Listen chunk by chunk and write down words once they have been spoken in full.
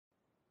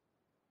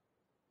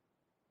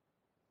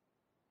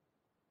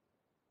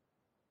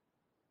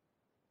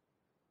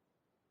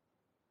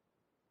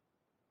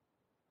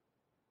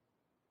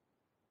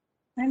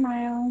Hi,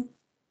 Miles.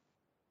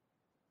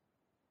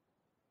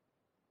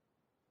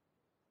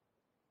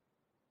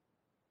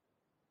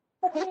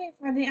 Okay,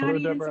 for the Hello,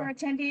 audience or Deborah.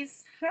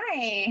 attendees,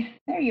 hi,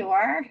 there you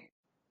are.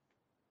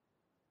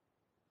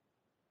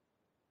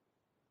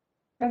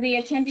 For the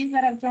attendees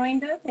that have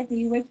joined us, if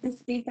you wish to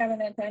speak on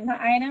an agenda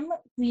item,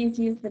 please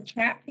use the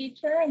chat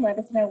feature and let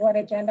us know what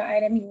agenda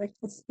item you wish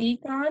to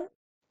speak on.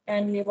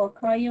 And we will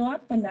call you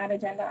up when that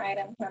agenda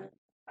item comes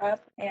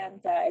up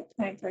and it's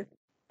time for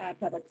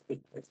public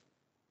speakers.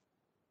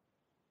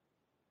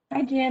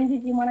 Hi, Jim.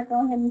 Did you want to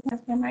go ahead and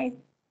test your mic?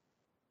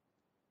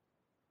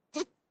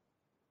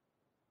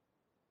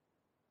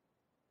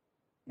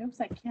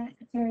 Oops, I can't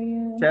hear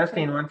you.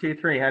 Testing 1, 2,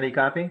 3. How do you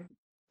copy?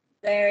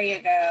 There you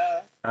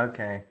go.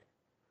 Okay.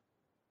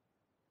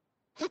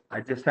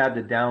 I just had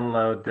to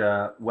download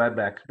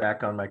WebEx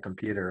back on my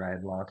computer. I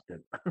had lost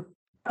it.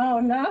 Oh,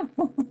 no.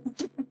 Well,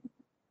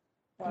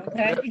 I'm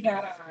glad you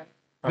got on.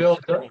 Bill,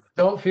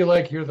 don't feel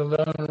like you're the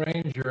Lone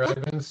Ranger.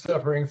 I've been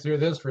suffering through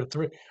this for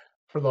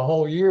the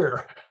whole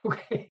year.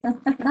 Okay.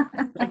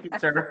 Thank you,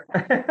 sir.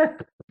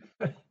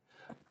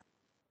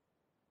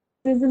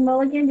 Susan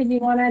Mulligan, did you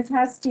want to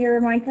test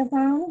your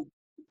microphone?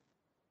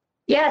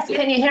 Yes,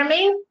 can you hear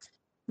me?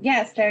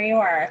 Yes, there you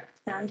are.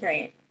 Sound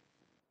great.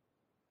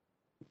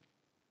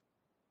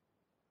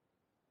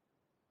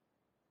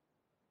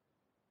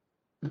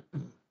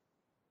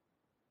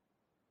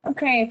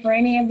 Okay, for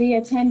any of the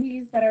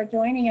attendees that are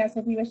joining us,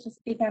 if you wish to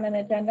speak on an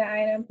agenda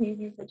item, please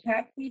use the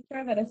chat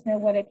feature. Let us know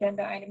what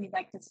agenda item you'd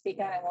like to speak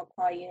on, and we'll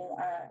call you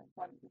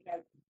when we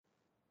have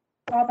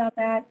call about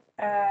that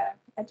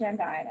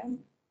agenda item.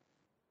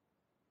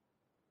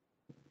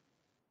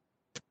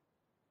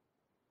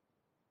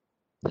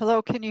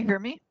 Hello, can you hear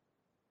me?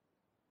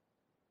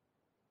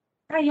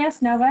 Hi,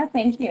 yes, Nova,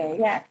 thank you.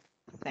 Yes,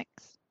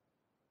 Thanks.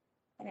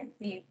 I didn't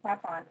see you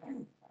pop on here.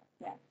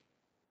 Yeah.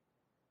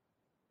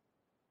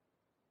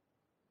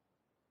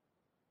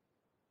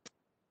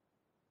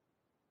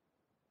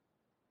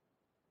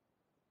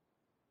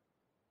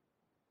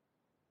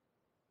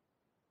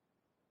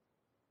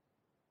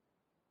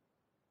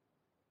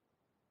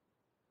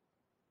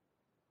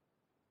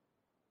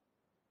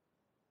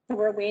 So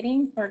we're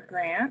waiting for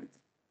Grant,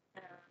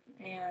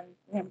 and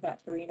we have about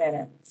 3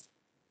 minutes.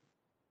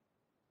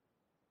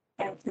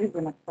 And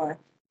Susan, of course.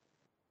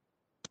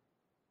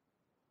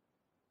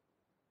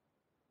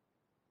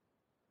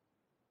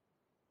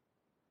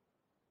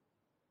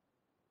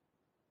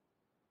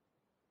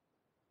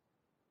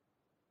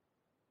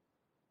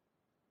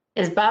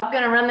 Is Bob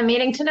going to run the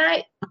meeting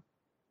tonight?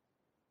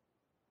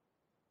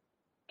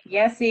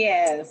 Yes, he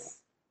is.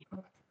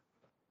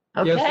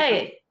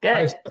 Okay,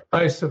 good.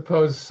 I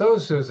suppose so,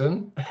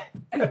 Susan.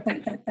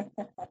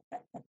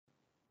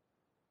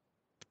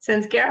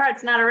 Since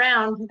Gerhardt's not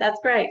around, that's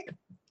great.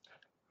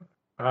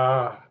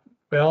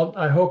 Well,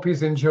 I hope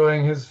he's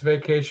enjoying his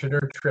vacation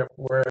or trip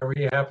wherever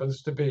he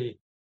happens to be.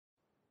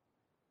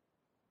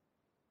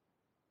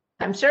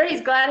 I'm sure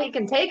he's glad he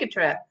can take a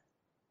trip.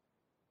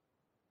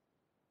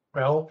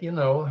 Well,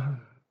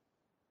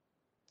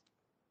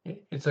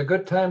 it's a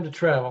good time to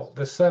travel.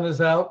 The sun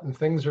is out and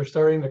things are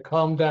starting to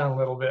calm down a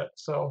little bit.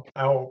 So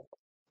I hope.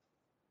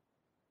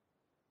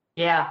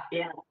 Yeah.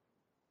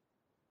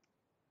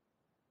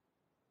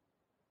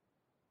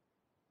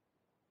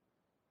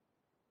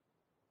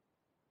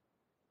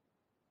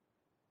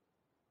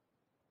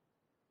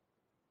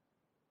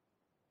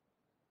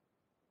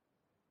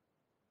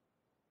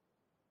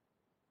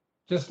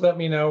 Just let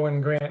me know when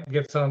Grant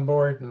gets on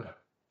board. And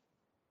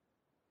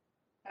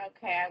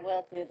Okay, I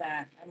will do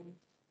that. I'm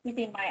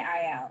keeping my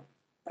eye out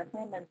for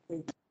him and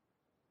Susan.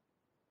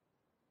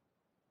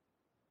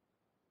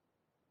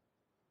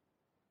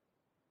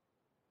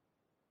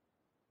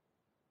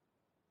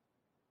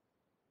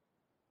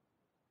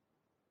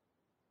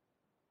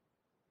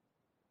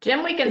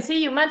 Jim, we can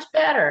see you much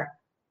better.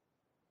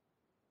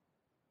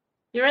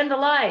 You're in the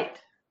light.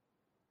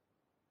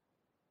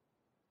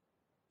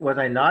 Was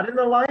I not in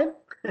the line?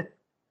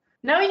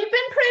 No, you've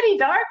been pretty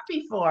dark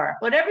before.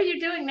 Whatever you're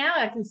doing now,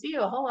 I can see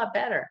you a whole lot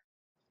better.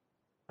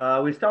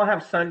 We still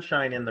have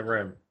sunshine in the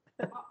room.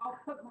 I'll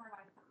put more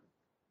lights on.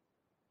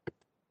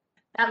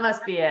 That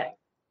must be it.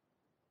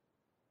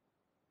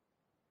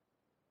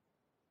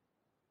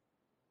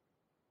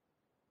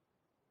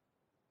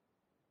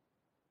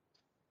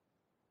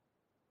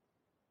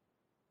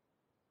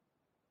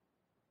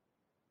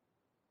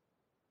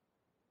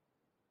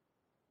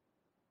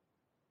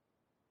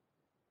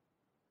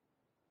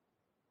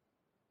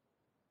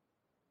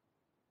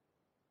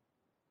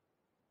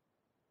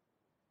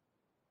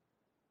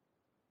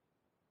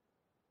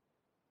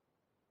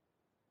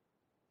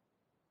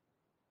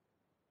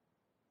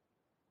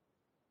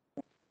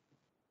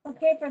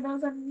 Okay, for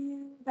those of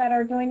you that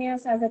are joining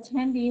us as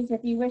attendees,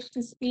 if you wish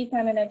to speak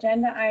on an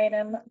agenda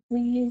item,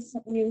 please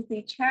use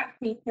the chat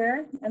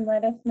feature and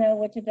let us know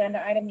which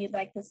agenda item you'd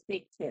like to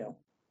speak to.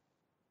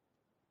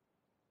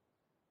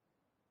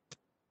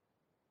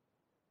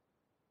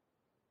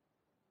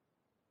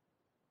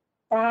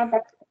 Bob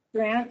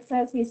Grant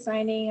says he's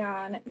signing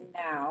on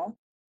now.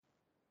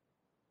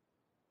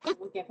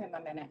 We'll give him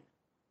a minute.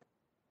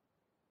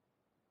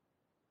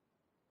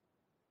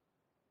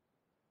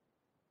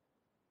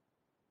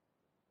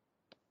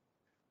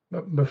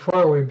 But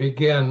before we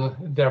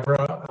begin,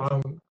 Deborah,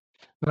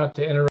 not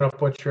to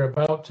interrupt what you're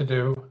about to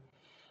do,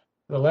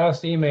 the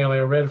last email I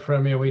read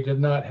from you, we did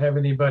not have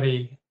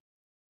anybody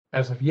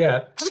as of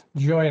yet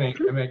joining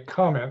to make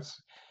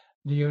comments.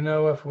 Do you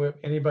know if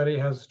anybody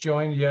has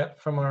joined yet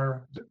from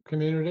our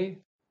community?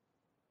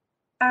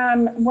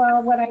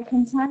 Well, what I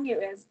can tell you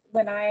is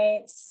when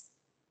I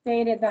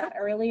stated that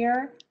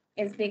earlier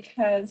is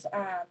because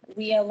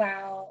we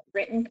allow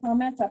written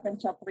comments up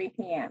until 3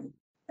 p.m.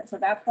 And so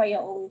that's why you'll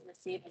always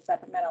receive a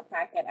supplemental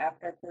packet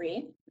after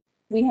 3.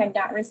 We had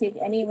not received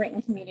any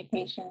written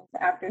communications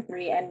after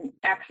 3 and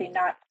actually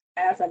not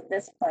as of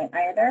this point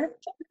either.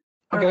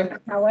 Okay.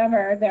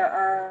 However, there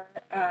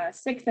are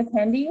 6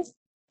 attendees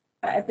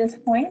at this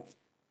point.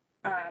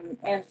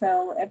 And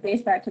so if they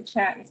start to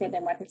chat and say they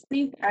want to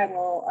speak, I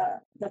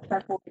will, the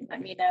clerk will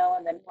let me know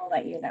and then we'll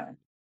let you know.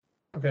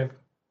 Okay.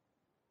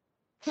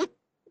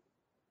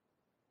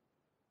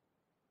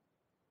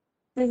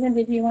 Susan,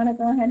 did you want to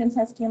go ahead and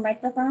test your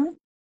microphone?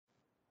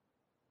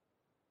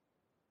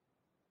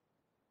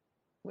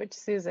 Which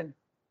Susan?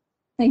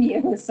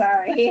 You,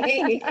 sorry.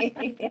 Thank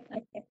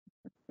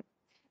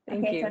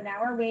Okay, so you.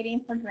 now we're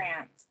waiting for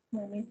Grant.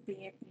 Let me see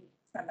if he needs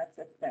some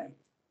assistance.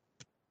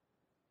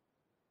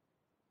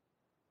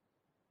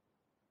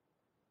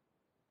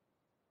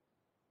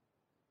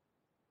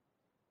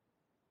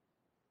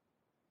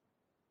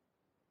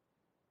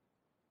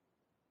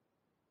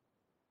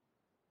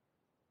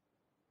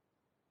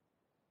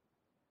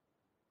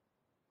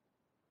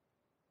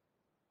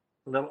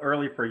 A little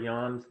early for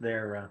yawns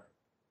there,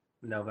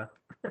 Nova.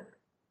 I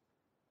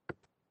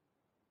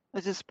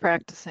was just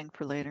practicing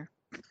for later.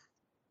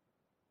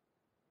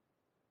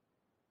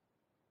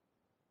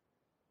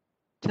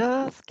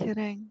 Just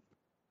kidding.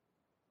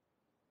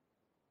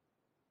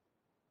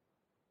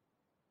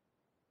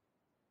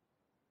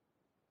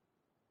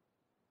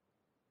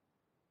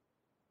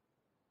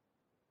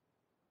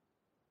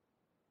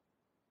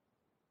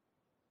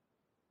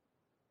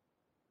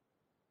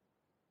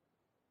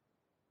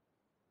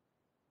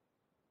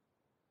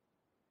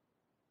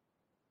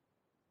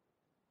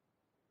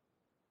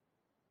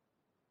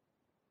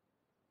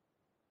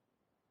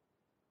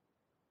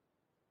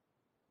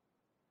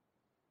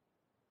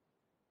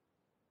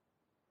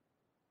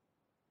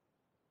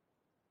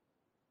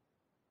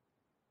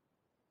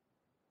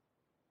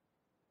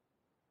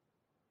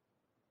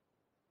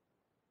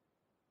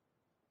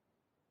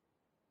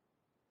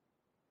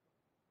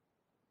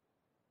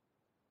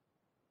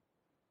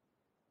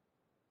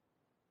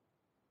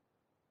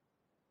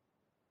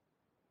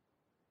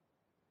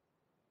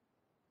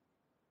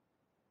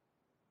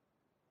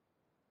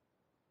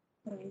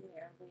 We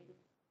are waiting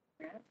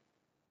for Grant.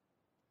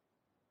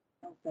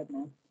 Oh,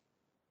 goodness.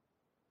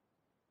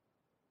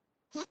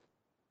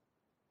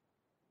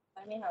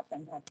 Let me help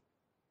them.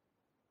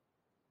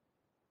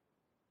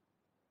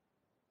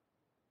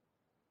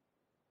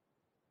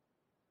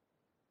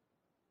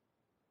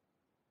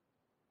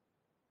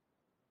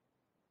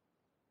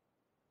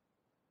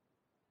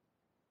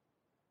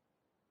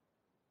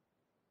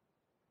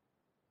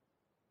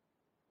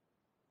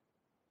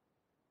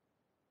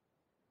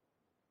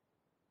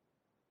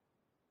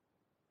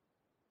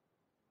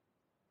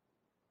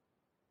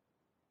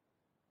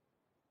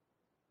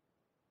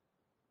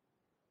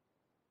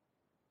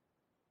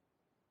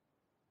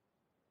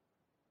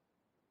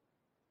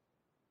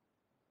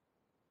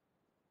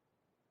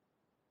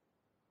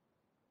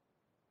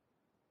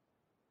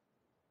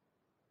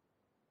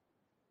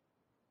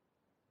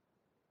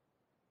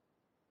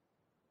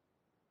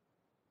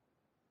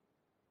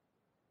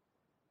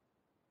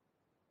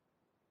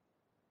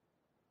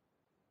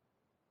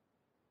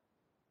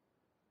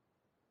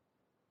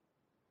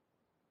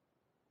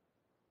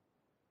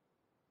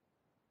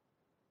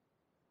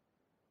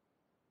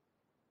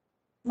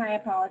 My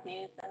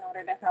apologies. In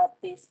order to help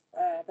these,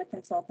 the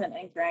consultant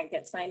and Grant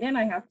get signed in,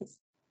 I have to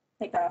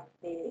take off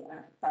the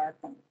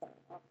PowerPoint. So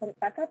I'll put it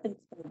back up in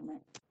just a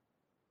moment.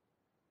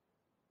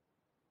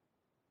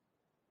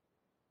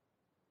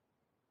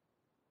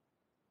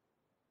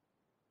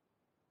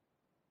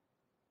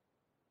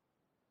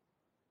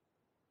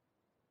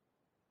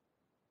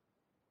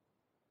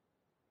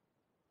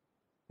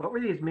 What were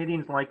these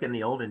meetings like in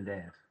the olden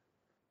days?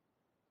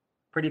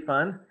 Pretty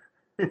fun?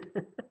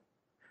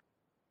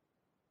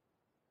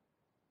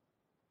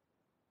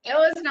 It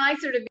was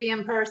nicer to be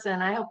in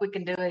person. I hope we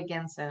can do it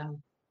again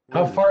soon.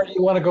 How far do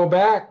you want to go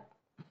back?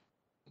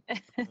 I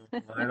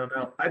don't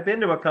know. I've been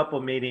to a couple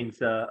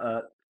meetings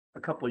a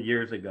couple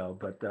years ago,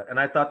 but and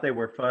I thought they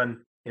were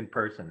fun in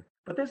person.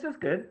 But this is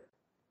good.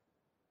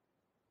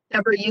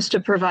 Deborah used to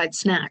provide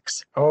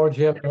snacks. Oh,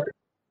 Jim.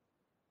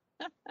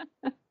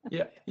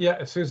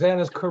 Yeah, Suzanne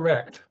is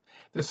correct.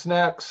 The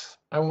snacks,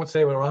 I won't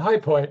say were a high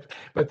point,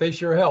 but they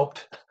sure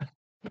helped.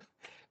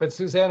 But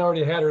Suzanne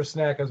already had her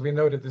snack, as we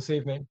noted this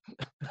evening.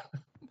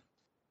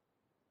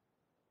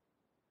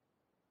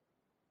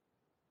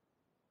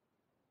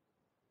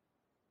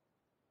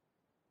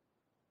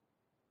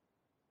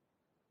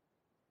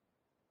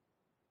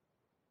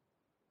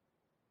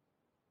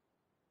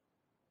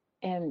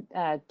 And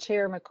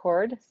Chair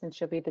McCord, since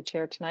you'll be the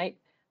chair tonight,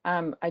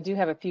 I do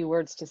have a few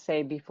words to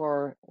say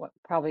before,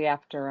 probably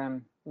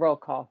after roll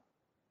call.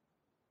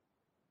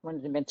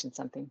 Wanted to mention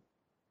something.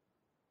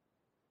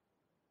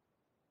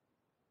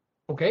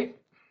 Okay.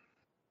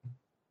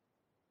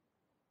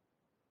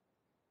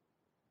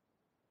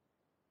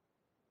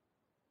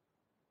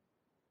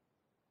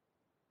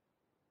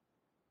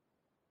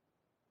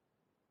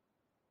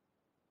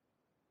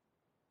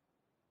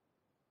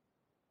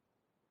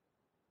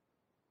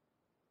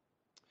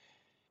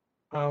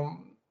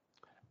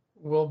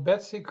 Will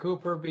Betsy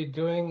Cooper be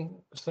doing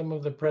some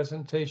of the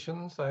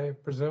presentations, I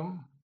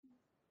presume?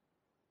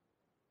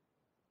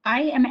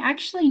 I am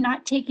actually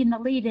not taking the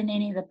lead in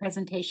any of the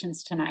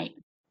presentations tonight.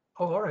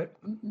 Oh, all right.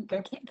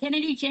 Okay.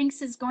 Kennedy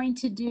Jenks is going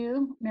to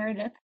do,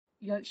 Meredith,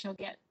 she'll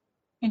get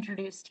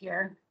introduced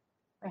here.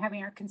 We're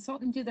having our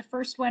consultant do the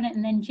first one,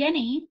 and then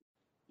Jenny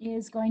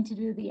is going to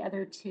do the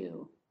other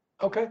two.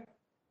 Okay.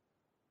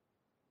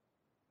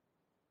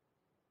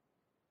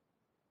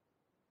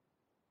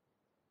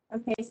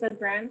 Okay, so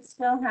Brent's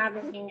still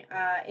having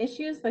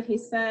issues, but he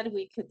said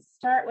we could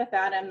start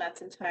without him.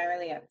 That's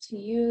entirely up to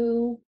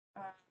you,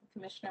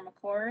 Commissioner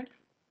McCord.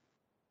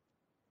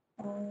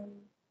 All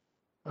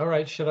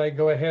right. Should I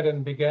go ahead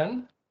and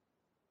begin?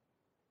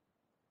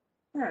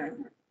 Sure.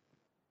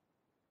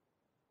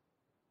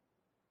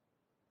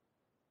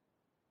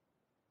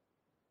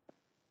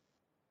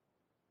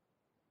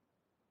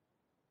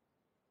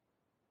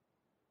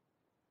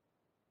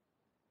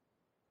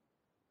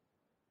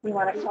 We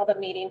want to call the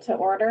meeting to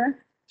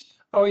order.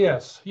 Oh,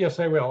 yes. Yes,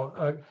 I will.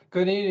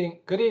 Good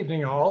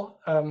evening, all.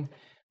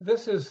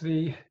 This is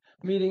the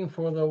meeting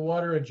for the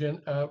Water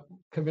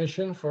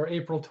Commission for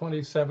April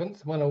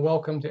 27th. I want to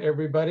welcome to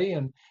everybody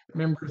and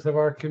members of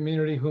our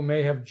community who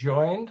may have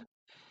joined.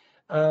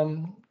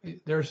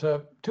 There's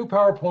two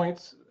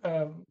PowerPoint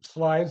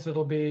slides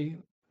that'll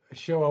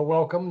show a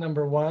welcome,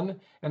 number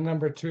one, and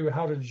number two,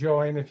 how to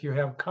join if you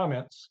have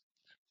comments.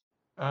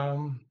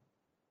 As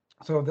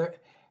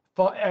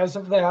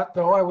of that,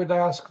 though, I would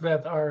ask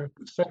that our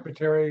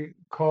secretary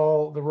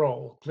call the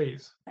roll,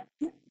 please.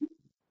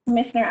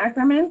 Commissioner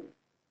Ackerman,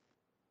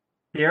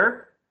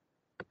 Here?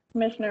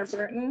 Commissioner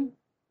Burton,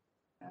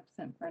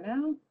 absent for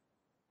now.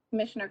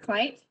 Commissioner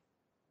Clyte,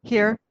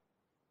 Here,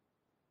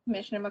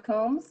 Commissioner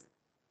McCombs.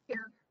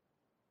 Here.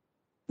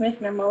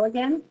 Commissioner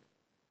Mulligan,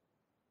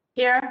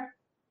 Here,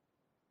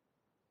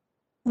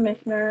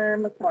 Commissioner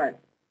McCord,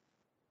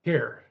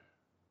 Here.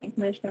 and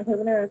Commissioner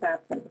Hubner is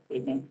absent this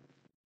evening.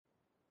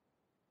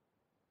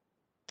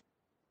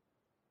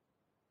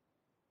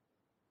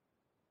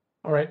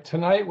 All right,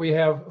 tonight we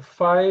have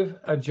 5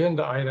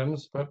 agenda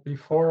items, but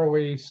before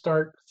we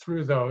start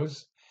through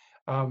those,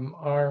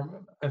 I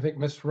think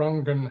Ms.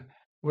 Rungden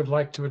would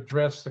like to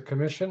address the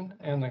commission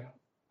and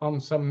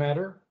on some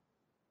matter.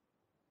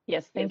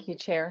 Yes, thank you,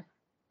 Chair.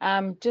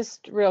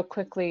 Just real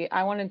quickly,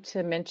 I wanted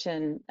to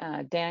mention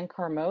Dan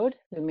Carmode,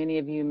 who many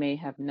of you may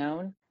have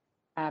known,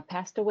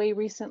 passed away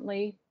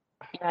recently.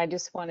 And I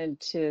just wanted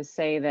to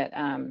say that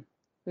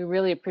we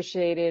really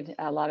appreciated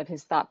a lot of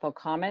his thoughtful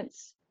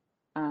comments.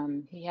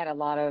 He had a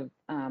lot of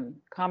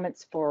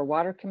comments for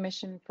Water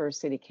Commission, for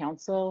City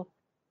Council,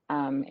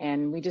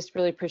 and we just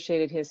really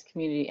appreciated his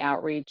community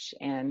outreach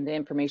and the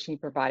information he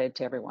provided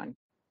to everyone.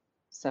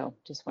 So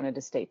just wanted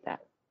to state that.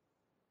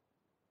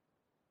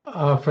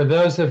 For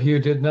those of you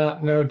who did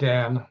not know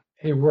Dan,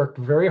 he worked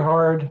very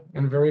hard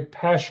and very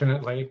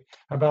passionately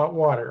about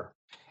water.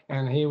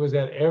 And he was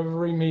at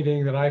every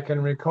meeting that I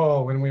can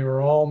recall when we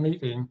were all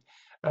meeting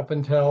up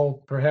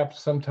until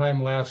perhaps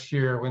sometime last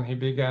year when he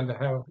began to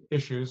have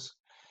issues.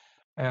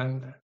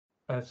 And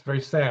it's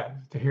very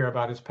sad to hear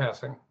about his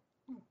passing.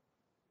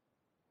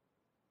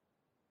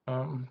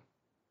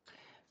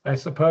 I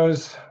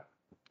suppose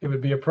it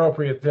would be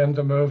appropriate then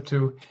to move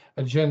to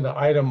agenda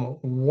item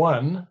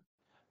 1,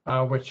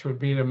 which would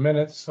be the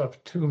minutes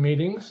of 2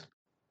 meetings.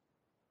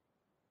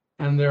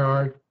 And there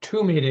are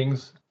 2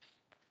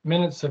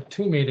 minutes of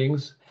 2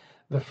 meetings.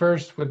 The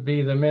first would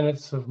be the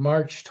minutes of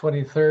March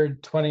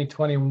 23rd,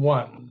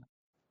 2021.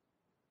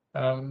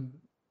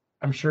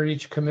 I'm sure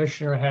each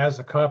commissioner has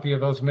a copy of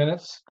those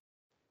minutes.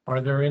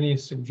 Are there any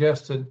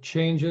suggested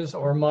changes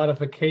or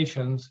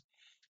modifications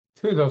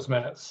to those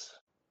minutes?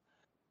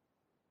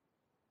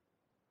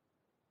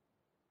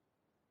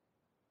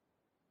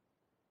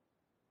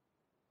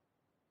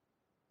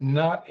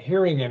 Not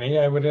hearing any,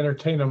 I would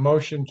entertain a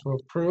motion to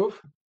approve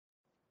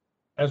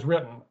as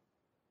written.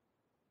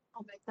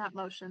 I'll make that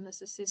motion.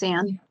 This is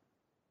Suzanne.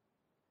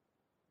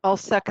 I'll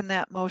second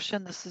that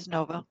motion. This is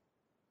Nova.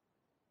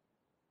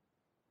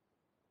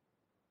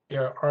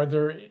 Yeah,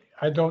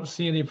 I don't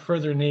see any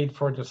further need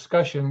for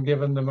discussion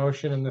given the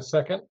motion in the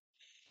second.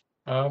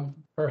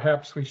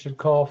 Perhaps we should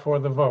call for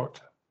the vote.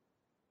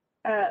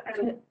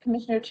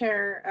 Commissioner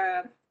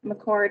Chair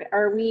McCord,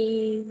 are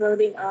we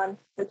voting on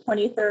the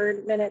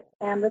 23rd minutes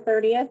and the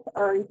 30th,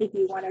 or did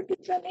you want to do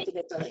them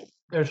individually?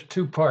 There's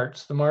 2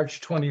 parts, the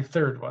March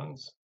 23rd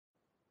ones.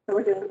 So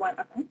we're doing one,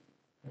 okay.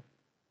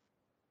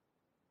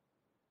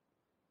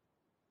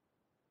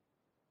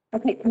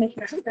 Okay,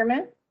 Commissioner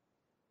Ackerman,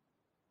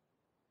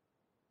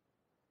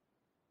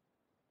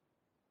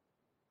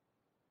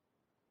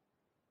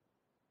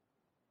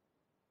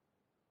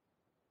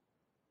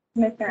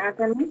 Commissioner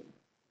Ackerman,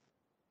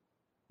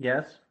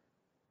 Yes.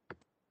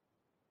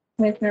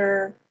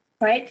 Commissioner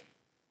White,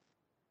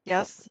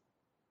 Yes,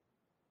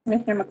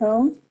 Commissioner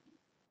McCombs,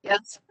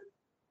 Yes.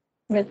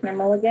 Commissioner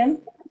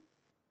Mulligan,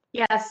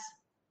 Yes,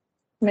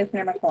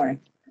 Commissioner McCoy.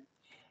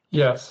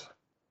 Yes.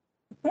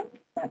 Okay,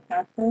 that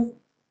passes.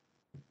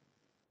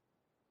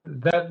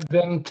 That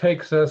then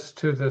takes us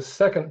to the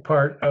second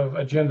part of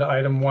agenda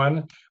item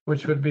 1,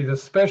 which would be the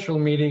special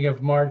meeting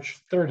of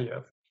March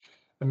 30th.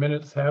 The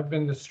minutes have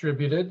been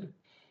distributed.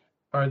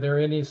 Are there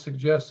any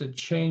suggested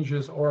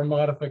changes or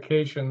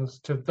modifications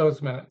to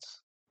those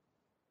minutes?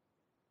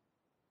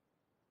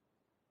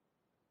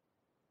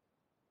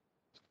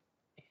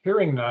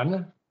 Hearing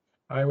none,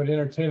 I would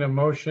entertain a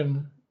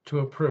motion to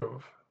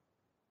approve.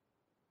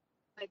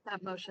 Make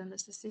that motion.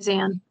 This is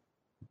Suzanne.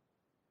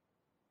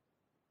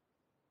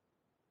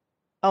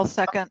 I'll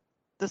second.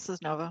 This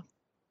is Nova.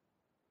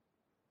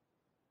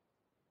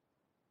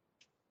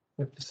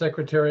 If the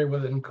secretary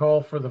would then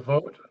call for the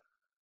vote.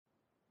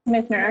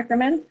 Commissioner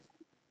Ackerman,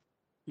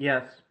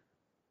 Yes.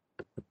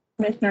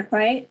 Commissioner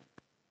White,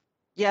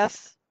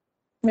 Yes,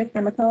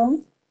 Commissioner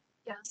McCombs,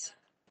 Yes.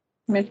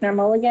 Commissioner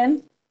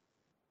Mulligan,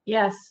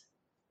 yes,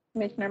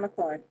 Commissioner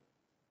McCoy.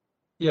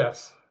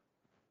 Yes.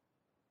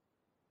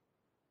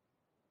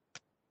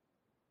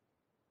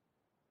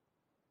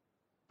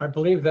 I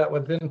believe that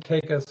would then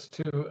take us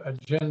to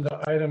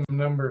agenda item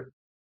number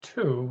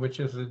 2,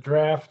 which is the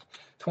draft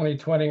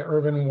 2020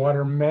 Urban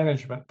Water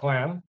Management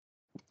Plan.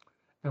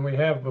 And we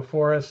have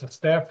before us a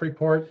staff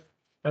report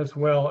as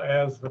well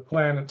as the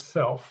plan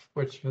itself,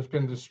 which has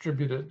been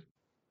distributed.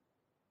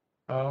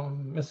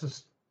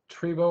 Mrs.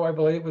 Trebo, I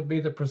believe, would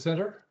be the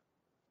presenter.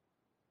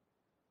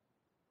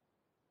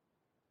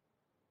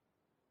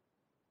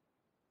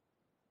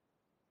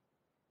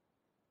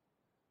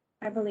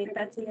 I believe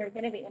that's who you're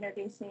going to be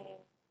introducing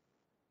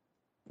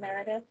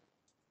Meredith.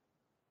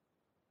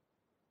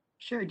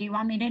 Sure. Do you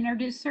want me to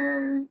introduce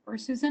her or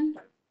Susan?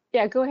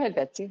 Yeah, go ahead,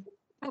 Betsy.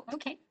 Oh,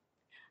 okay.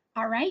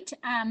 All right.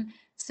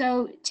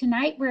 So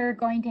tonight we're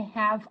going to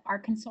have our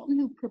consultant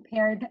who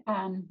prepared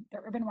the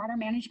urban water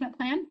management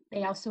plan.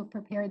 They also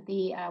prepared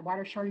the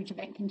water shortage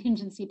event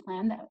contingency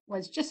plan that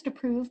was just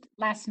approved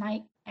last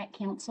night at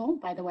council,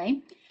 by the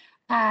way.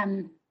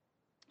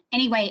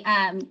 Anyway,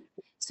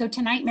 so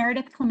tonight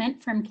Meredith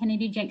Clement from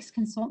Kennedy Jenks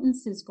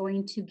Consultants is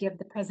going to give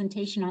the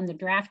presentation on the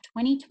draft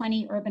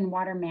 2020 urban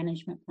water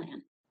management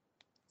plan.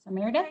 So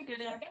Meredith? Hi,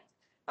 good evening.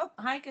 Oh,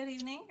 hi, good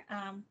evening.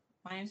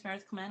 My name is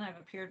Meredith Clement. I've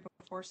appeared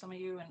before some of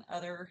you in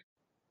other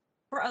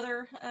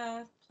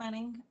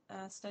planning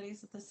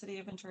studies that the city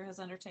of Ventura has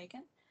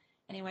undertaken.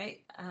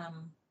 Anyway,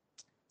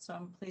 so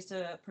I'm pleased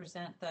to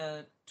present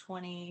the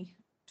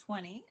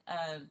 2020,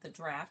 the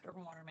draft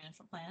urban water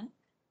management plan.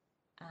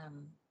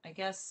 I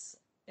guess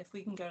if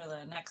we can go to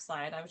the next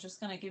slide, I was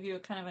just going to give you a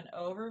kind of an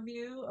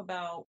overview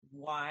about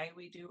why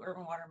we do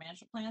urban water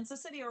management plans. The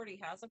city already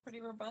has a pretty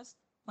robust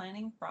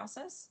planning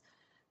process.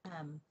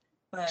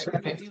 But we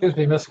do, Excuse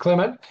me, Ms.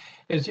 Clement.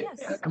 Yes.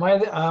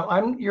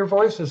 Your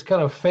voice is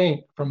kind of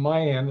faint from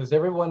my end. Is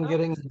everyone Oh.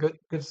 getting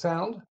good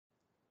sound?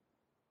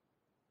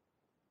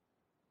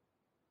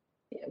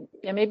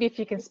 Yeah, maybe if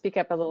you can speak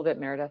up a little bit,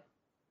 Meredith.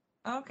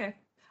 okay.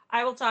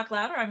 I will talk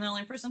louder. I'm the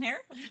only person here.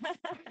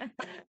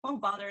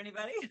 Won't bother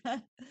anybody.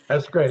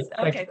 That's great.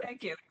 Thank Okay, you.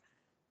 thank you.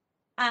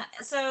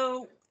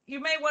 So you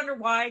may wonder,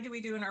 why do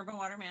we do an urban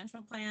water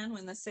management plan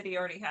when the city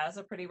already has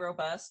a pretty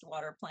robust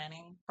water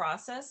planning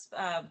process?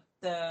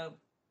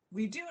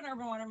 We do an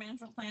urban water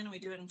management plan, and we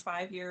do it in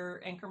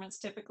 5-year increments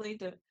typically,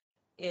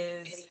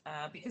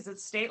 because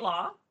it's state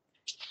law,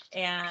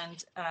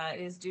 and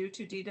is due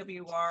to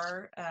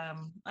DWR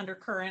under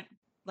current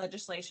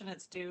legislation.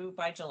 It's due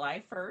by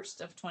July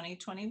 1st of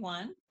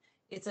 2021.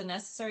 It's a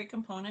necessary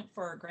component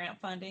for grant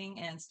funding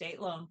and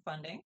state loan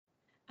funding.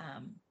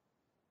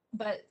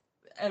 But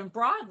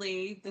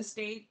broadly, the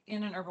state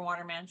in an urban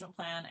water management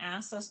plan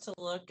asks us to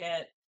look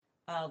at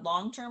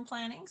long-term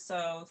planning.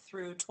 So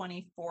through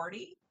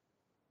 2040,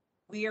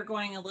 we are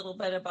going a little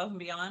bit above and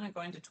beyond and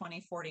going to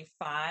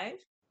 2045.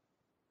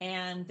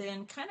 And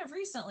then kind of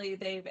recently,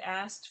 they've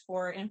asked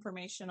for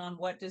information on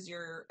what does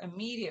your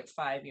immediate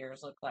 5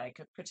 years look like,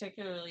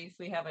 particularly if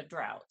we have a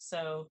drought.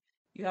 So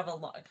you have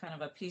kind of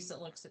a piece that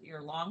looks at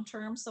your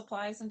long-term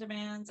supplies and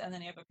demands, and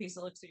then you have a piece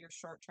that looks at your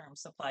short-term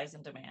supplies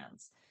and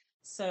demands.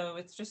 So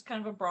it's just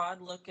kind of a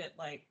broad look at,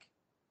 like,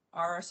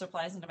 are our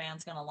supplies and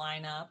demands going to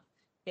line up?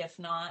 If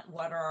not,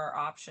 what are our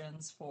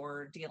options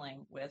for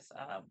dealing with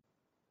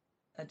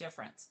a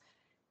difference?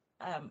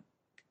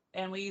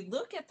 And we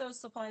look at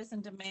those supplies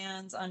and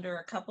demands under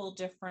a couple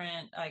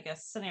different, I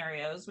guess,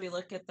 scenarios. We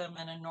look at them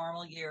in a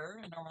normal year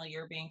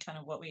being kind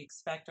of what we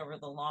expect over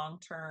the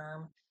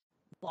long-term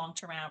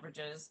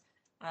averages.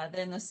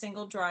 Then the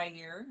single dry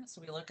year.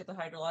 So we look at the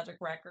hydrologic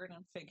record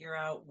and figure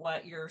out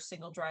what your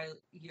single dry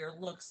year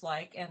looks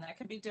like. And that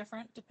can be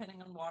different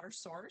depending on water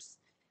source.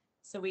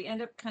 So we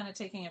end up kind of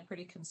taking a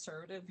pretty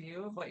conservative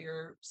view of what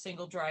your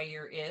single dry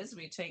year is.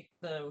 We take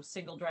the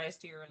single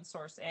driest year in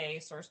source A,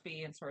 source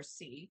B, and source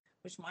C,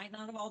 which might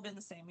not have all been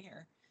the same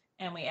year.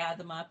 and we add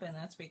them up, and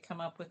that's we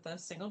come up with a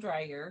single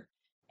dry year.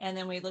 And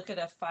then we look at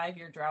a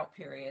 5-year drought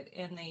period.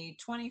 In the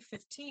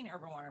 2015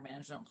 Urban Water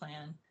Management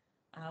Plan,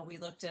 we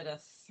looked at a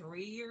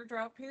 3-year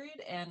drought period,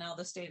 and now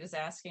the state is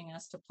asking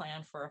us to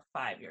plan for a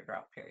 5-year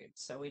drought period.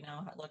 So we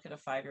now look at a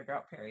 5-year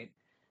drought period.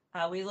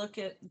 We look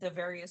at the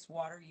various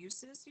water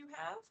uses you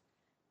have,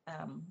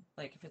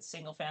 like if it's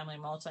single family,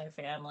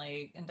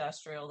 multifamily,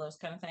 industrial, those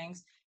kind of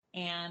things.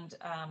 And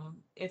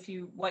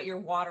what your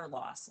water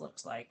loss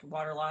looks like.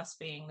 Water loss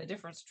being the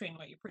difference between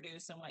what you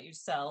produce and what you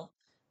sell.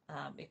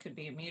 It could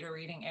be a meter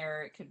reading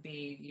error. It could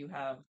be you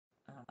have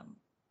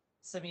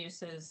some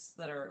uses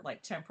that are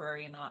like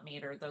temporary and not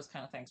metered, those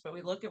kind of things. But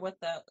we look at what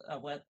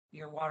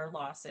your water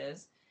loss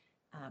is,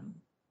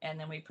 and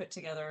then we put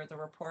together the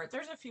report.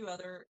 There's a few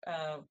other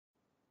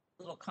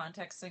little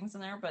context things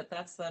in there, but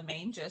that's the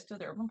main gist of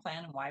the urban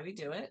plan and why we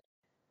do it.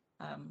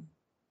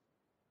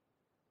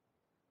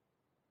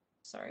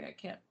 Sorry,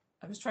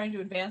 I was trying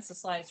to advance the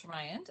slides from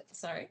my end.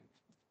 Sorry,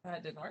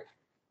 that didn't work.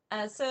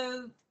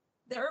 So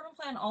the urban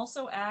plan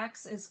also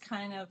acts as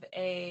kind of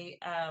a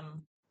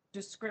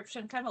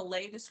description, kind of a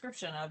lay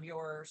description of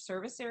your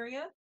service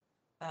area,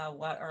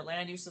 what our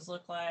land uses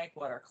look like,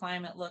 what our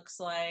climate looks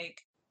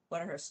like,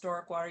 what our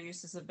historic water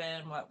uses have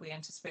been, what we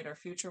anticipate our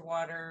future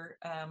water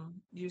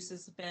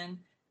uses have been.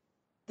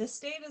 The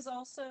state is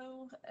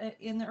also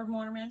in the Urban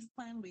Water Management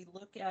Plan. We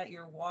look at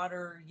your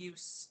water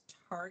use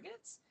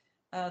targets.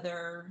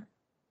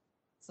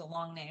 It's a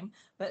long name,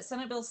 but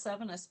Senate Bill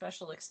 7, a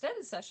special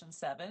extended session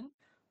 7,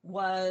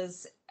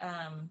 was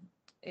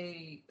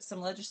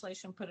some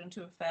legislation put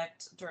into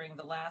effect during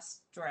the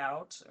last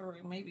drought, or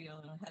maybe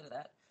even ahead of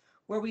that,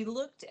 where we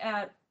looked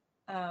at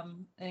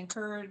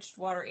encouraged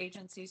water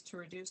agencies to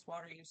reduce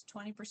water use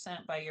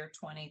 20% by year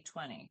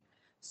 2020.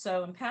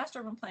 So in past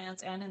urban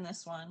plans and in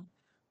this one,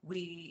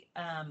 we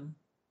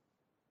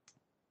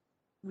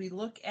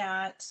look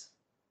at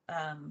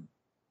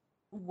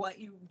what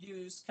you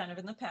used kind of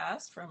in the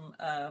past from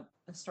a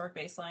historic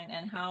baseline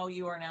and how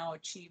you are now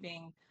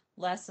achieving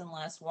less and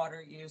less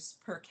water use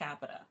per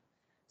capita.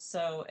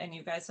 So, and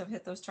you guys have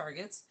hit those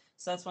targets.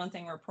 So that's one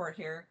thing to report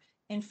here.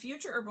 In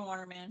future urban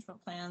water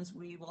management plans,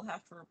 we will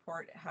have to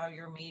report how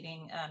you're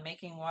meeting,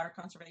 making water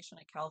conservation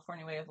a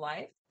California way of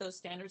life. Those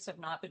standards have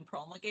not been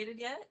promulgated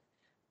yet,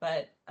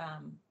 but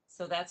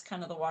so that's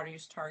kind of the water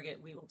use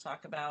target we will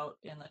talk about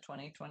in the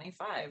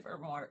 2025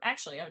 urban water.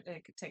 Actually, I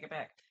could take it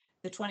back.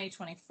 The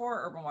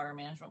 2024 urban water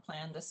management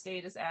plan, the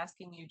state is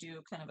asking you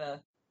do kind of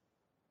a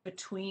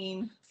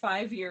between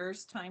 5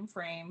 years time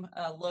frame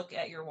look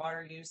at your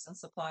water use and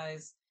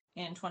supplies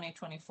in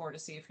 2024 to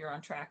see if you're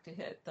on track to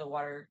hit the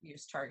water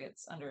use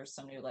targets under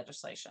some new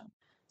legislation.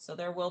 So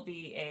there will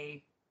be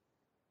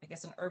I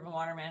guess an urban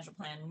water management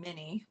plan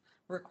mini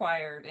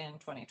required in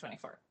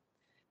 2024.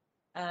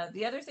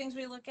 The other things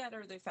we look at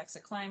are the effects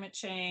of climate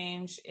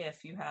change.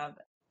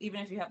 Even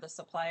if you have the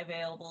supply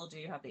available, do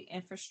you have the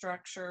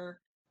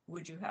infrastructure?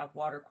 Would you have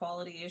water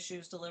quality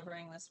issues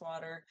delivering this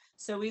water?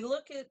 So we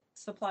look at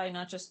supply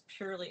not just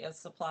purely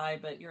as supply,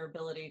 but your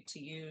ability to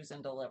use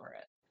and deliver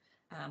it.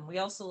 We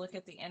also look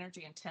at the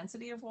energy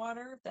intensity of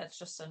water. That's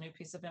just a new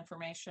piece of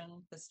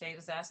information the state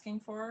is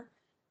asking for.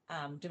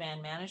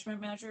 Demand management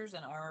measures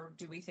and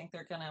do we think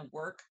they're going to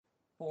work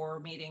for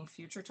meeting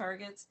future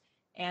targets?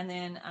 And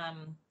then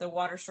the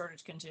water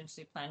shortage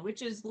contingency plan,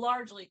 which is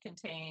largely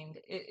contained.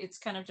 It's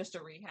kind of just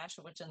a rehash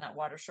of what's in that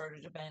water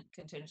shortage event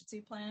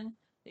contingency plan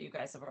that you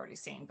guys have already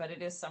seen, but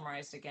it is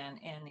summarized again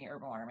in the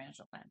urban water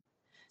management plan.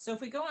 So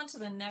if we go on to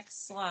the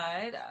next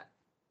slide,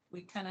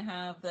 we kind of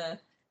have the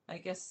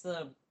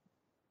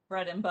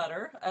bread and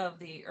butter of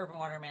the urban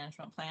water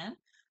management plan,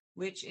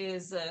 which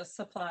is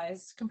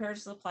supplies, compared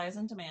to supplies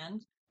and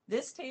demand.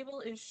 This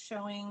table is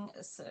showing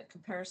a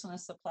comparison of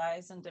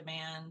supplies and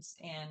demands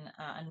in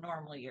a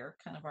normal year,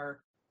 kind of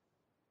our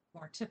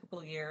more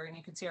typical year. And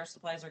you can see our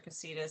supplies are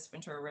Casitas,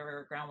 Ventura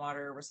River,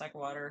 groundwater, recycle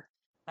water,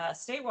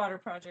 state water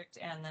project,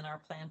 and then our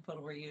planned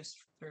potable use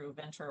through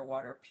Ventura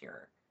Water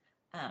Pure.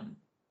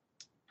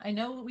 I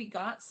know we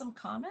got some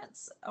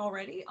comments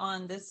already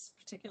on this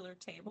particular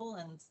table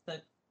and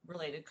the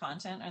related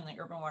content on the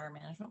urban water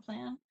management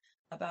plan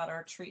about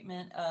our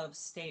treatment of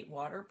state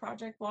water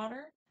project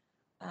water.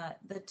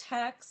 The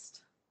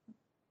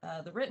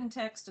written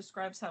text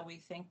describes how we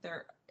think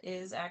there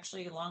is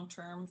actually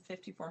long-term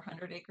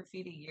 5,400 acre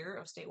feet a year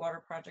of state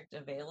water project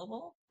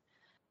available.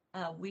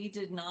 We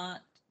did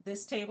not,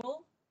 this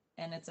table,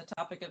 and it's a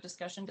topic of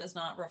discussion, does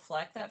not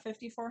reflect that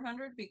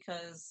 5,400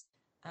 because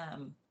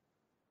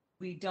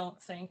we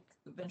don't think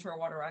Ventura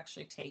Water will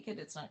actually take it.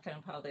 It's not kind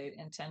of how they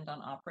intend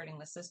on operating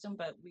the system,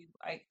 but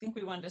I think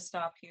we wanted to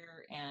stop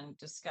here and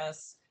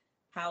discuss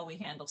how we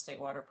handle state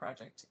water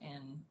project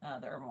in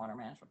the urban water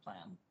management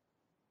plan.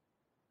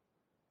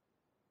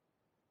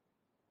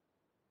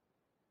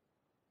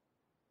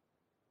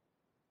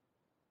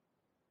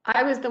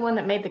 I was the one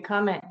that made the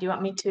comment. Do you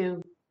want me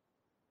to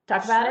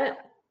talk about it?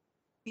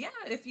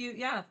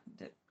 Yeah,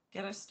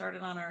 get us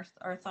started on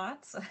our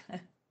thoughts.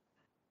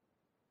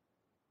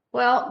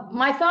 Well,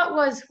 my thought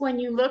was when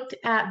you looked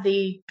at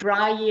the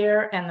dry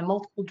year and the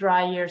multiple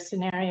dry year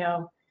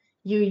scenario,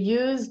 you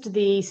used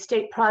the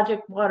state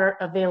project water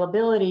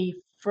availability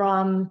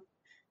from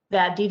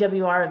that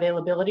DWR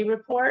availability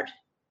report.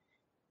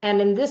 And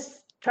in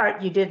this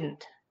chart, you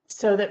didn't.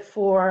 So that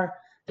for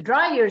the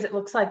dry years, it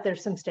looks like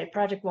there's some state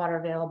project water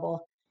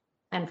available.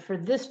 And for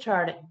this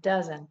chart, it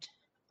doesn't.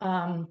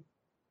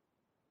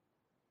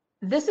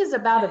 This is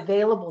about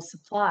available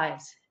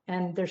supplies.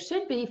 And there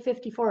should be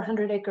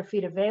 5,400 acre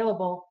feet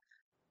available,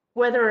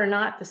 whether or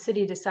not the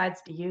city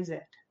decides to use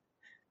it.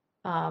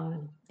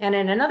 And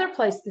in another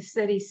place,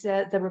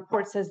 the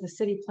report says the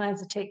city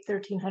plans to take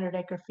 1,300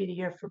 acre feet a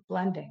year for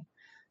blending.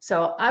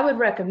 So I would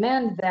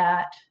recommend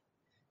that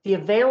the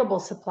available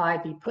supply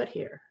be put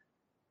here.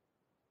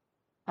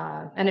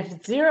 And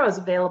if 0 is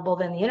available,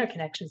 then the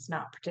interconnection is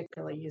not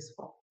particularly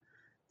useful.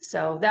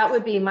 So that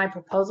would be my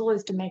proposal,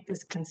 is to make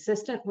this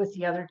consistent with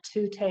the other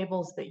 2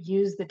 tables that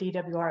use the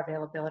DWR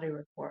availability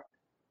report.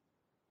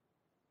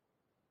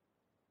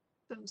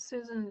 So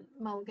Susan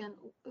Mulligan,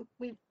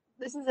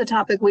 this is a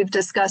topic we've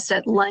discussed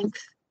at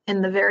length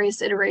in the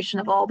various iteration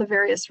of all the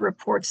various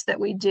reports that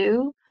we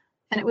do.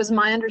 And it was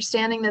my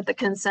understanding that the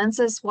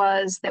consensus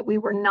was that we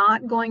were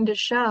not going to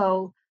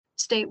show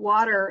state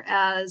water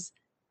as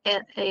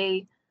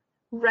a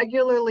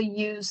regularly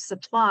used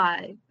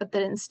supply, but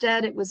that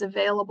instead it was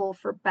available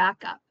for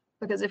backup.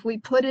 Because if we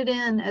put it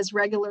in as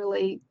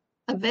regularly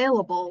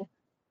available,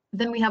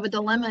 then we have a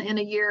dilemma in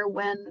a year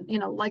when,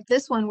 like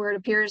this one, where it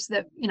appears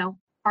that,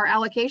 our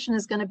allocation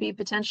is going to be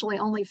potentially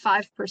only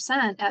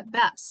 5% at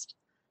best.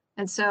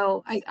 And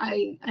so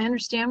I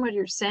understand what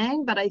you're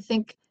saying, but I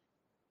think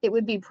it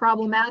would be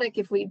problematic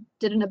if we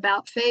did an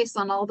about face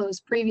on all those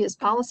previous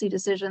policy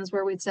decisions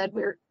where we'd said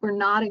we're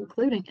not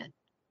including it.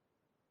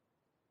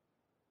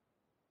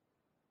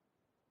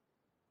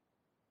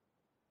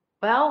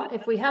 Well,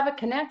 if we have a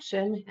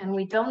connection and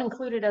we don't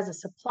include it as a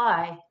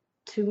supply,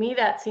 to me,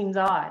 that seems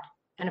odd.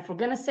 And if we're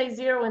going to say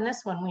 0 in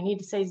this one, we need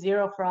to say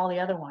 0 for all the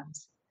other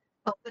ones.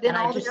 Well, but in And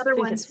I all the just other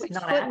think ones, it's we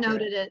not footnoted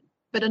accurate. it,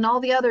 but in all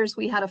the others,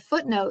 we had a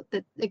footnote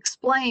that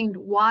explained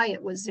why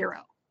it was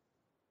 0.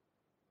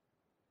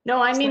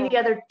 No, I mean So- the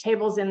other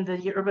tables in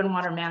the urban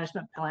water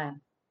management plan.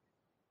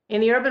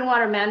 In the urban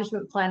water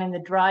management plan, in the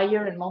dry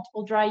year and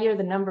multiple dry year,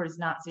 the number is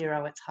not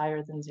 0, it's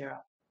higher than 0.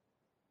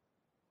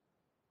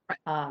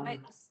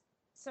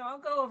 So I'll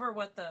go over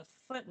what the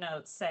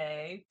footnotes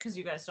say, because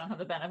you guys don't have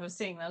the benefit of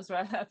seeing those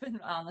right up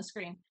on the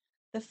screen.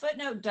 The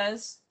footnote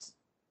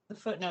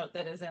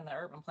that is in the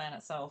urban plan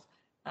itself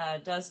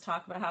does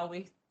talk about how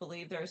we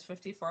believe there's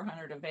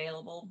 5,400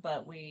 available,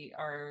 but we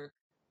are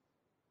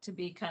to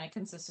be kind of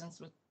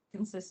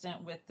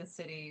consistent with the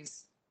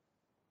city's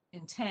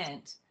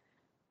intent.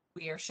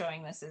 We are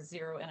showing this as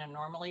 0 in a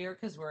normal year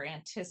because we're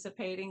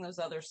anticipating those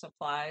other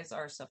supplies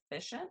are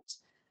sufficient.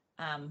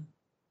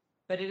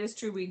 But it is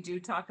true, we do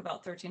talk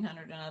about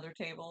 1,300 in other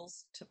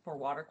tables for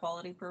water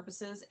quality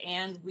purposes,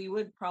 and we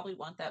would probably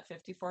want that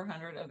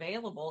 5,400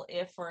 available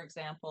if, for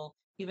example,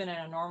 even in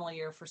a normal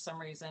year, for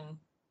some reason,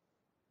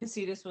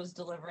 Casitas was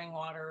delivering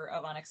water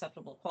of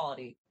unacceptable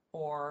quality,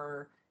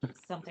 or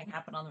something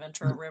happened on the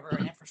Ventura River,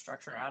 an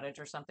infrastructure outage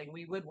or something,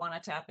 we would want to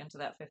tap into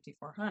that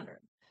 5,400.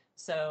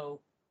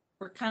 So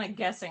we're kind of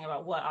guessing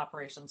about what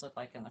operations look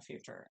like in the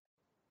future.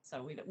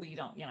 So we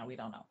don't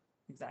know.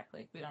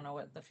 Exactly. We don't know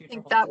what the future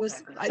think holds. that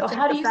was- exactly. I So think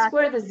how the do you fact-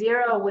 square the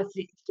 0 with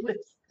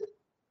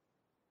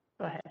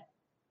go ahead.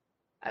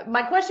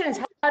 My question is,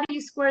 how do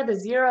you square the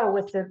 0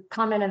 with the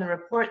comment in the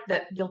report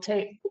that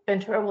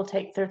Ventura will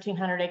take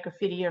 1,300 acre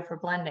feet a year for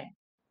blending?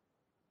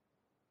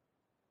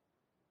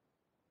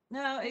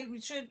 No,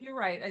 it should, you're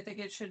right. I think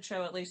it should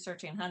show at least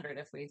 1,300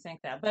 if we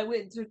think that. But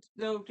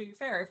to be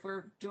fair, if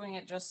we're doing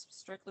it just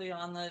strictly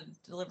on the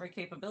delivery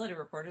capability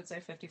report, it'd say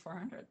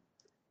 5,400.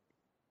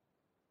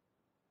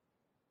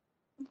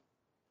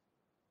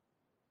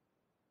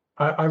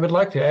 I would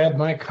like to add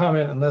my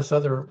comment unless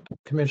other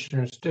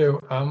commissioners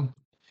do.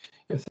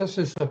 If this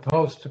is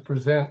supposed to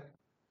present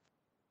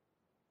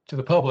to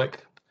the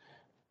public,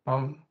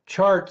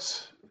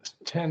 charts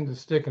tend to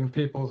stick in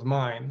people's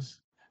minds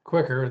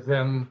quicker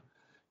than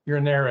your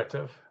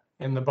narrative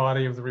in the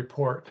body of the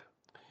report.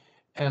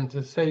 And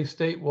to say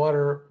state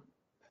water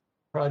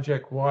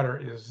project water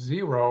is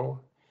 0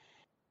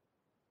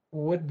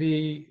 would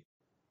be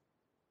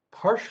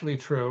partially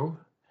true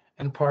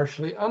and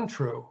partially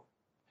untrue.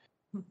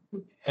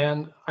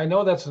 And I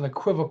know that's an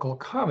equivocal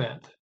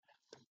comment,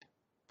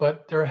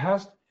 but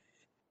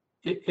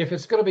if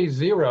it's going to be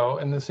 0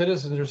 and the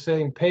citizens are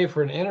saying pay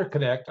for an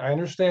interconnect, I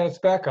understand it's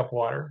backup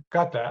water,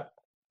 got that.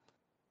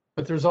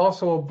 But there's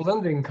also a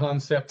blending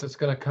concept that's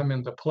going to come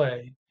into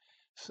play.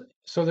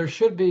 So there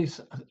should be,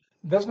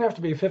 doesn't have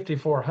to be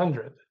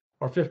 5,400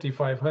 or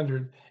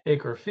 5,500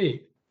 acre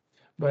feet,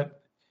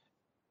 but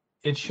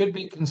it should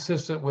be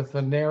consistent with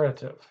the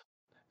narrative.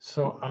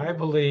 So I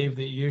believe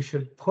that you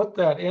should put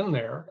that in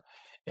there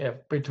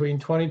between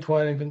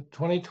 2020 and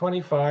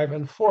 2025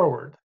 and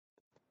forward.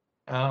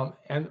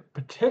 And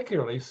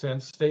particularly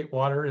since state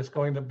water is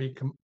going to be,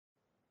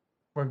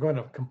 we're going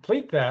to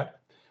complete that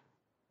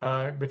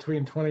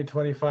between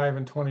 2025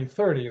 and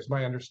 2030 is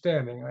my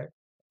understanding.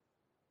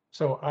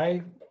 So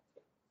I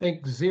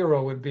think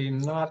 0 would be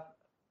not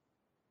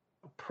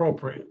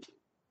appropriate.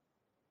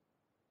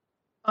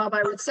 Bob,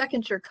 I would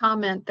second your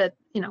comment that,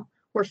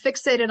 we're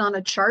fixated on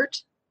a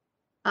chart.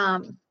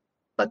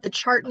 But the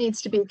chart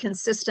needs to be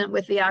consistent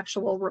with the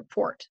actual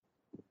report.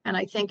 And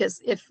I think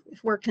if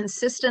we're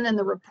consistent in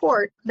the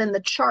report, then the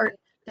chart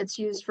that's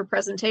used for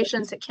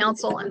presentation to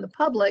council and the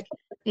public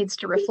needs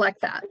to reflect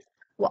that.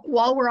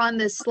 While we're on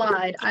this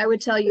slide, I would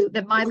tell you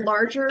that my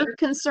larger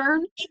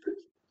concern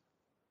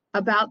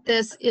about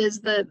this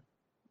is the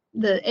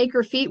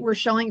acre feet we're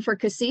showing for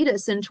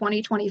Casitas in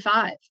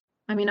 2025.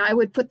 I mean, I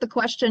would put the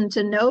question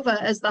to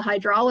Nova as the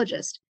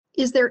hydrologist.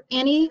 Is there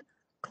any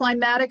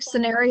climatic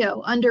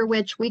scenario under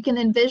which we can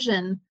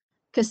envision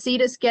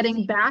Casitas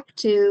getting back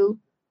to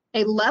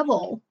a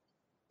level,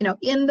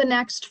 in the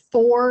next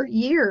 4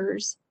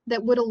 years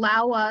that would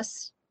allow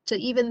us to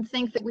even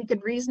think that we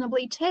could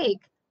reasonably take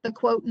the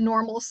quote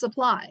normal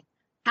supply?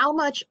 How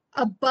much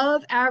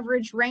above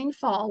average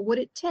rainfall would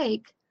it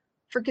take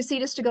for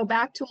Casitas to go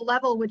back to a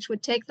level which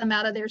would take them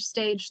out of their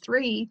stage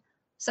 3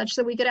 such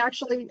that we could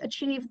actually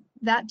achieve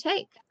that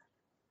take?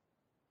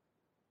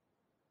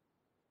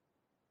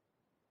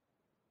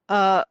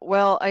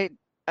 Well,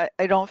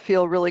 I don't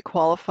feel really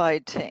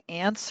qualified to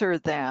answer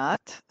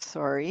that,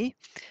 sorry.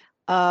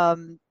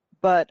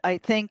 But I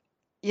think,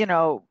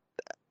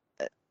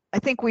 I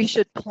think we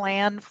should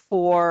plan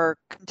for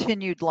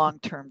continued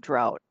long-term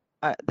drought.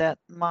 That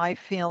my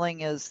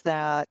feeling is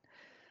that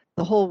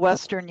the whole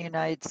Western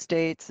United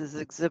States is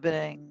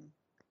exhibiting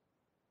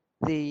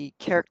the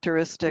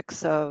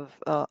characteristics of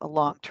a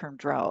long-term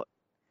drought.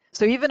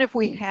 So even if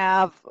we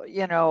have,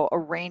 a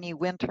rainy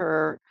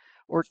winter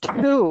or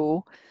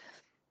 2,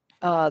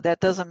 that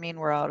doesn't mean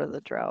we're out of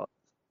the drought,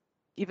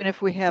 even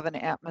if we have an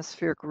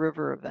atmospheric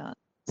river event.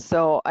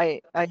 So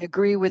I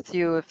agree with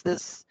you. If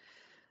this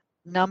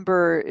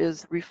number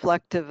is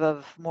reflective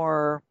of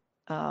more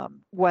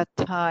wet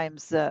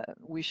times, that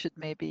we should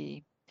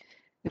maybe,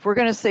 if we're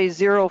going to say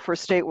 0 for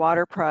State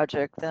Water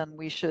Project, then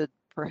we should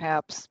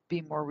perhaps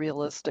be more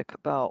realistic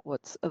about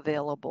what's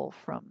available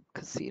from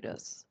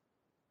Casitas.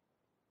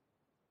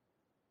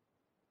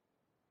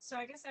 So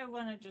I guess I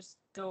want to just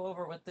go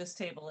over what this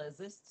table is.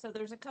 So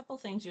there's a couple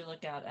things you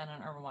look at in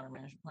an urban water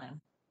management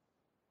plan.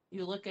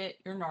 You look at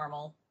your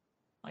normal,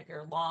 like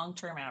your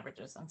long-term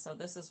averages. And so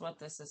this is what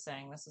this is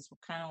saying. This is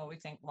kind of what we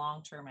think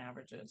long-term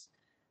averages.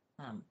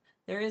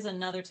 There is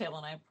another table,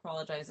 and I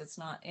apologize, it's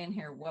not in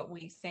here, what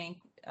we think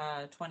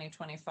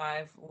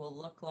 2025 will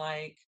look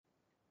like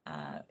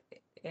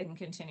in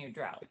continued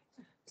drought.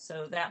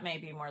 So that may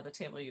be more the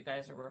table you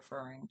guys are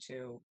referring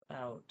to,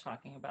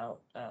 talking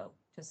about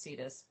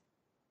Casitas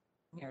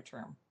near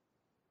term.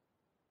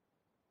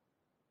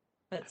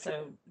 But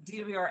so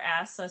DWR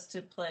asks us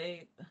to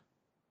play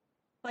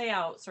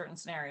out certain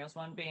scenarios,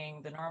 one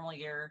being the normal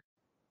year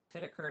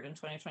if it occurred in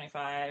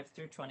 2025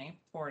 through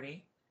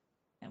 2040,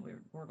 and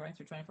we're going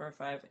through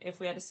 2045. If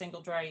we had a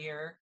single dry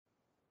year,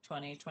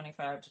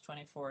 2025 to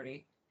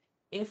 2040.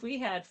 If we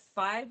had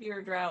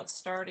 5-year droughts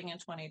starting in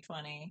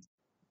 2020,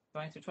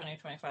 going through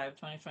 2025,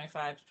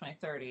 2025 to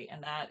 2030,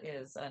 and that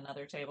is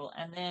another table.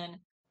 And then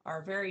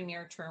our very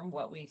near term,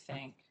 what we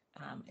think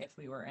if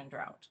we were in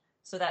drought.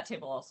 So that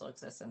table also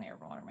exists in the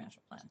urban water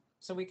management plan.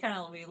 So we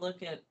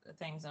look at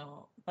things in a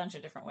bunch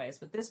of different ways,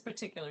 but this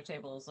particular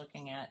table is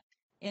looking at,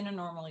 in a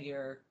normal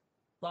year,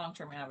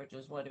 long-term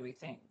averages. What do we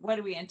think? What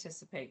do we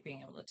anticipate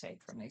being able to take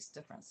from these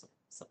different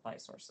supply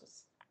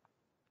sources?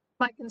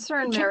 My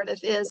concern,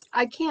 Meredith, is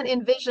I can't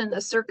envision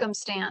a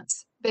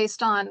circumstance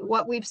based on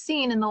what we've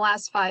seen in the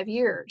last 5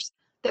 years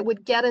that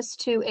would get us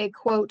to a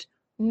quote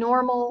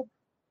normal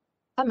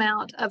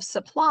amount of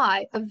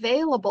supply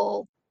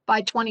available by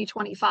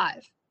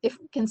 2025. If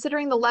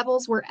considering the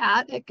levels we're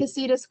at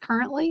Casitas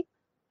currently,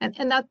 and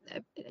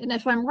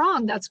if I'm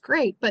wrong, that's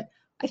great, but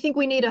I think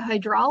we need a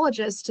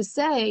hydrologist to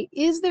say,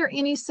 is there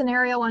any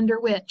scenario under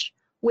which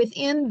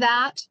within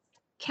that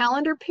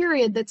calendar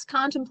period that's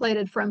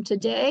contemplated from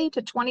today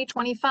to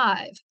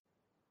 2025,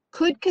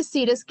 could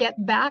Casitas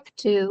get back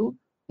to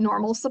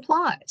normal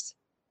supplies?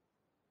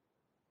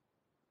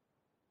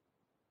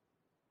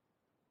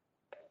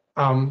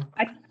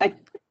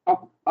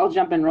 I'll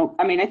jump in real.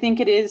 I mean, I think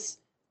it is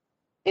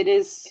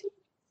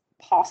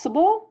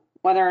possible,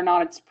 whether or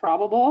not it's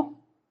probable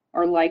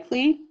or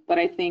likely, but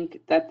I think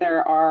that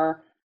there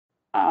are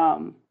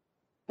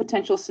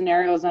potential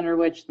scenarios under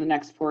which the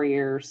next 4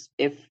 years,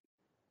 if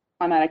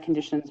climatic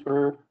conditions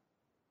were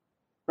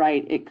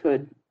right, they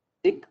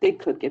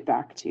could get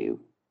back to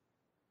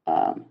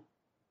out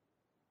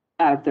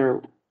of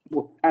their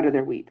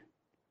weep.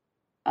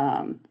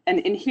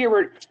 And here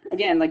we're,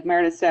 again, like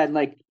Meredith said,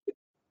 like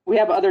we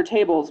have other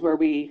tables where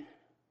we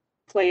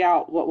play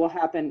out what will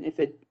happen if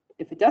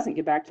it doesn't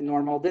get back to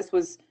normal. This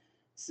was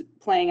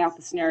playing out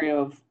the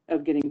scenario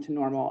of getting to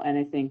normal, and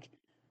I think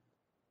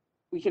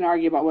we can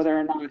argue about whether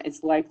or not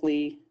it's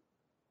likely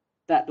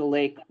that the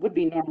lake would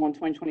be normal in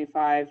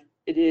 2025.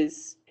 It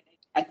is,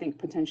 I think,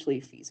 potentially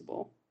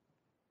feasible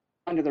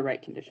under the right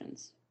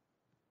conditions.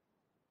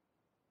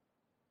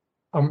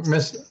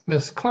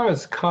 Ms.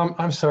 Clements,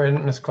 I'm sorry,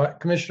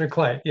 Commissioner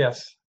Clay,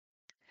 yes.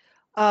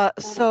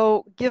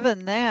 So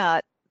given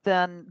that,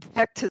 then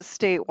back to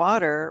state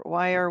water,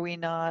 why are we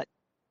not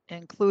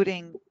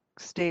including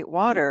state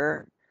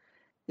water?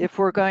 If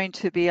we're going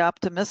to be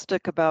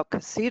optimistic about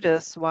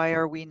Casitas, why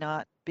are we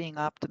not being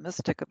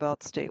optimistic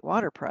about state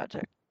water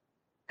project?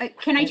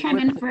 Can I And chime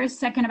with in the- for a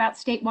second about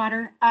state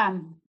water?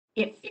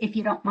 If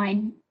you don't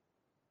mind,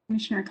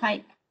 Commissioner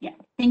Clyde? Yeah,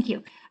 thank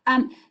you.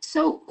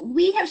 So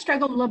we have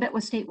struggled a little bit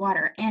with state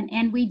water,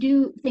 and we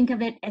do think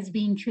of it as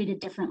being treated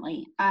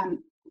differently.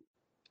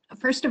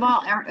 First of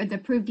all, the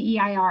approved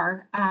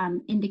EIR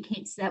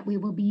indicates that we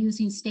will be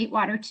using state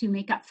water to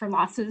make up for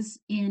losses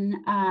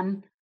in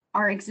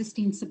our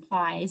existing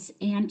supplies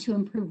and to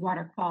improve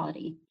water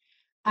quality.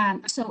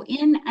 So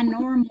in a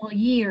normal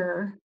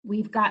year,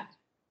 we've got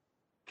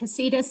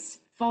Casitas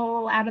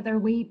full out of their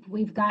weep.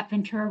 We've got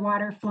Ventura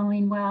water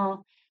flowing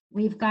well.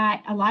 We've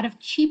got a lot of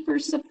cheaper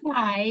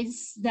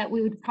supplies that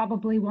we would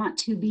probably want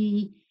to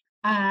be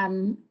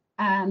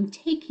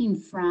taking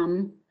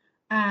from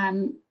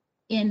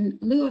in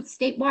lieu of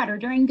state water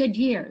during good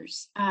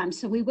years.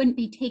 So we wouldn't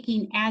be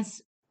taking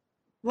as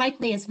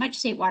likely as much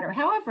state water.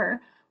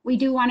 However, we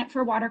do want it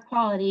for water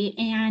quality,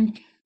 and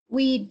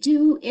we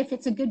do, if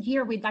it's a good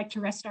year, we'd like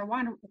to rest our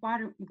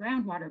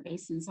groundwater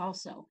basins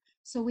also.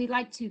 So we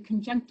like to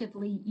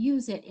conjunctively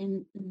use it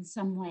in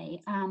some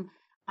way.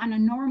 On a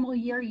normal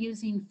year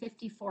using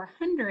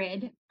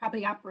 5,400,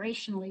 probably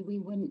operationally, we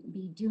wouldn't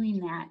be doing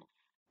that.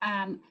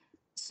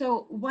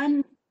 So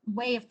one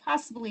way of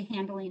possibly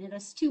handling it,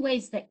 there's two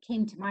ways that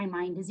came to my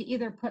mind, is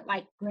either put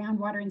like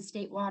groundwater and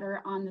state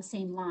water on the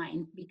same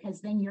line,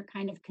 because then you're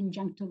kind of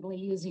conjunctively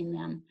using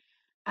them.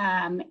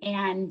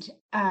 And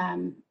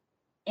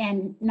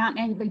not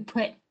only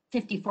put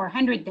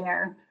 5,400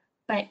 there,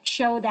 but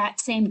show that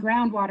same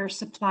groundwater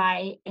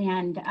supply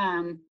and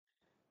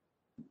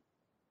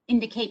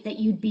indicate that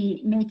you'd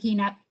be making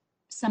up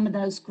some of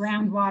those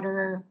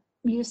groundwater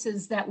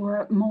uses that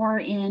were more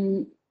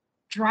in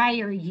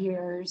drier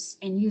years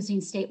and using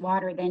state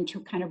water than to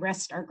kind of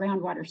rest our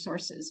groundwater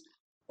sources.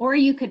 Or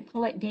you could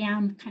pull it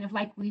down kind of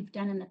like we've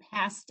done in the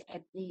past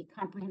at the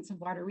Comprehensive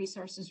Water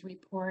Resources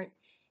Report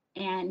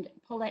and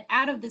pull it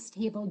out of this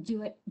table,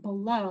 do it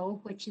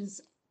below, which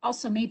is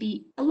also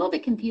maybe a little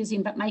bit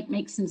confusing, but might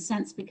make some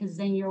sense because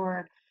then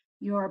you're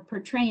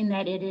portraying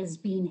that it is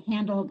being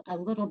handled a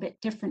little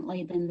bit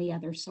differently than the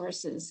other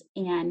sources,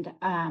 and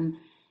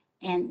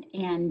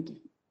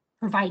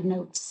provide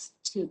notes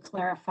to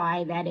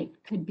clarify that it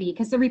could be,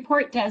 because the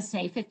report does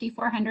say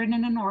 5,400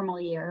 in a normal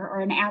year or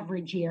an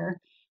average year.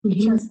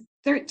 It shows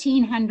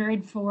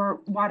 1,300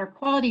 for water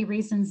quality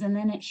reasons, and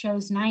then it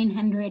shows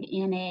 900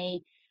 in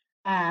a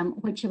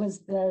which was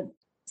the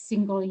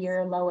single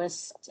year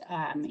lowest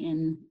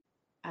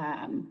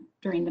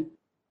during the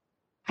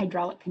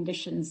hydraulic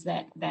conditions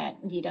that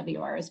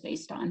VWR is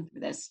based on for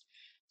this.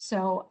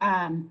 So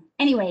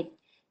anyway,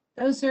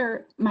 those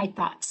are my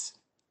thoughts.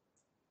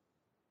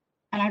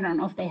 And I don't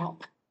know if they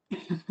help. I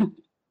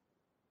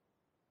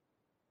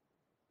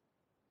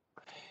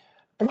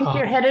think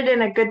you're headed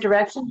in a good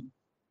direction.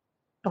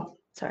 Oh,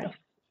 sorry.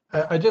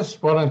 I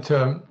just wanted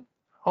to,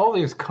 all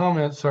these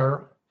comments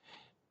are,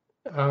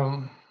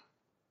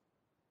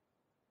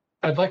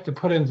 I'd like to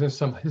put into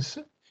some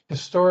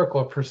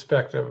historical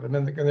perspective, and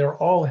then they're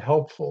all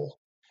helpful.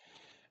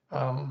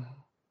 I'm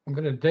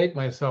going to date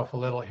myself a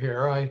little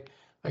here. I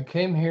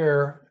came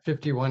here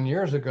 51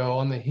 years ago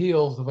on the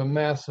heels of a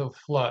massive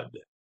flood.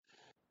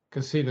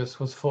 Casitas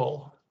was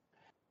full.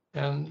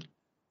 And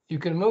you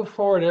can move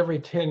forward every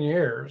 10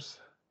 years,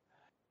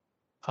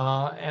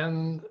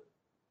 and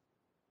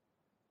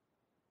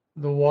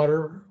the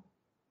water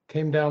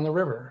came down the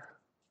river,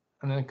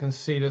 and then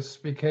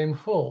Casitas became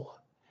full.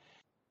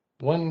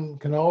 One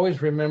can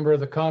always remember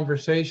the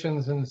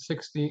conversations in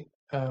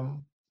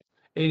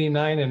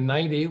 89 and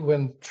 90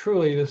 when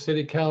truly the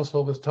city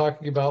council was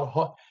talking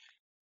about,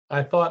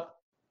 I thought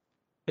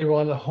they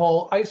wanted to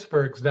haul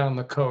icebergs down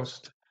the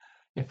coast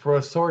for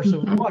a source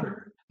of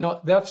water.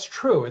 No, that's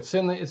true. It's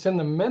in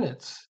the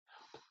minutes.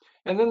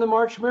 And then the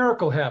March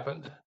Miracle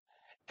happened,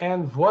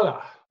 and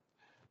voila,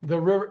 the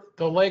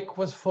lake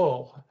was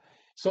full.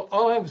 So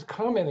all I was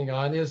commenting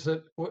on is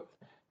that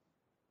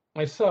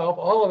myself,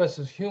 all of us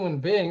as human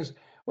beings,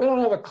 we don't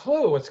have a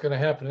clue what's going to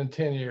happen in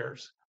 10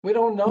 years. We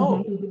don't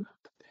know.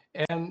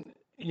 And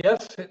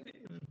yes,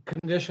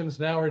 conditions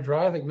now are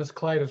dry. I think Ms.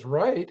 Clyde is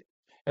right,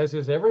 as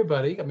is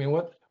everybody. I mean,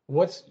 you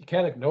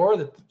can't ignore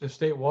the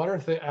state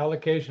water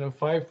allocation of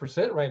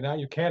 5% right now.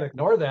 You can't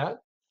ignore that.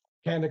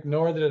 Can't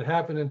ignore that it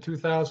happened in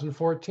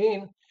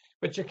 2014,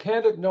 but you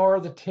can't ignore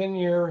the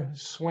 10-year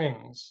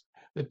swings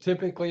that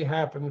typically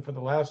happen for the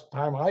last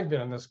time I've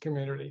been in this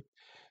community.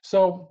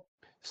 So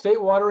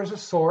state water is a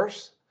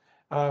source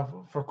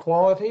for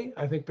quality.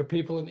 I think the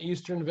people in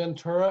Eastern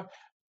Ventura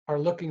are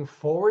looking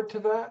forward to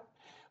that.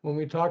 When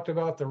we talked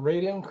about the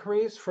rate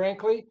increase,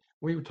 frankly,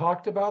 we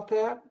talked about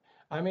that.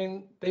 I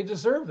mean, they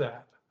deserve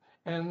that.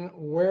 And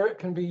where it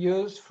can be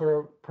used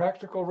for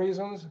practical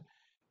reasons,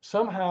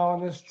 somehow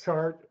in this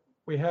chart,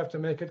 we have to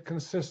make it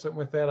consistent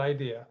with that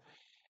idea.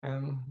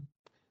 And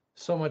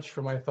so much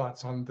for my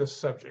thoughts on this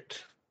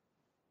subject.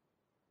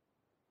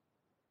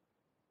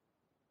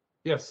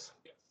 Yes.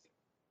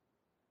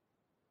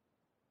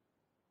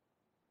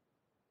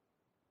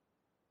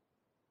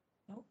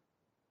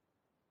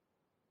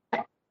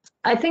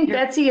 I think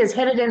Betsy is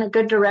headed in a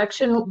good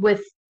direction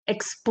with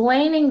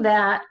explaining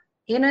that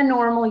in a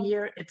normal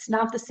year, it's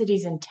not the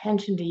city's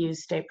intention to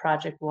use state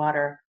project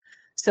water.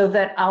 So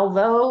that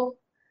although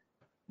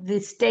the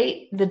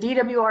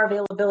DWR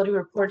availability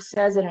report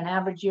says that an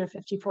average year,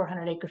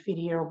 5,400 acre feet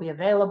a year will be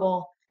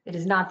available, it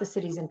is not the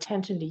city's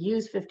intention to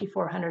use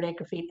 5,400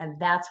 acre feet. And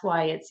that's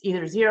why it's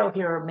either 0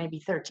 here or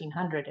maybe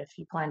 1,300 if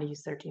you plan to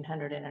use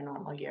 1,300 in a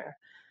normal year.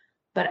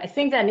 But I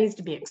think that needs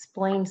to be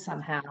explained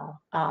somehow.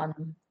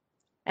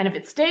 And if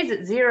it stays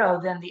at 0,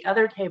 then the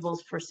other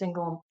tables for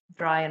single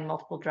dry and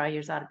multiple dry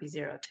years ought to be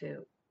 0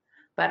 too.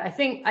 But I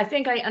think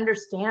I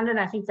understand, and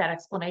I think that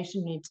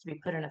explanation needs to be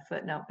put in a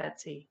footnote,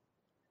 Betsy.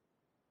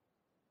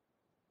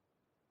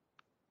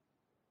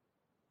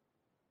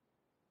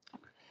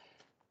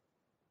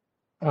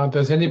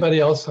 Does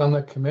anybody else on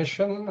the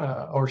commission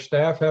or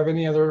staff have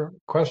any other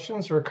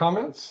questions or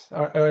comments?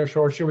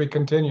 Or should we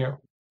continue?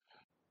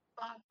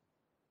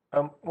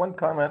 One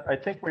comment, I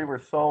think we were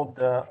sold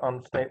on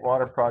the State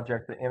Water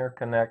Project, the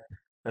interconnect,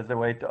 as a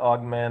way to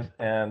augment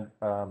and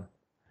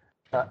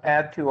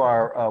add to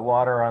our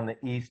water on the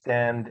east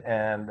end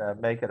and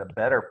make it a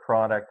better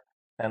product.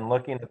 And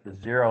looking at the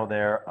 0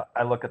 there,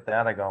 I look at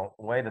that, I go,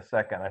 wait a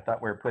second, I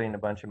thought we were putting a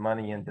bunch of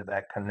money into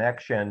that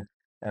connection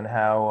and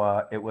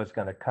how it was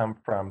going to come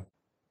from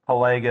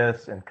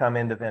Pelagus and come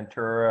into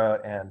Ventura,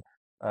 and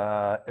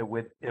it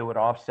would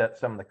offset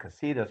some of the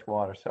Casitas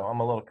water. So I'm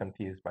a little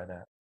confused by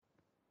that.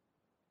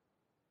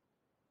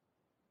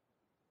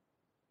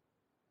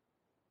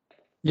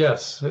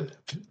 Yes.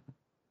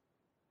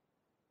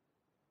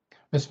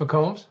 Ms.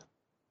 McCombs?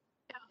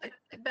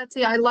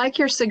 Betsy, I like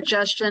your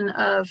suggestion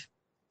of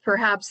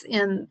perhaps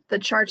in the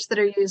charts that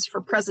are used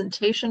for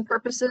presentation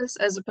purposes,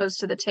 as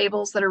opposed to the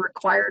tables that are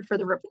required for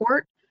the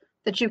report,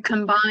 that you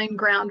combine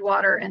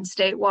groundwater and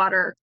state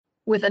water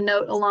with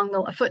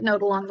a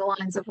footnote along the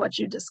lines of what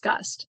you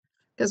discussed.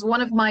 Because one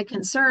of my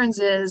concerns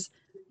is,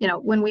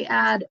 when we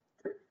add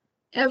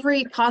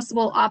every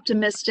possible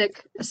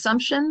optimistic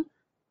assumption,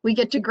 we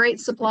get to great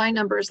supply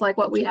numbers like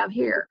what we have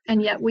here.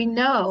 And yet we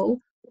know,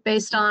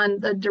 based on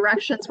the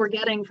directions we're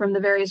getting from the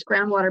various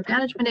groundwater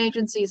management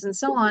agencies and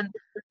so on,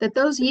 that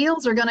those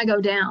yields are going to go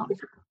down.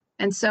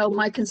 And so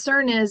my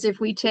concern is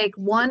if we take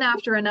one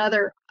after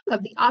another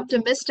of the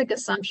optimistic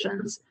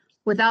assumptions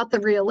without the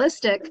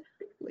realistic,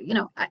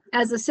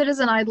 as a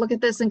citizen, I'd look at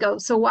this and go,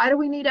 so why do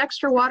we need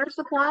extra water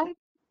supply?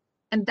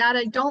 And that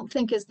I don't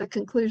think is the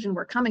conclusion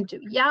we're coming to.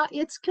 Yeah,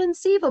 it's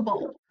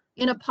conceivable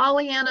in a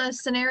Pollyanna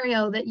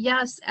scenario that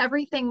yes,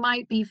 everything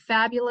might be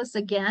fabulous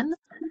again,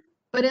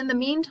 but in the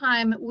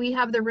meantime, we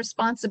have the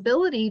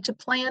responsibility to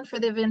plan for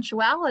the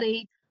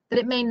eventuality that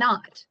it may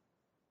not.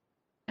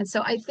 And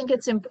so I think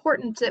it's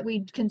important that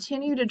we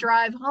continue to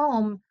drive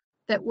home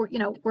that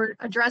we're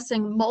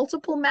addressing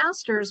multiple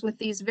masters with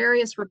these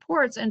various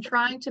reports and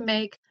trying to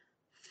make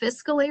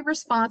fiscally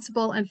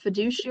responsible and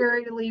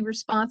fiduciarily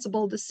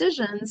responsible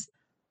decisions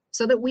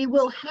so that we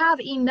will have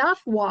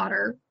enough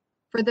water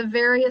for the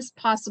various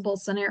possible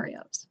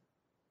scenarios.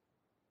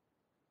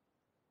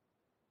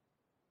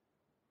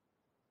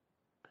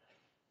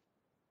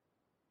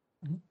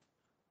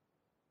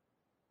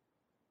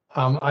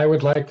 I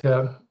would like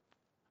to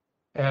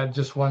add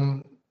just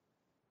one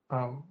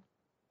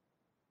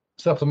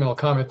supplemental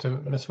comment to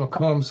Ms.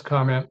 McComb's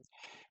comment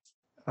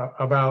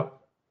about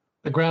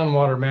the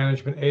groundwater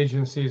management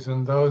agencies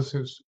and those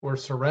who we're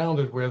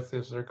surrounded with,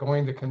 is they're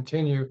going to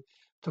continue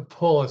to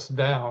pull us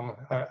down.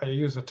 I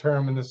use a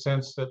term in the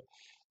sense that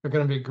there are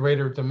going to be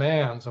greater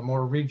demands, a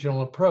more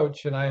regional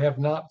approach, and I have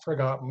not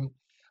forgotten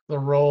the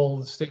role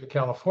the state of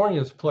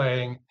California is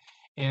playing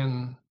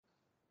in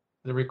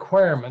the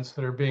requirements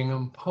that are being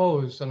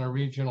imposed on a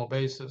regional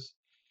basis.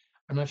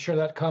 I'm not sure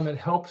that comment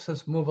helps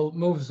us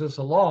moves us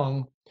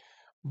along,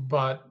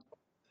 but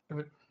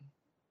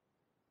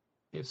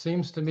it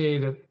seems to me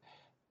that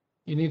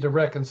you need to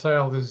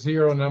reconcile the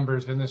 0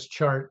 numbers in this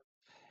chart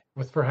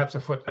with perhaps a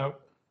footnote.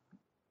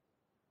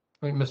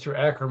 I think Mr.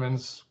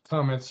 Ackerman's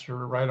comments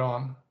are right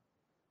on.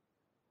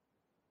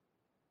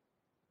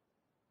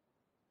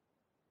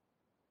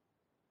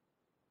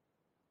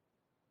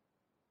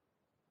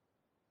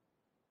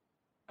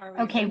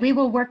 Okay, we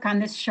will work on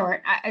this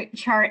chart.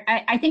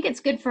 I think it's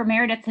good for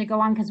Meredith to go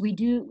on because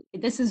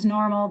this is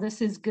normal,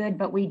 this is good,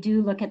 but we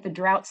do look at the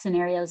drought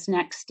scenarios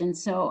next. And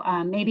so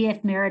maybe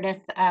if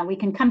Meredith, we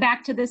can come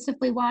back to this if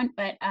we want,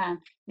 but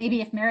maybe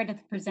if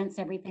Meredith presents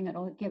everything,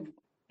 it'll give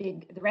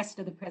the rest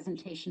of the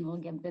presentation will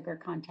give bigger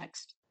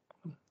context.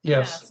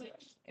 Yes. Yeah, so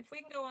if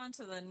we can go on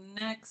to the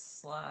next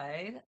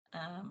slide.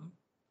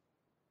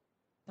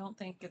 Don't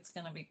think it's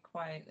going to be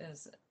quite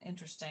as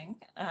interesting.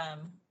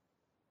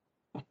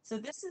 So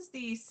this is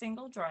the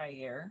single dry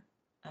year.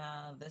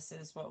 This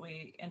is what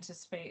we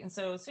anticipate. And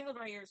so single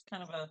dry year is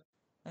kind of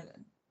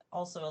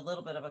also a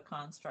little bit of a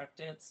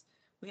construct.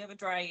 We have a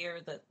dry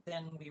year that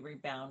then we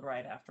rebound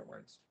right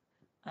afterwards.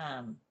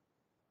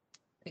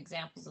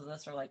 Examples of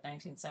this are like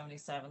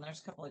 1977.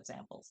 There's a couple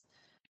examples.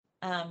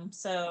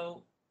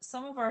 So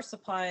some of our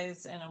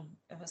supplies in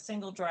a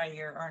single dry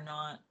year are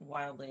not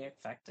wildly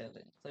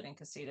affected, including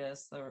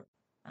casitas.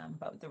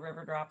 But the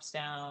river drops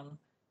down,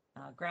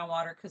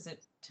 groundwater, because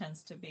it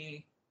tends to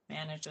be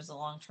managed as a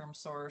long-term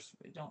source.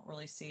 We don't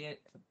really see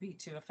it be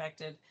too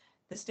affected.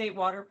 The state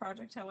water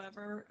project,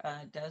 however,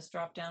 does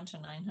drop down to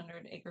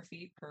 900 acre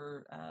feet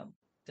per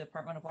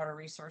Department of Water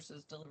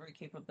Resources delivery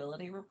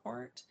capability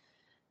report.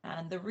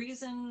 And the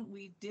reason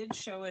we did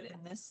show it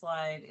in this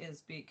slide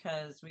is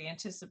because we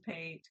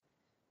anticipate,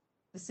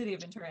 the city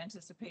of Ventura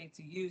anticipates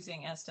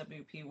using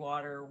SWP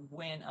water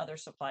when other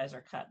supplies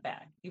are cut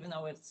back. Even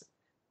though it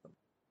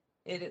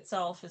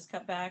itself is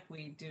cut back,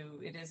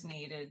 it is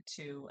needed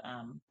to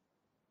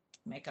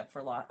make up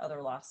for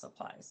other lost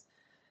supplies.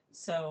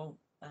 So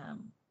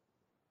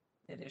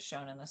it is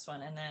shown in this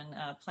one. And then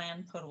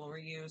planned potable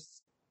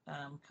reuse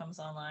comes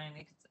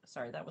online.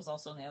 Sorry, that was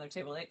also in the other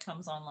table. It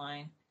comes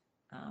online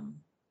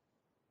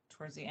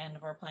towards the end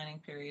of our planning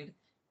period,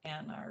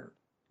 and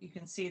you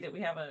can see that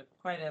we have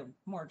quite a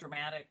more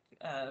dramatic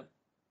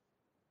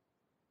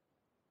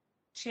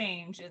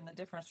change in the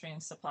difference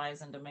between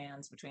supplies and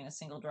demands between a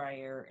single dry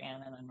year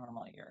and in a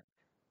normal year.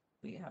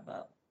 We have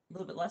a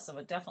little bit less of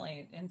a,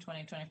 definitely in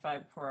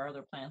 2025 before our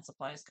other planned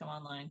supplies come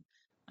online,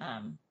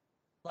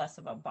 less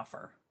of a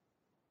buffer.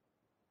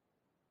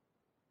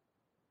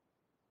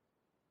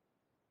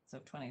 So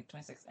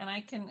 2026, and I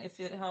can, if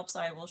it helps,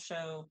 I will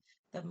show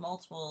the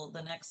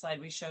next slide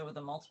we show with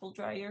a multiple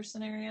dry year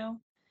scenario.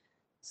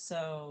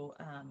 So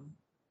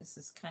this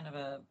is kind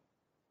of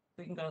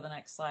we can go to the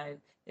next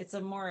slide. It's a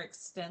more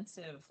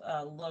extensive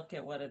look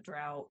at what a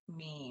drought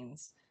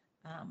means.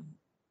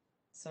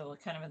 So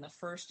kind of in the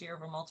first year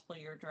of a multiple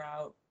year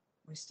drought,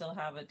 we still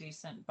have a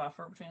decent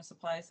buffer between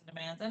supplies and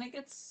demands, and it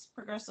gets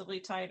progressively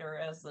tighter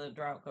as the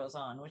drought goes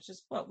on, which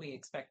is what we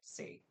expect to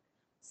see.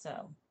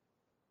 So,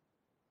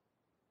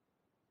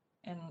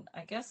 and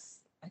I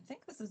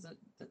think this is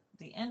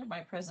the end of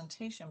my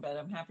presentation, but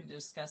I'm happy to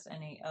discuss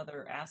any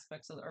other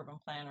aspects of the urban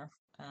plan or,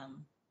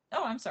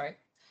 oh, I'm sorry.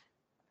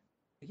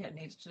 We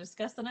need to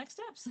discuss the next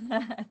steps.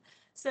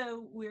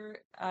 So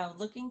we're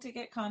looking to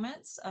get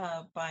comments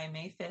by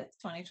May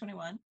 5th,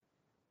 2021.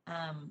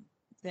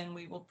 Then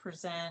we will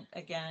present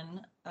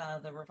again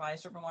the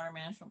revised urban water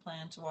management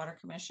plan to Water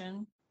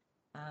Commission.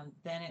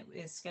 Then it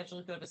is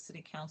scheduled to go to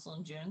City Council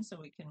in June, so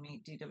we can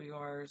meet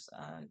DWR's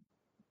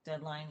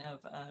deadline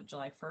of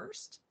July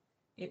 1st.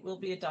 It will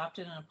be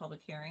adopted in a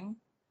public hearing,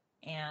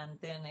 and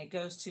then it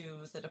goes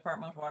to the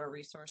Department of Water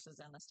Resources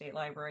and the State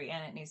Library,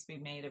 and it needs to be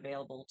made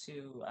available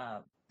to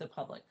the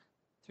public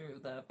through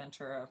the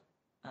Ventura,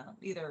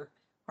 either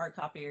hard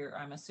copy or,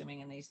 I'm assuming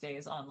in these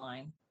days,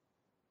 online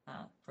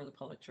for the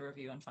public to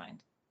review and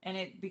find. And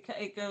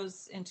it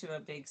goes into a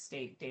big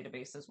state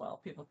database as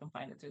well. People can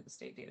find it through the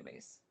state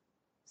database.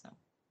 So.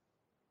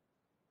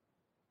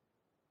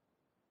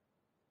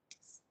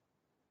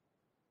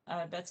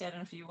 Betsy, I don't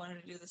know if you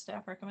wanted to do the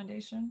staff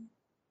recommendation.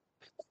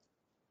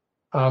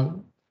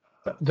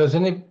 Does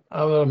any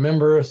other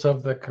members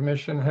of the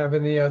commission have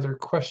any other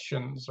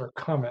questions or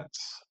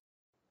comments?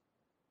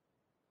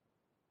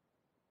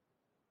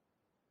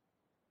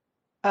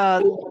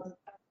 I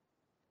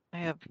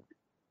have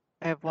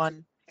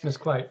one. Ms.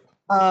 Clyde.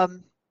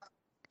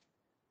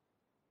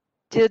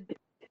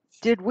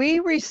 Did we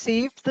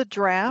receive the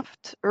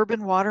draft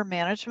urban water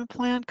management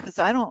plan? Because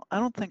I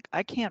don't think,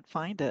 I can't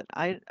find it.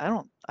 I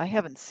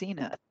haven't seen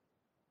it.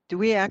 Do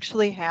we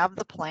actually have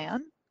the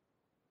plan?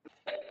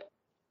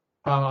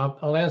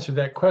 I'll answer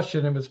that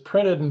question. It was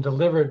printed and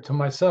delivered to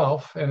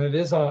myself, and it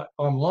is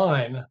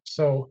online.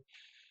 So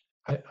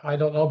I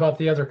don't know about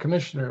the other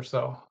commissioners,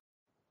 though.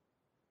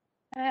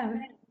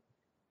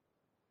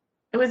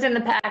 It was in the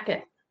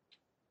packet.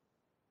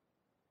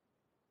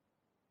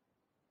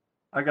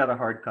 I got a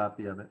hard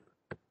copy of it.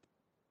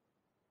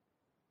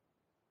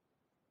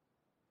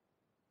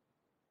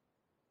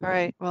 All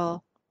right,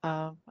 well,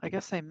 I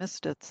guess I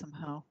missed it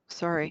somehow.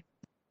 Sorry.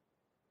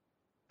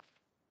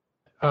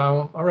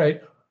 All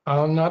right.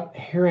 I'm not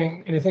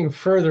hearing anything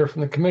further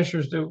from the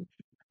commissioners. Do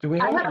we?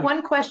 I have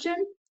one question.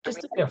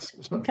 Yes.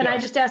 Can I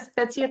just ask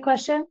Betsy a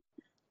question?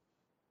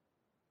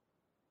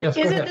 Yes.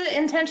 Is it the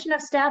intention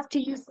of staff to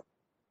use?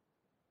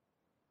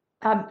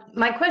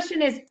 My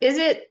question is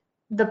it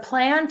the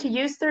plan to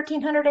use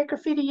 1,300 acre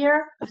feet a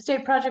year of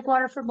state project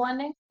water for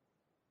blending?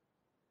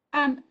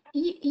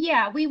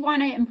 Yeah, we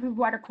want to improve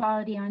water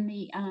quality on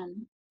the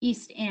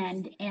east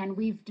end, and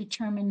we've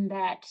determined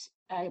that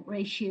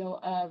ratio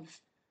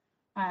of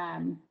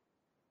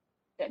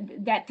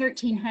that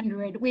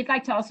 1,300. We'd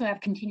like to also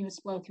have continuous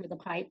flow through the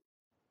pipe.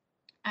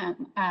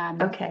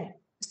 Okay.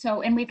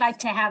 So, and we'd like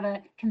to have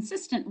a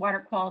consistent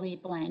water quality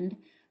blend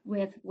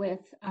with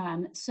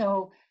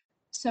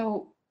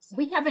so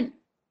we haven't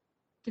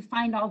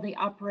defined all the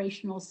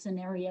operational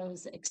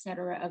scenarios, et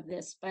cetera, of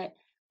this, but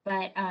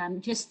But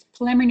just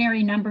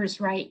preliminary numbers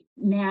right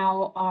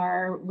now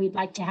are, we'd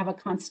like to have a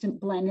constant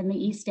blend in the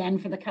East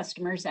End for the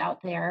customers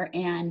out there.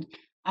 And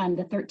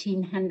the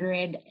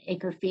 1,300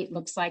 acre feet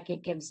looks like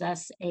it gives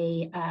us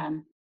a,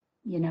 I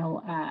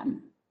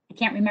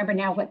can't remember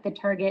now what the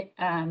target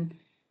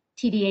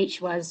TDH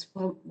was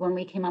when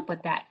we came up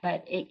with that,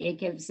 but it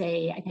gives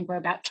I think we're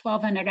about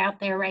 1,200 out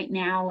there right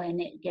now,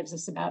 and it gives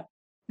us about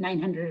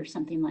 900 or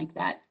something like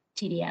that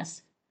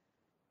TDS.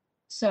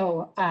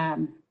 So,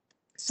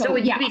 So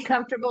would you yeah. be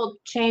comfortable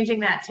changing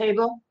that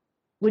table?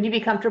 Would you be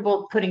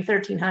comfortable putting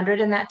 1,300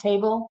 in that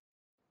table?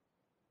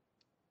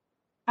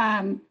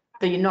 The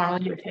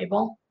normal year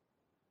table?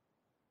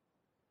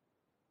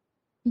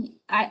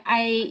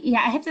 I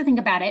have to think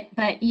about it,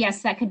 but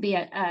yes, that could be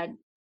a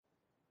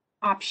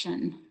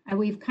option.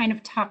 We've kind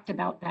of talked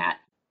about that.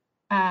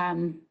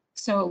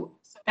 So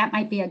that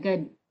might be a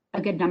good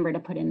number to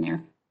put in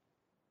there.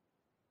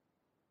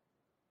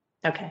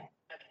 Okay.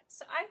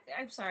 So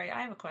I'm sorry,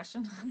 I have a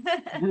question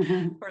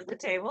for the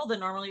table, the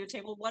normal year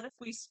table. What if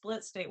we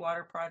split State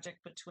Water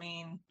Project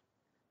between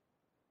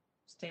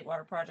State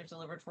Water Project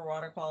delivered for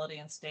water quality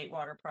and State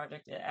Water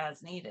Project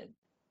as needed?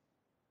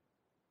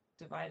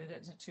 Divided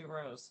it into 2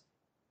 rows.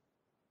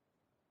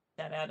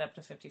 That add up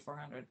to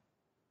 5,400.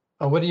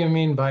 What do you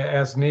mean by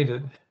as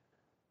needed?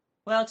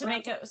 Well, to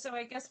make it, so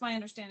I guess my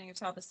understanding of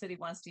how the city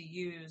wants to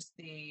use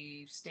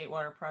the State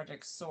Water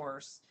Project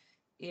source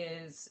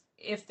is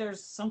if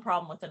there's some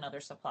problem with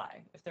another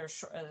supply, if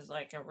there's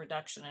like a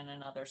reduction in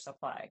another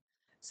supply.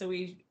 So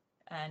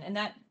and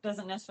that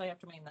doesn't necessarily have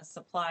to mean the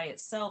supply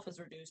itself is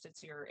reduced,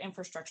 it's your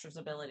infrastructure's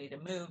ability to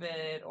move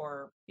it,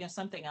 or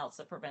something else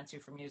that prevents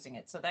you from using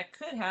it. So that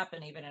could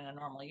happen even in a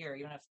normal year,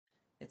 even if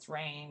it's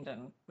rained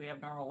and we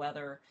have normal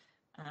weather.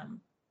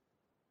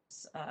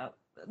 The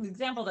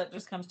example that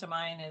just comes to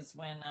mind is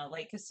when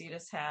Lake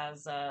Casitas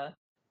has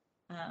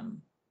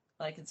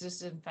like it's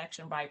just an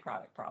infection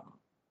byproduct problem.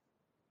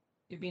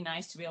 It'd be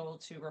nice to be able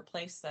to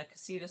replace the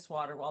Casitas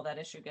water while that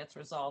issue gets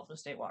resolved with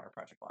State Water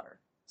Project water.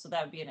 So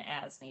that would be an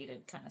as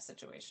needed kind of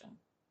situation.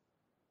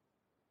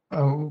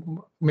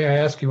 May I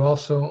ask you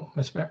also,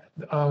 Ms. Mayor,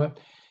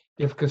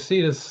 if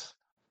Casitas,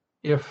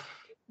 if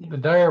the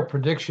dire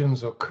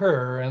predictions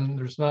occur and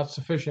there's not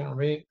sufficient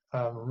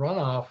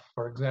runoff,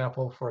 for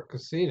example, for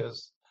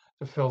Casitas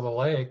to fill the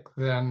lake,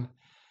 then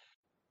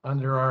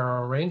under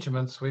our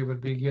arrangements, we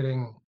would be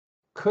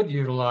could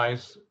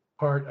utilize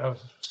part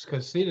of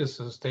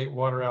Casitas' state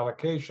water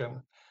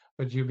allocation.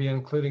 Would you be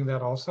including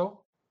that also?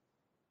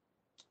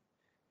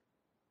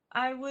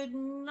 I would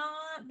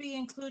not be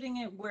including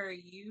it where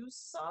you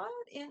saw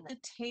it in the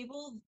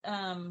table.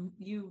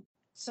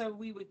 So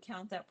we would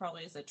count that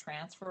probably as a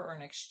transfer or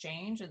an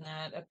exchange, and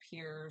that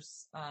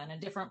appears in a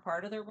different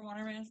part of the urban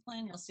water management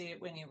plan. You'll see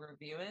it when you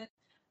review it.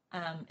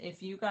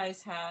 If you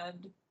guys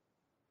had,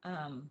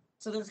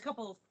 so there's a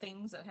couple of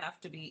things that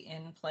have to be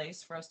in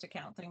place for us to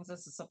count things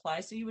as a supply.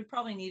 So you would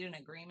probably need an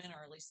agreement,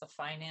 or at least the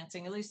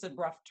financing, at least the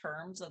rough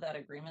terms of that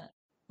agreement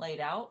laid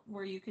out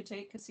where you could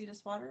take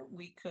Casitas water.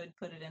 We could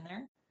put it in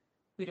there.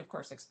 We'd of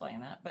course explain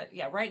that, but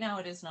yeah, right now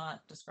it is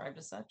not described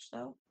as such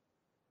though.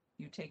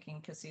 You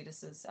taking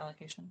Casitas's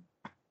allocation.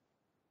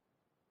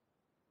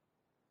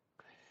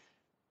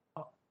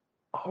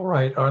 All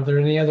right, are there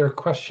any other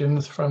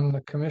questions from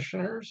the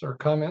commissioners or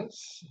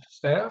comments,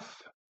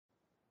 staff?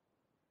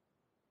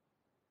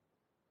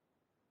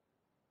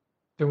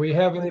 Do we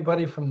have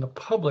anybody from the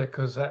public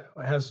who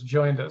has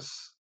joined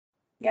us?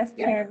 Yes,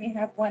 Chair, we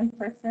have one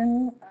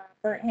person,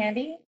 Bert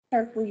Handy.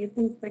 Clerk, will you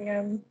please bring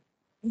him?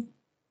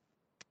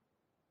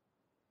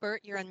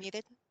 Bert, you're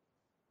unmuted.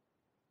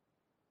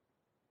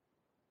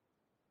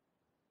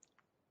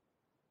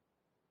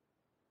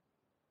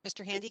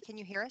 Mr. Handy, can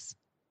you hear us?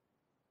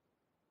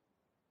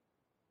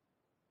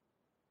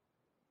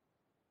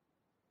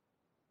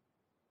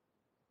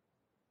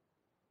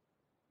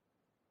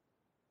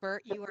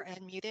 Bert, you are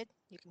unmuted.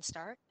 You can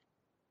start.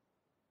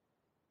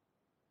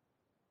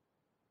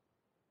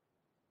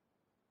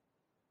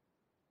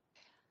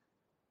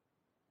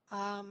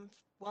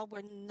 Well,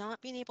 we're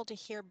not being able to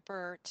hear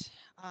Bert.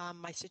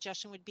 My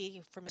suggestion would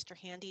be for Mr.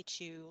 Handy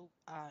to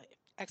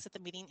exit the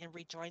meeting and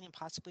rejoin, and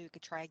possibly we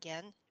could try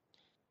again.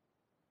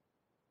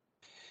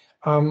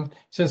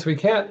 Since we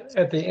can't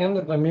at the end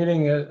of the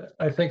meeting,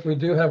 I think we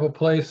do have a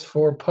place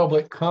for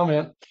public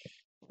comment.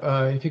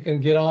 If you can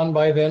get on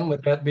by then,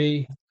 would that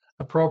be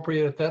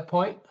appropriate at that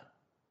point?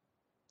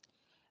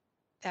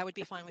 That would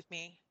be fine with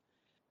me.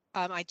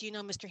 I do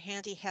know Mr.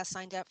 Handy has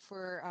signed up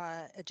for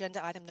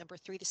agenda item number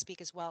 3 to speak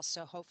as well,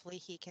 so hopefully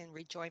he can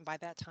rejoin by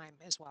that time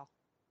as well.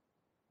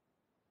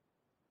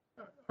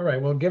 All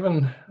right, well,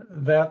 given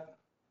that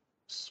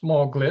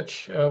small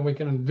glitch, we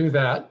can do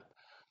that.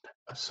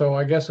 So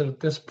I guess at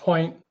this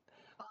point.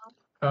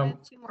 I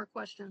have 2 more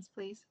questions,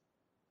 please.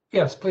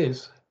 Yes,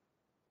 please.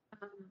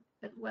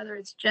 Whether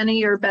it's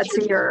Jenny or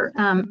Betsy or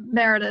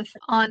Meredith,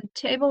 on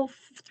table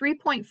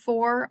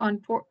 3.4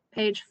 on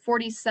page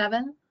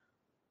 47,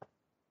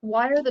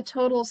 why are the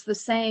totals the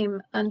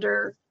same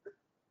under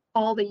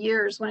all the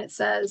years when it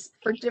says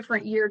for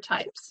different year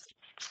types?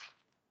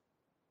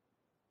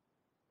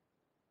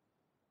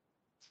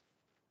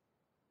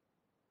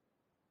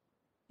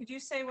 Could you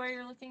say where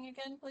you're looking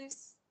again,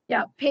 please?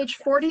 Yeah, page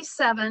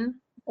 47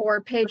 or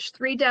page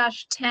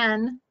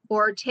 3-10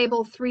 or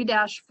table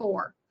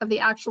 3-4 of the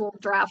actual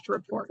draft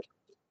report.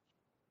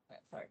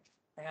 Okay, sorry,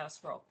 I gotta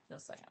scroll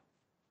just a second.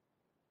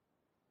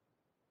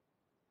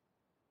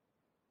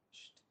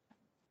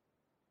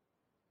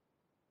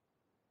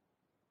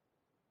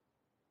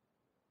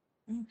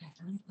 Okay,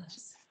 find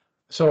this.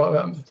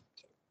 So,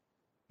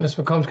 Ms.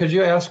 McCombs, could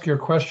you ask your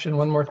question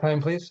one more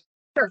time, please?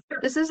 Sure.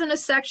 This is in a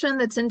section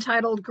that's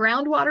entitled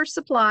Groundwater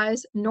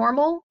Supplies,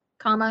 Normal,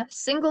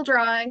 Single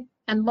Dry,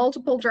 and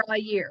Multiple Dry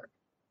Year.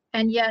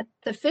 And yet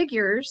the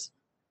figures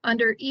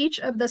under each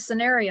of the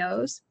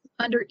scenarios,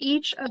 under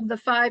each of the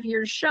 5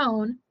 years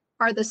shown,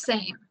 are the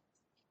same.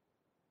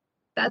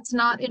 That's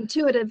not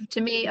intuitive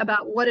to me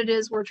about what it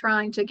is we're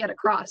trying to get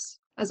across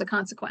as a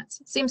consequence.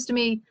 It seems to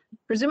me,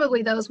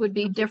 presumably those would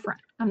be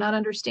different. I'm not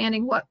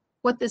understanding what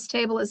this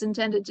table is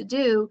intended to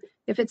do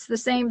if it's the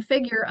same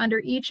figure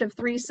under each of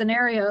 3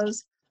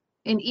 scenarios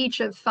in each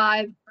of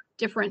 5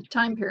 different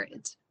time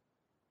periods.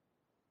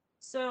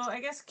 So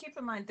I guess keep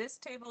in mind this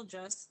table,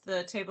 just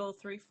the table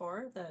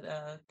 3-4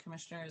 that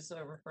commissioners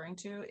are referring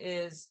to,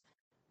 is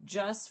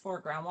just for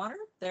groundwater.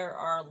 There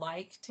are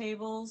like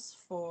tables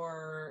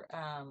for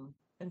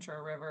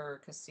Ventura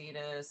River,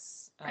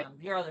 Casitas,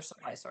 your other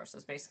supply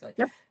sources, basically.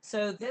 Yep.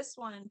 So this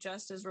one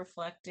just is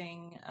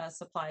reflecting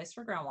supplies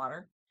for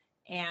groundwater,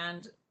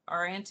 and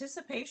our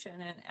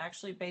anticipation, and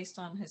actually based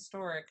on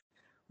historic,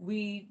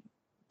 we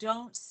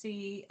don't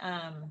see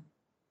a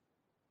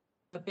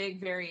big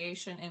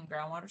variation in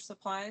groundwater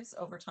supplies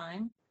over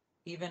time,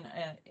 even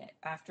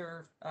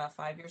after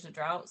 5 years of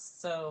droughts.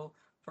 So,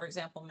 for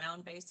example,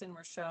 Mound Basin,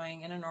 we're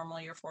showing in a normal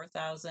year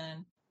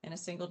 4,000, in a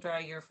single dry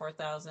year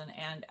 4,000,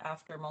 and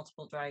after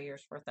multiple dry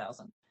years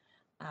 4,000.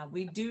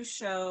 We do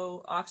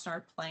show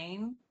Oxnard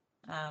Plain.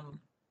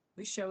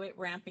 We show it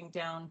ramping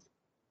down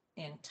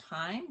in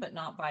time, but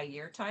not by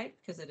year type,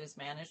 because it is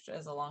managed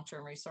as a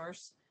long-term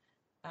resource.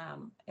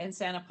 And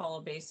Santa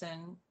Paula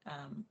Basin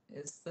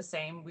is the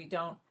same. We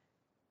don't,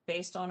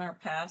 based on our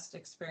past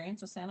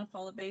experience with Santa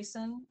Paula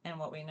Basin and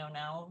what we know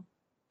now,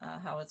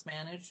 how it's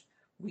managed,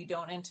 we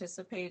don't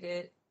anticipate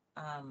it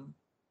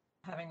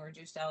having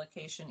reduced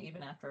allocation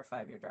even after a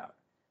 5-year drought.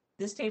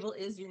 This table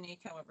is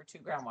unique, however, to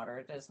groundwater.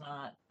 It does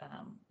not,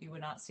 you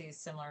would not see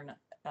similar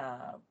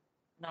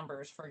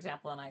numbers, for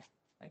example,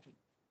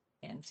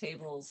 in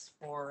tables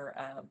for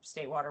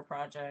State Water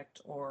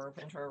Project or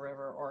Ventura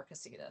River or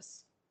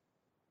Casitas.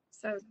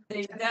 So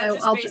That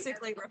just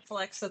basically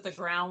reflects that the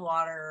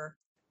groundwater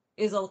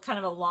is a kind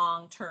of a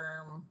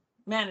long-term,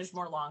 managed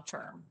more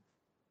long-term.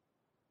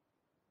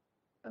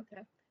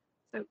 Okay.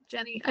 So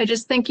Jenny, I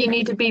just think you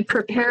need to be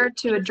prepared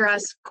to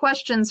address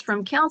questions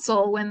from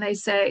council when they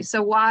say,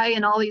 so why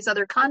in all these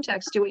other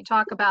contexts do we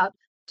talk about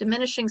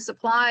diminishing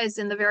supplies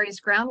in the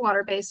various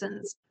groundwater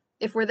basins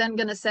if we're then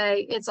going to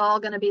say it's all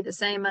going to be the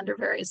same under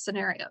various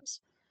scenarios?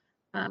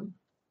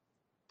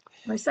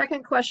 My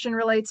second question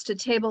relates to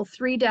table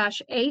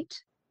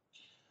 3-8,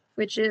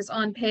 which is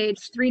on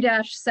page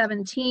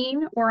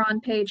 3-17 or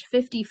on page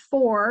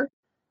 54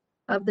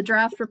 of the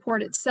draft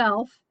report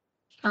itself.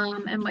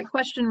 And my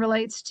question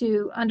relates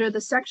to under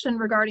the section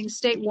regarding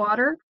state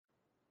water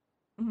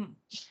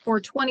for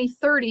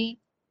 2030.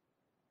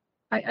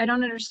 I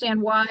don't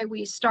understand why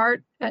we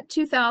start at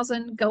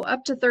 2,000, go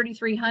up to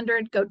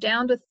 3,300, go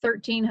down to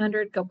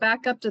 1,300, go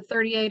back up to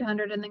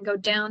 3,800, and then go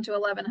down to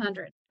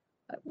 1,100.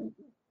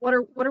 What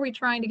are we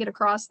trying to get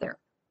across there?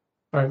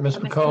 All right, Ms.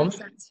 McCombs.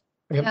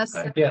 Yes.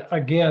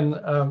 Again,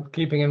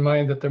 keeping in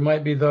mind that there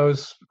might be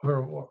those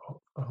who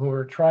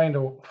are trying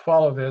to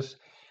follow this.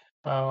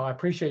 I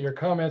appreciate your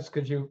comments.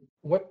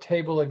 What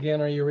table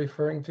again are you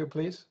referring to,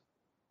 please?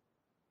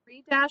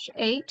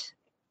 3-8.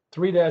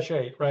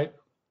 3-8, right?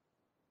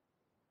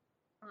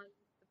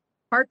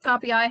 Hard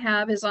copy I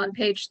have is on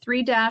page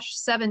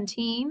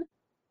 3-17.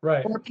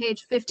 Right. Or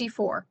page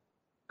 54.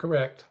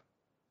 Correct.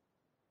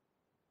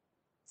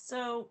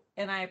 So,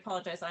 and I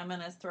apologize, I'm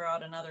going to throw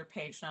out another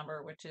page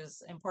number, which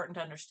is important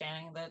to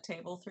understanding the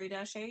table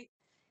 3-8.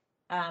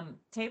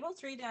 Table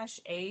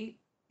 3-8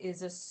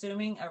 is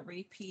assuming a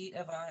repeat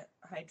of a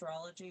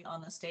hydrology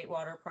on the state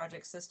water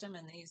project system.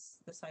 And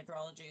this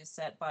hydrology is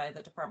set by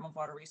the Department of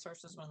Water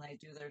Resources when they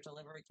do their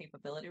delivery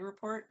capability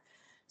report.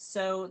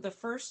 So the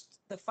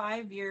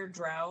 5-year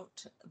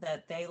drought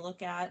that they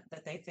look at,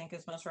 that they think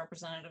is most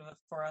representative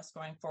for us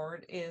going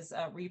forward, is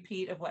a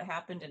repeat of what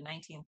happened in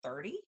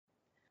 1930.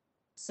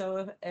 So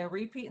if a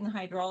repeat in the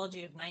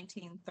hydrology of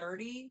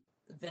 1930,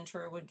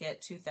 Ventura would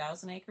get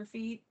 2,000 acre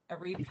feet. A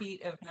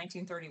repeat of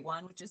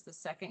 1931, which is the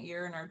second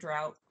year in our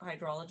drought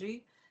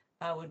hydrology,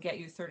 would get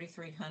you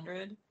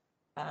 3,300.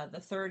 The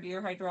third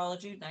year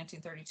hydrology,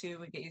 1932,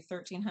 would get you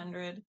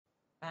 1,300.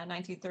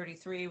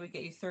 1933 would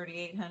get you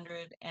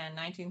 3,800, and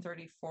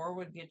 1934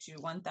 would get you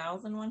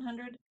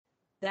 1,100.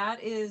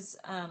 That is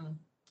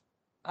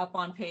up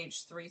on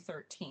page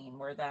 313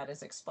 where that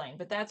is explained,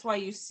 but that's why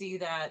you see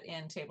that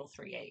in table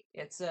 3.8.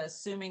 It's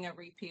assuming a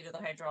repeat of the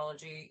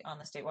hydrology on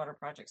the state water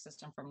project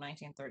system from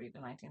 1930 to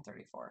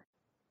 1934.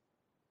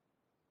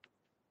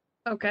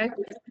 Okay.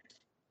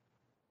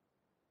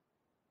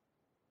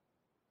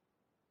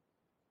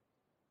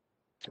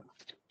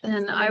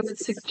 Then I would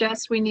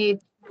suggest we need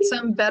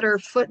some better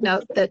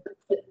footnote that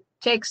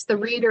takes the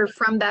reader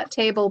from that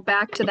table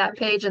back to that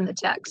page in the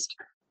text.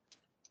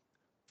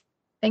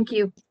 Thank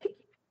you.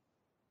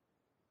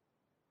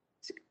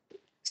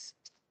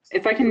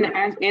 If I can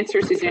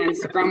answer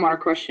Suzanne's groundwater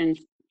question.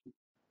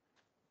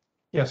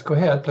 Yes, go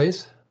ahead,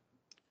 please.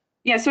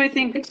 Yeah, so I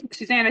think,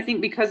 Suzanne, I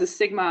think because of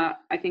Sigma,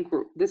 I think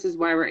this is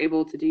why we're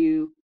able to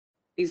do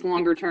these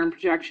longer term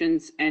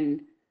projections,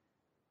 and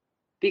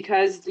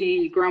because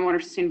the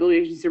groundwater sustainability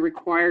agencies are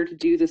required to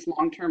do this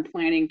long-term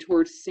planning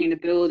towards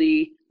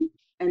sustainability,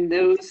 and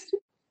those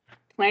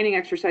planning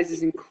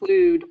exercises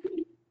include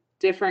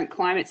different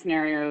climate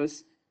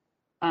scenarios.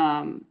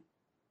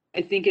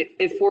 I think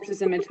it forces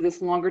them into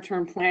this longer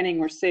term planning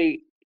where, say,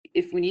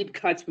 if we need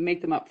cuts, we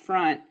make them up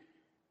front,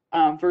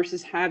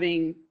 versus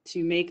having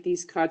to make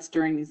these cuts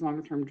during these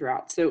longer term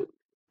droughts. So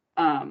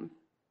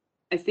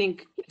I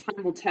think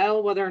time will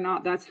tell whether or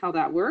not that's how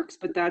that works,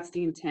 but that's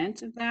the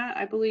intent of that,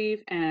 I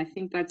believe. And I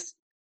think that's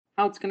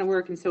how it's going to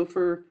work. And so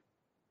for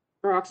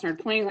Oxnard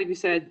Plain, like we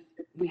said,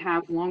 we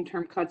have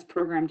long-term cuts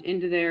programmed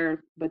into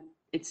there, but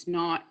it's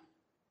not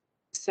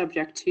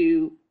subject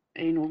to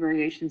annual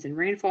variations in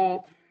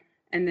rainfall.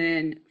 And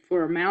then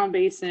for Mound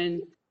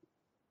Basin,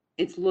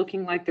 it's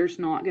looking like there's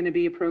not going to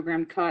be a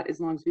programmed cut as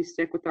long as we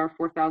stick with our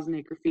 4,000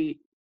 acre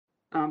feet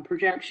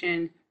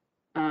projection.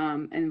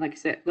 And like I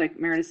said, like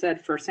Meredith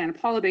said, for Santa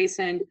Paula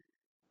Basin,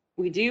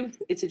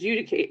 it's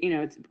adjudicated,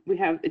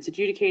 it's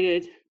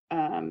adjudicated,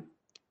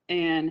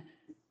 and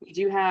we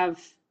do have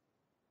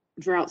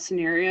drought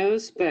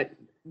scenarios, but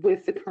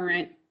with the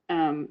current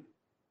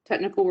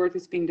technical work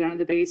that's being done in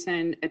the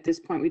basin, at this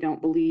point, we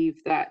don't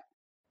believe that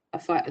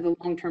the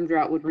long-term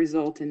drought would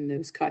result in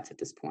those cuts at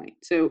this point.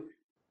 So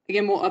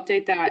again, we'll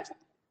update that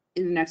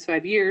in the next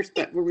 5 years,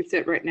 but where we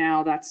sit right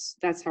now, that's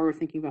how we're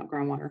thinking about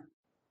groundwater.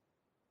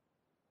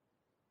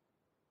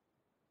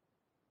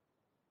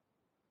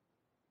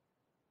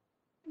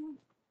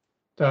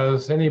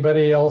 Does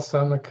anybody else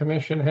on the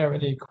commission have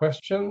any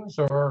questions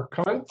or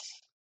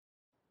comments?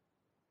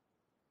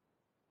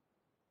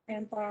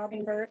 And Bob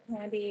and Bert,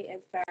 Handy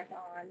is back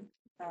on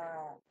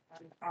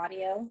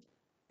audio.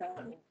 So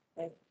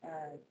if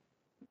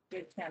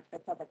good chance for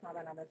public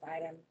comment on this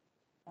item,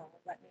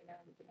 let me know.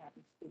 We can have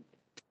you speak.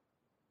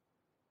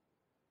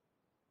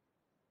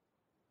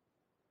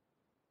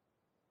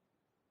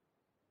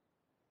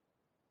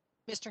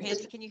 Mr.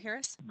 Handy, can you hear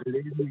us? Good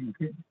evening.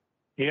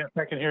 Yes,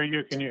 I can hear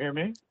you. Can you hear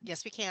me?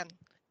 Yes, we can.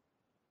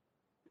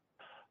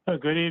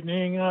 Good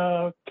evening,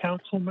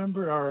 council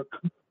member, or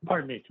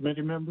pardon me,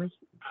 committee members.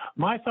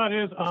 My thought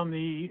is on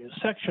the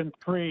section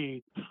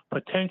 3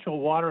 potential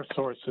water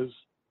sources,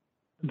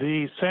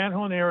 the San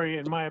Juan area,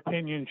 in my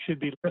opinion, should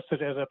be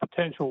listed as a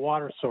potential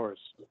water source.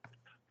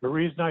 The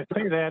reason I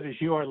say that is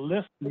you are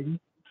listing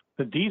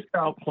the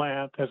desal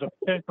plant as a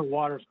potential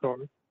water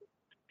source.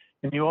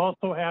 And you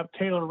also have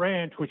Taylor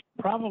Ranch, which is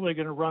probably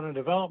going to run a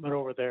development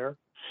over there.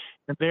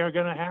 And they are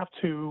going to have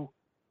to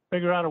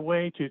figure out a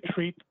way to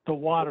treat the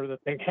water that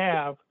they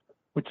have,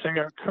 which they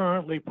are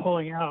currently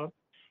pulling out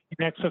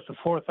in excess of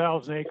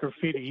 4,000 acre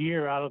feet a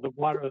year out of the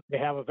water that they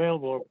have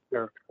available over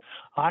there.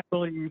 I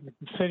believe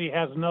the city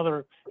has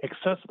another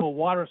accessible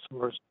water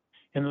source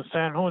in the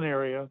San Juan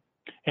area,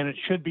 and it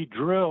should be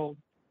drilled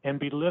and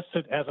be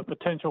listed as a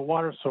potential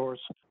water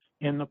source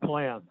in the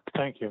plan.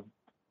 Thank you.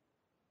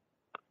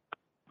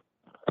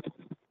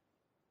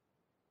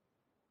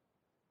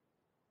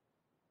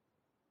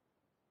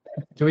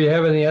 Do we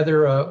have any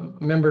other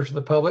members of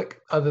the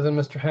public other than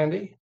Mr.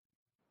 Handy?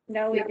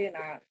 No, we do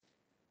not.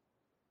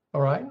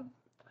 All right.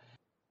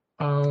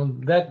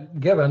 That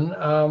given,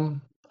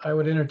 I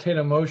would entertain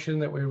a motion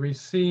that we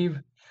receive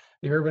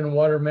the Urban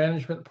Water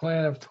Management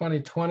Plan of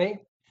 2020,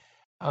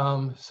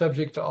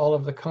 subject to all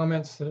of the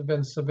comments that have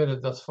been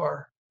submitted thus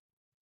far.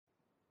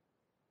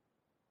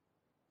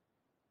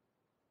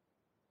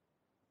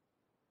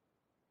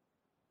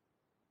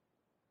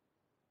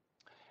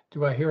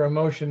 Do I hear a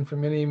motion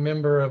from any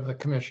member of the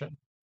commission?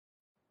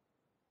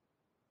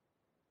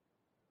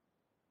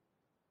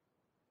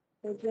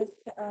 Is this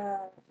a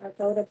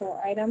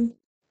votable item,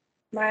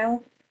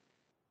 Miles?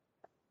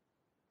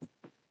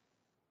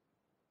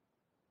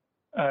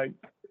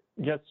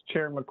 Yes,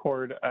 Chair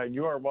McCord,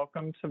 you are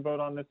welcome to vote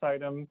on this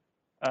item,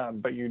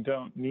 but you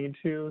don't need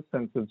to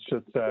since it's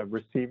just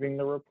receiving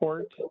the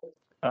report.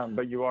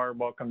 But you are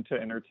welcome to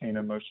entertain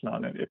a motion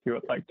on it if you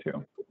would like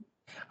to.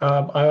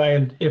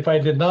 If I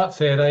did not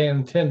say it,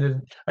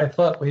 I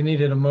thought we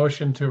needed a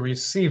motion to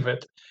receive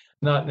it,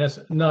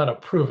 not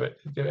approve it.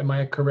 Am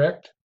I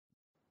correct?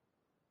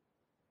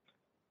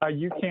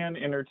 You can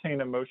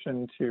entertain a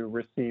motion to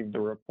receive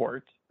the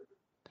report.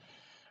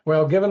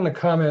 Well, given the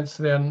comments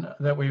then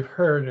that we've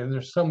heard, and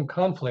there's some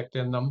conflict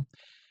in them,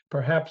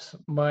 perhaps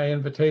my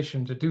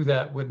invitation to do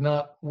that would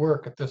not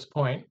work at this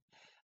point,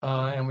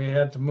 and we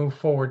had to move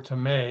forward to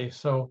May.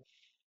 So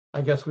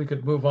I guess we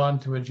could move on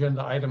to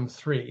agenda item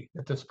 3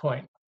 at this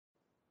point.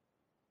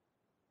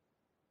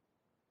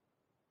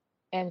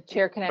 And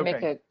Chair, can I make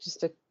Okay.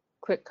 just a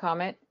quick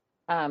comment?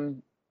 I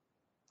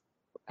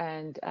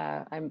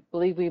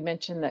believe we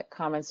mentioned that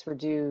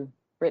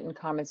written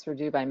comments were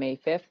due by May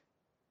 5th,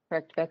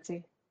 correct,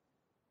 Betsy?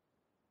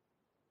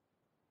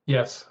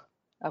 Yes.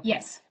 Okay.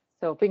 Yes.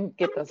 So if we can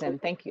get those in,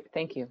 thank you,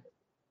 thank you.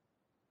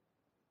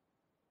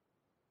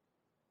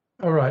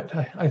 All right.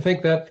 I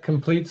think that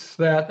completes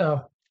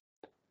that.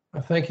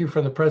 Thank you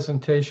for the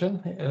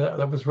presentation.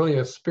 That was really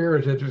a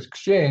spirited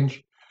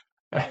exchange,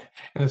 and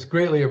it's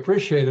greatly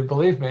appreciated,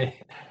 believe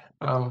me.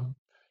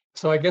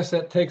 So I guess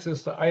that takes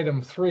us to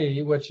item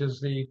 3, which is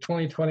the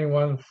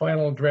 2021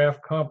 final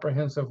draft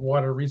comprehensive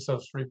water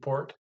resource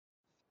report.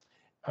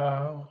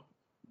 Who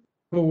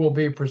will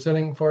be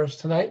presenting for us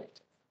tonight?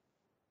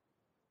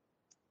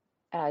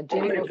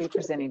 Jenny will be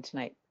presenting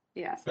tonight.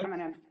 Yes, Good. I'm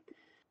gonna.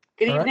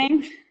 Good All right.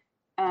 evening.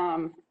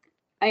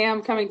 I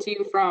am coming to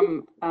you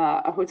from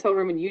a hotel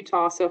room in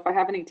Utah, so if I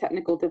have any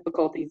technical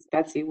difficulties,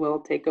 Betsy will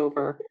take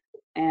over.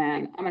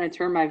 And I'm gonna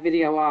turn my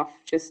video off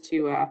just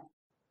to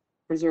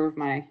preserve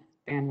my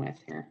bandwidth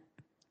here.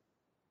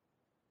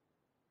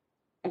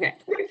 Okay.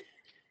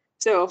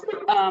 So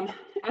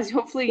as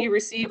hopefully you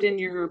received in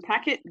your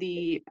packet,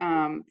 the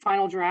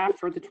final draft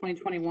for the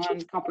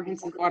 2021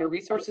 Comprehensive Water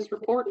Resources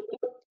Report.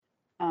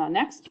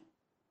 Next.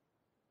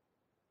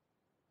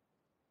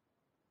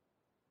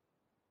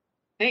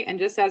 Okay, and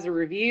just as a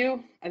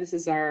review, this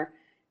is our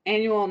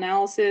annual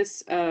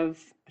analysis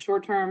of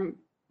short-term,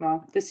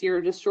 well, this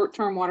year, just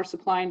short-term water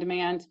supply and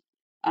demand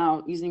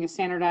using a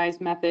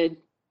standardized method.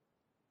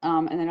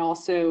 And then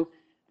also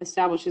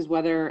establishes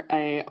whether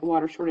a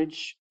water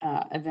shortage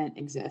event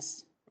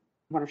exists,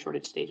 water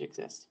shortage stage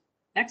exists.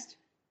 Next.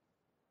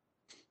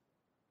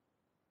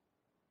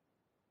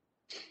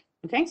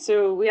 Okay,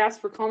 so we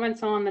asked for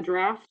comments on the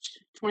draft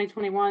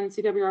 2021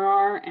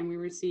 CWRR, and we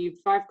received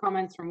 5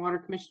 comments from water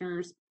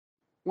commissioners,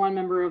 1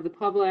 member of the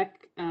public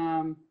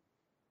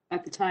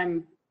at the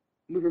time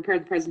we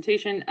prepared the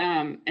presentation,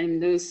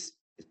 and those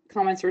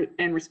comments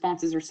and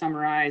responses are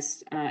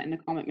summarized in the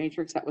comment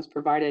matrix that was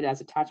provided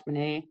as attachment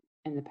A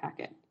in the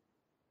packet.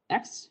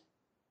 Next.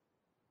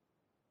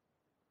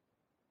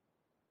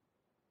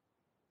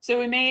 So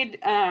we made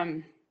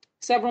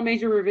several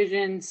major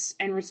revisions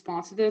in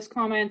response to those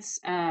comments.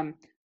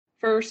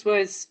 First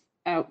was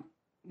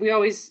we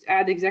always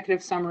add the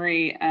executive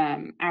summary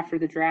after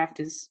the draft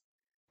is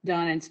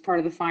done and it's part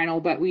of the final,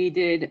 but we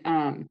did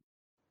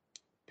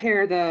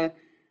pare the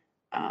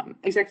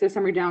executive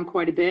summary down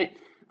quite a bit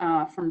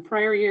from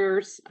prior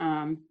years.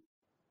 I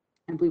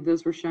believe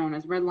those were shown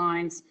as red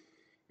lines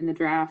in the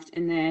draft.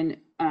 And then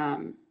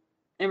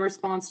in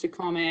response to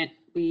comment,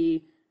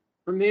 we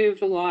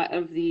removed a lot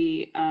of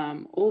the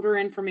older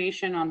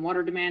information on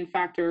water demand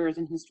factors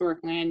and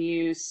historic land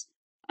use,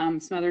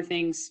 some other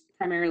things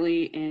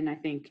primarily in, I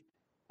think,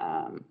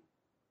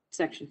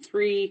 section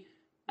 3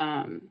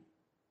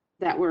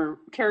 that were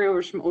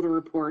carryovers from older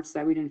reports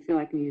that we didn't feel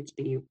like needed to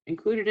be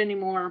included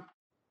anymore.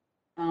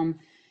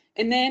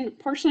 And then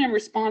partially in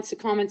response to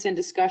comments and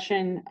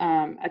discussion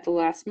at the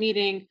last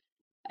meeting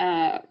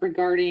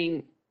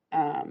regarding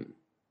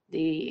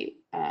the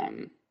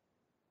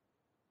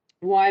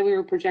why we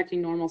were projecting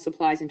normal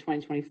supplies in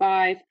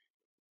 2025,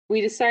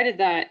 we decided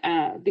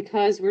that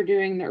because we're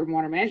doing the urban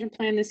water management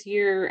plan this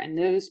year and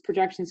those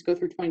projections go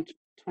through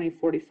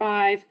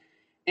 2045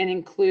 and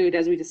include,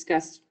 as we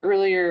discussed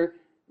earlier,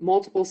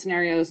 multiple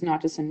scenarios,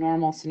 not just a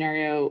normal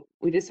scenario,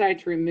 we decided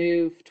to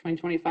remove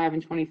 2025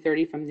 and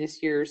 2030 from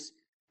this year's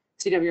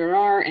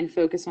CWRR and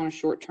focus on a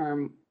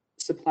short-term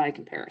supply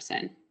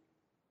comparison.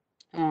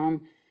 And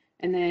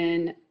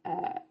then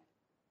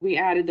we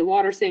added the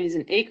water savings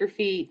in acre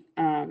feet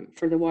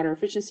for the water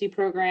efficiency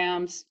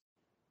programs.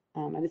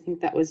 I think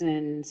that was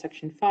in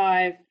section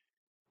 5.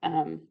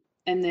 And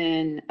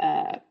then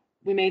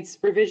we made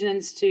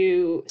revisions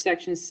to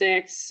section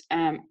 6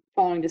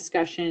 following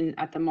discussion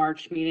at the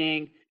March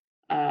meeting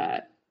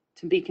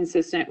to be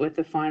consistent with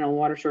the final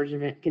water shortage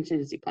event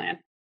contingency plan.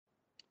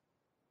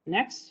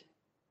 Next.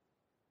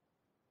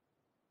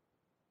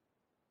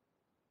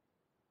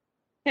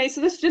 Okay,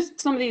 so this just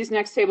some of these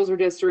next tables are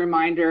just a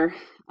reminder.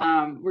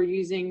 We're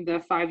using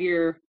the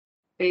 5-year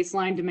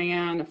baseline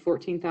demand of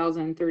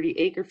 14,030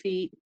 acre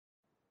feet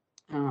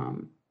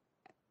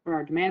for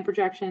our demand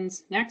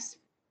projections. Next.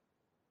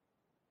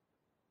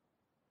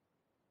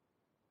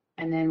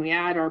 And then we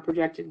add our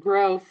projected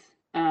growth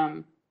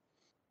from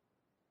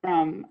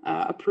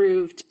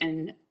approved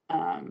and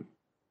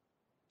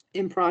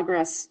in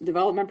progress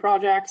development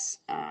projects.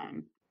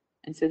 And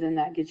so then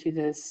that gets you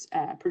this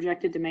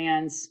projected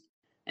demands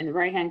in the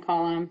right-hand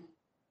column.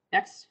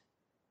 Next.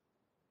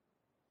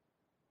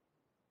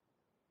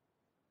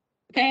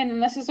 Okay, and then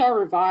this is our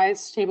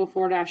revised table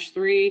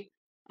 4-3.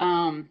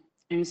 And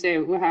you say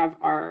we'll have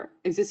our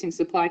existing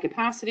supply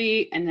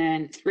capacity and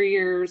then 3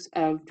 years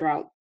of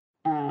drought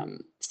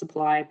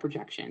supply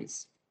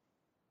projections.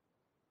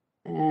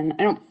 And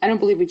I don't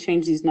believe we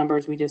changed these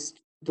numbers. We just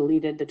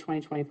deleted the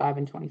 2025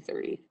 and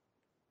 2030.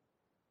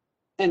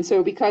 And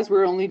so because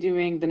we're only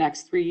doing the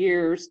next 3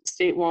 years,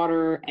 State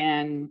Water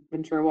and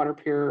Ventura Water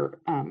Pure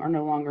are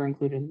no longer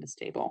included in this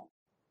table.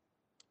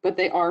 but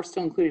they are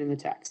still included in the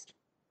text.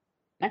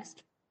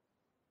 Next.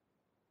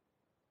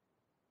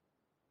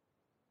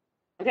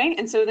 Okay,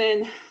 and so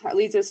then that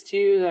leads us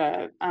to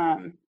the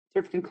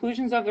sort of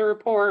conclusions of the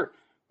report,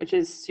 which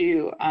is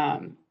to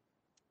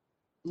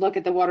look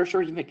at the water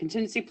shortage event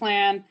contingency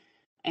plan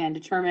and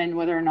determine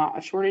whether or not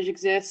a shortage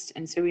exists.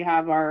 And so we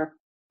have our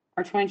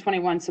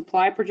 2021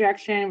 supply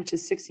projection, which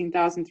is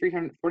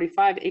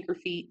 16,345 acre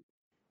feet.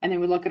 And then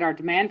we look at our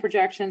demand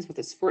projections, with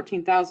this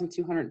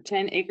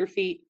 14,210 acre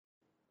feet.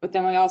 But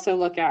then we also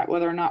look at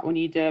whether or not we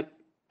need to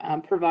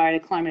provide a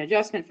climate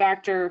adjustment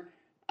factor.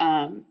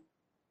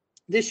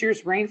 This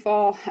year's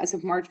rainfall as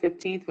of March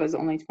 15th was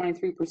only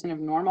 23% of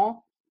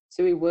normal.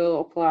 So we will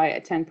apply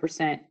a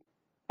 10%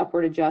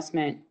 upward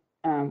adjustment,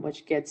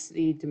 which gets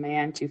the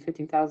demand to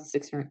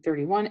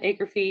 15,631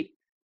 acre feet.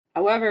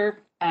 However,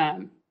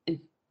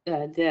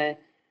 the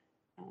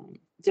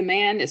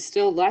demand is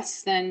still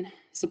less than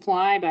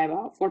supply by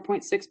about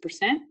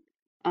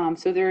 4.6%.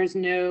 So there is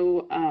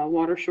no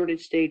water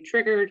shortage state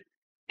triggered,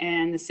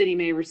 and the city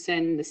may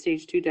rescind the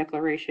stage 2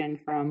 declaration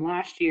from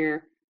last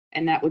year,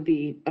 and that would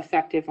be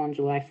effective on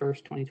July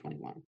 1st,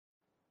 2021.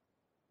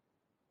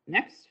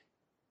 Next.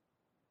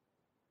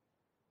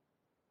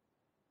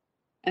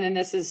 And then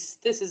this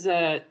is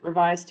a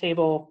revised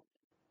table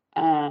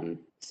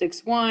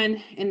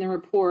 6.1 in the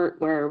report,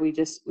 where we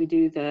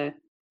do the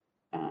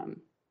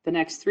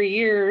next 3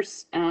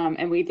 years,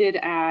 and we did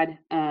add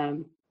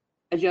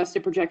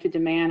adjusted projected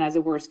demand as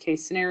a worst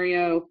case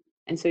scenario.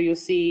 And so you'll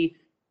see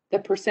the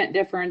percent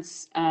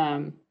difference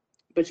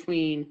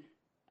between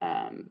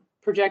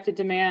projected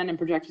demand and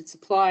projected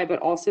supply, but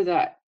also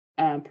that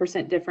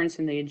percent difference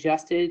in the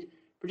adjusted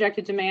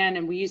projected demand.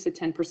 And we use the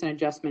 10%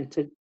 adjustment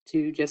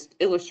to just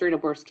illustrate a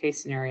worst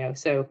case scenario.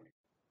 So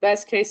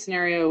best case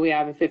scenario, we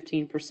have a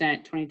 15%,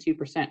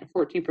 22%,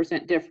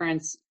 14%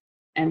 difference.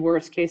 And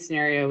worst case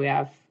scenario, we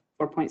have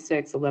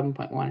 4.6,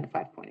 11.1, and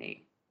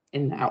 5.8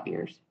 in the out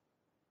years.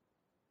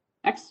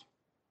 Next.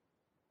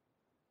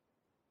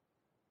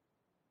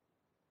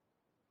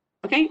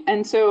 Okay,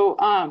 and so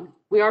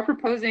we are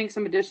proposing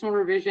some additional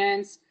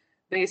revisions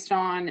based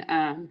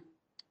on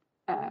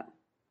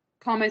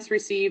comments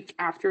received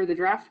after the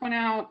draft went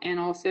out, and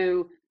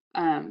also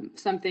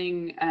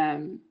something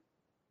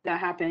that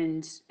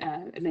happened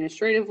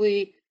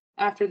administratively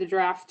after the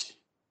draft,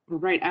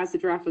 right as the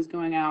draft was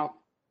going out.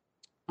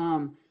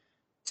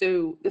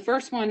 So the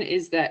first one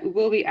is that we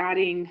will be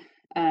adding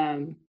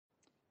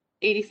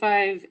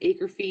 85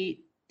 acre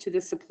feet to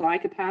the supply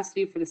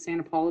capacity for the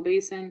Santa Paula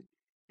Basin.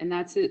 And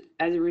that's it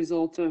as a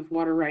result of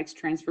water rights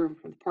transfer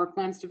from the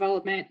Parklands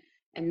development.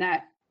 And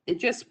that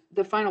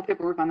the final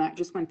paperwork on that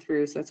just went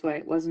through. So that's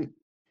why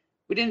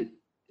we didn't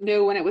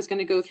know when it was going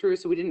to go through.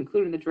 So we didn't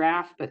include it in the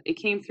draft, but it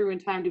came through in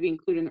time to be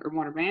included in the urban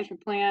water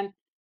management plan.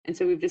 And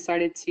so we've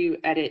decided to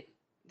edit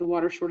the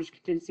water shortage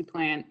contingency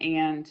plan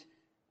and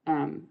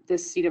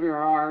this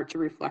CWRR to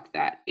reflect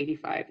that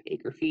 85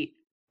 acre feet.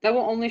 That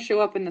will only show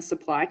up in the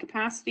supply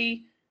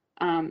capacity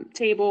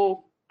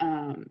table.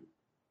 And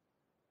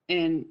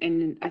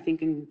I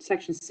think in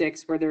section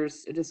 6, where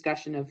there's a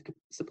discussion of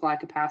supply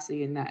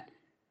capacity in that,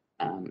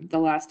 the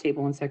last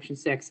table in section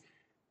 6.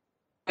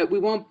 But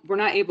we're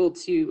not able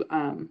to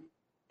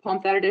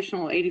pump that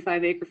additional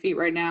 85 acre feet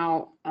right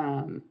now.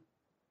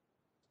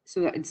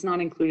 So that it's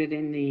not included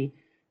in the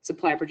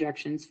supply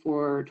projections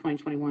for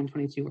 2021,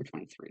 22, or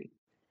 23.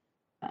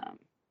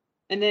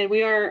 And then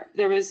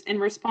there was, in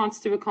response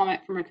to a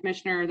comment from a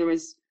commissioner, there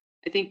was,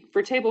 I think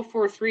for table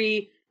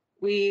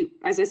 4.3,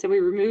 as I said, we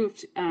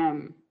removed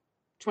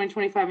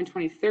 2025 and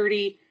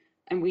 2030,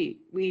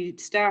 and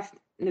staff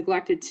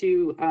neglected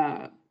to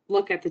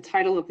look at the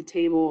title of the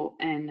table.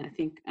 And I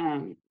think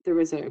there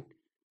was a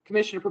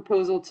commissioner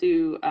proposal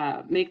to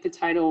make the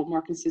title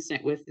more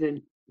consistent with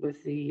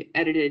the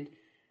edited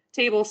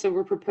table. So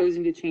we're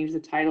proposing to change the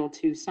title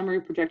to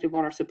Summary Projected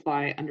Water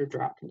Supply Under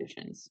Drought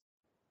Conditions.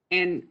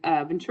 And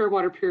Ventura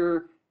Water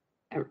Pure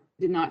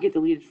did not get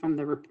deleted from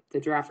the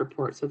draft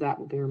report, so that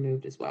will be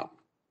removed as well.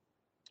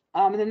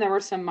 And then there were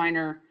some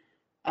minor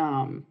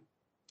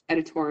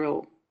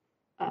editorial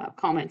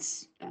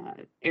comments,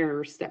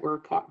 errors that were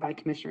caught by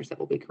commissioners that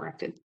will be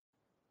corrected.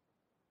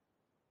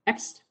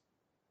 Next.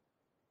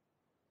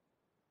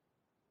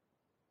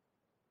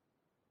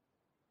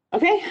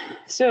 Okay,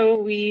 so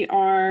we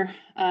are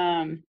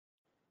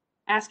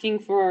asking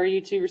for you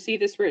to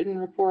receive this written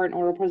report and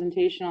oral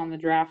presentation on the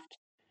draft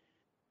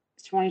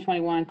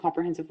 2021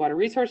 Comprehensive Water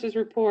Resources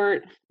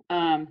Report,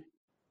 and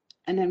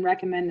then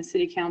recommend the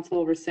City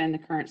Council rescind the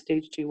current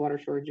Stage 2 water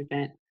shortage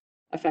event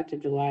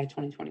effective July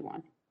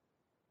 2021.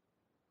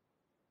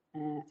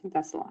 And I think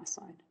that's the last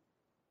slide.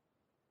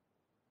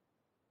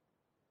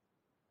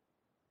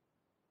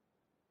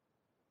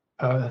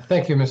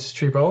 Thank you,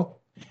 Mrs. Trebo.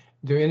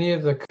 Do any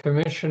of the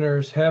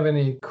commissioners have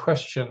any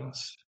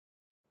questions?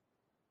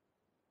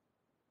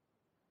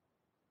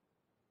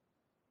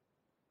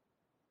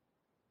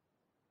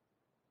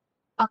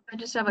 I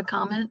just have a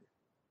comment.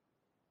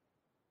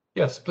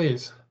 Yes,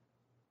 please.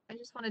 I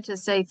just wanted to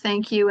say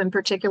thank you in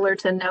particular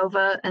to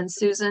Nova and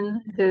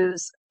Susan,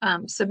 whose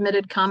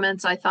submitted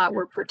comments I thought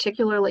were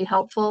particularly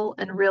helpful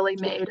and really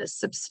made a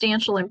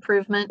substantial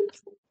improvement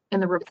in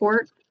the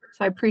report.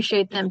 So I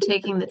appreciate them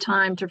taking the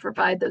time to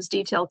provide those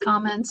detailed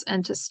comments,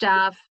 and to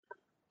staff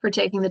for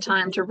taking the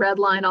time to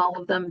redline all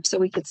of them so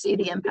we could see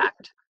the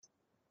impact.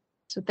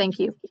 So thank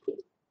you.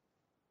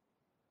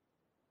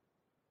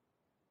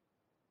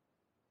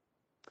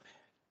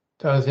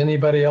 Does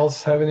anybody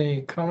else have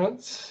any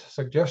comments,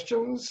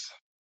 suggestions?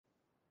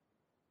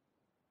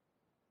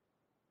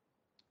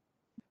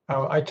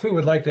 I too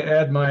would like to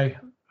add my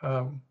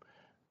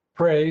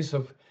praise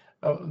of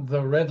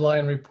the red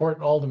line report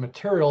and all the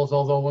materials,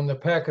 although when the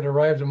packet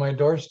arrived at my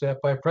doorstep,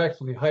 I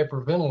practically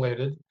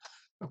hyperventilated.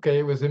 Okay,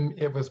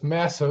 it was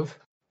massive.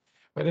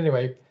 But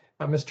anyway,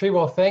 Ms.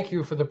 Trewell, thank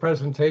you for the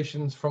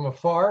presentations from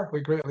afar.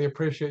 We greatly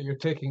appreciate you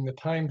taking the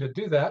time to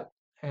do that.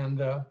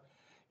 And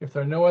if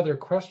there are no other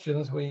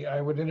questions, I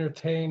would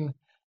entertain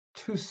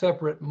two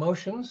separate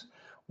motions.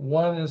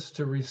 One is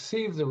to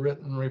receive the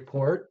written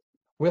report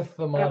with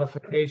the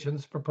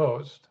modifications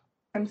proposed.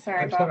 I'm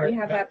sorry, I'm Bob, sorry, we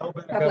have a I'll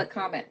back public up.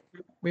 comment.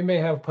 We may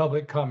have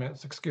public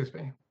comments, excuse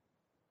me.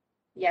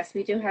 Yes,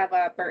 we do have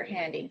Bert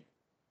Handy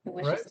who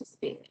wishes Right. to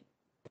speak.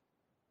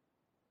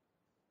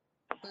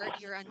 Bert,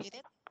 you're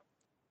unmuted.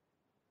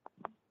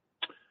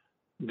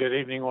 Good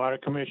evening, Water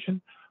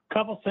Commission. A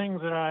couple things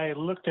that I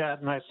looked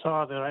at and I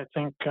saw that I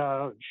think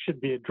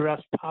should be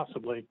addressed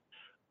possibly.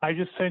 I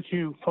just sent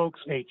you folks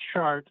a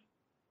chart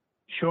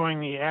showing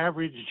the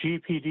average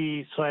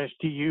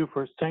GPD/DU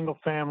for single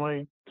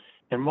family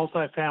and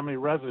multifamily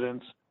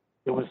residents.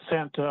 It was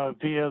sent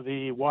via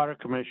the Water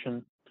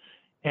Commission.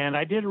 And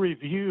I did a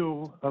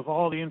review of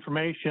all the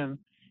information.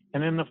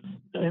 And in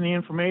the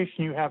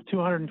information, you have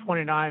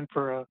 229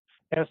 for a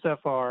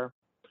SFR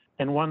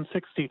and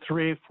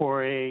 163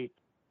 for a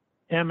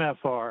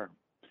MFR.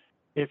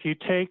 If you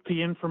take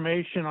the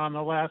information on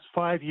the last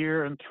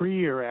 5-year and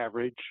 3-year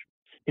average,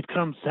 it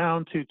comes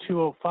down to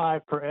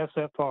 205 for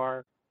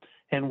SFR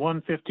and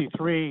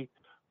 153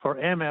 for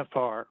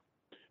MFR.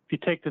 If you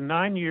take the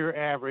 9-year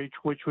average,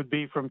 which would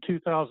be from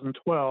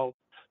 2012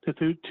 to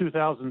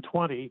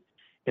 2020,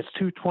 it's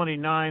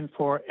 229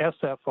 for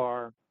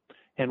SFR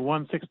and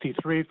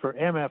 163 for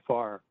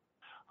MFR.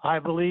 I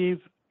believe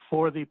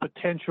for the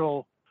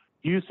potential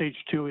usage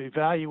to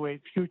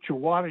evaluate future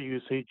water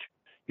usage,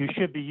 you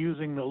should be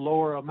using the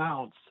lower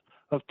amounts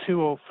of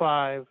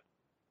 205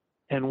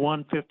 and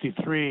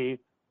 153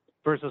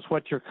 versus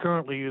what you're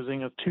currently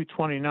using of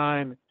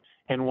 229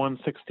 and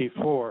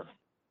 164.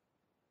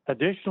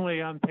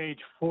 Additionally, on page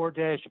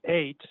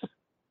 4-8,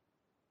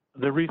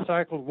 the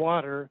recycled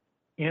water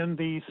in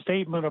the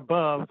statement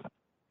above,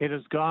 it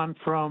has gone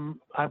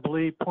from, I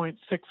believe,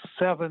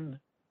 0.67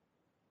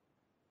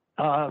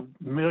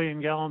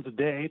 million gallons a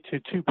day to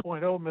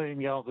 2.0 million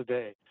gallons a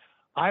day.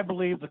 I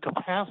believe the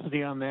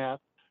capacity on that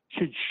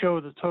should show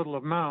the total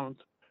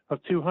amount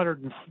of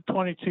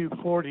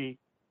 22240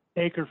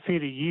 acre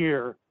feet a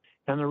year.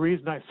 And the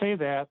reason I say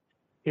that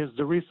is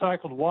the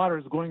recycled water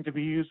is going to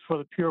be used for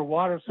the pure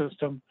water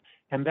system,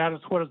 and that is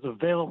what is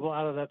available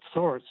out of that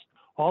source.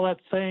 All that's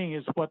saying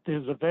is what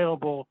is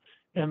available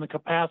in the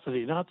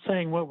capacity, not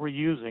saying what we're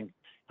using.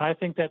 I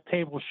think that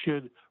table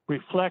should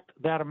reflect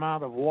that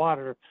amount of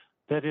water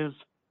that is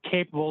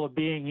capable of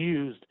being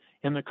used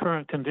in the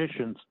current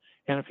conditions.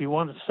 And if you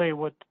want to say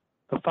what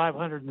the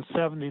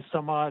 570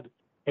 some odd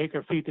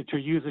acre feet that you're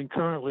using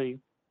currently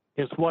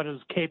is what is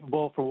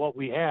capable for what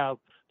we have,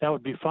 that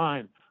would be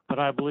fine. But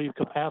I believe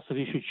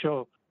capacity should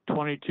show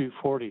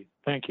 2240.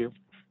 Thank you.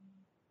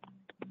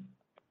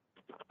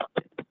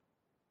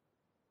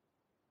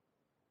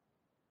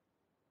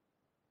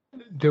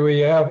 Do we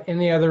have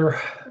any other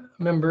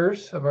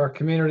members of our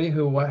community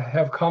who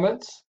have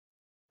comments?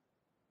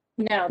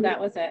 No, that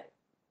was it.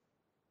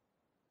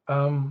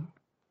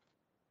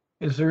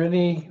 Is there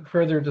any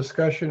further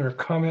discussion or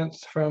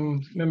comments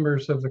from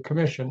members of the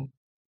commission?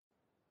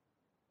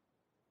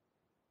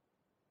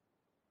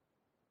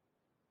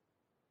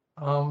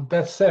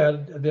 That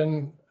said,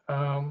 then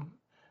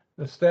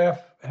the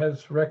staff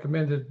has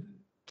recommended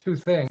two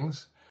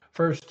things.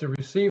 First, to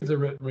receive the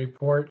written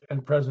report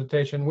and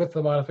presentation with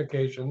the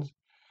modifications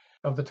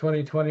of the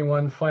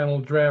 2021 final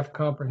draft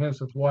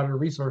comprehensive water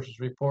resources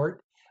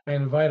report. I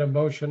invite a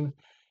motion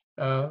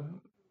to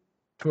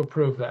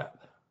approve that.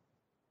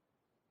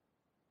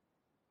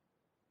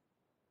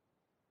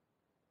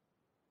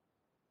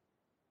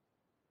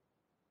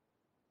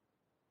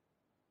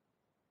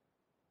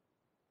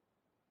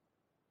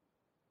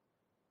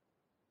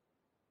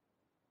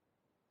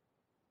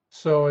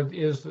 So it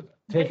is,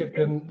 take it,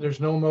 then there's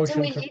no motion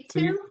we need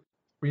to?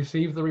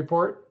 receive the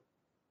report?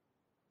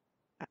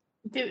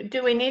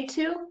 Do we need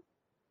to?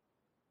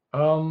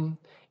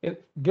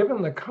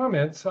 Given the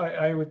comments,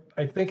 I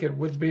think it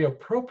would be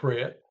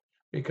appropriate,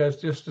 because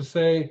just to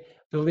say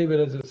to leave it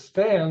as it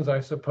stands, I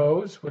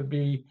suppose, would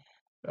be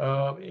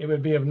it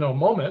would be of no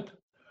moment.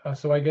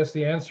 So I guess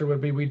the answer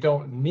would be we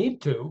don't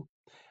need to.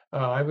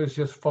 I was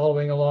just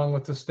following along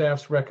with the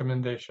staff's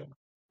recommendation.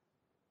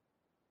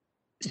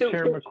 So,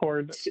 Chair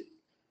McCord,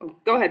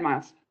 go ahead,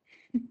 Miles.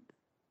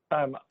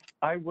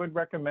 I would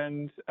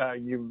recommend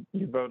you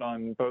vote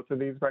on both of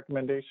these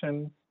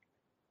recommendations,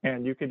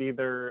 and you could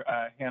either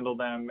handle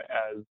them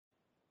as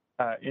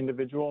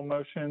individual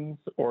motions,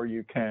 or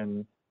you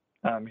can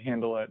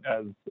handle it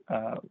as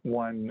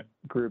one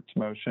grouped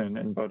motion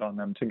and vote on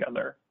them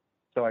together.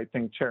 So I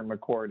think Chair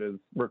McCord is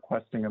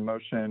requesting a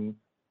motion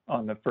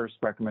on the first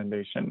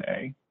recommendation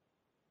A.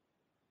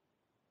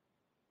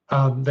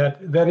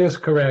 That is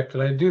correct,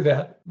 and I do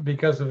that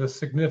because of the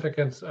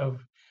significance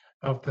of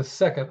the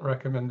second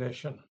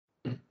recommendation.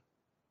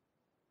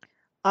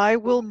 I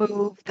will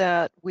move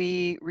that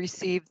we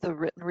receive the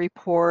written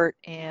report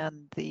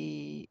and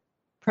the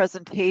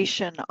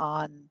presentation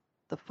on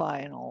the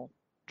final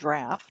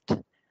draft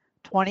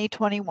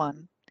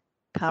 2021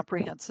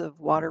 Comprehensive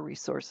Water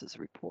Resources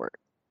Report.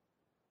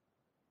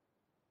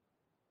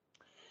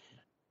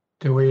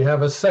 Do we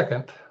have a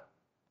second?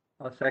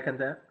 I'll second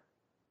that.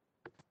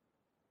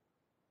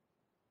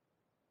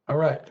 All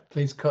right,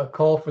 please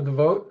call for the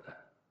vote.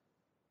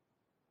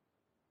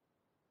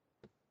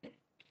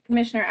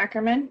 Commissioner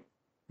Ackerman,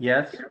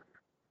 Yes.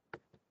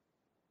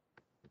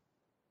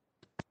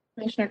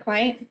 Commissioner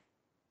White,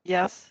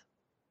 Yes.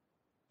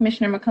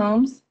 Commissioner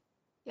McCombs,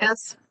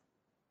 Yes.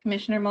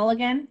 Commissioner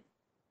Mulligan,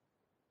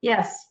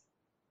 Yes.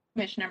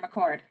 Commissioner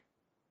McCord.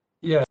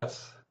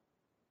 Yes.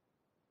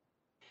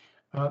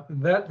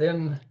 That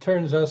then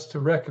turns us to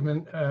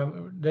recommend,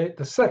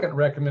 the second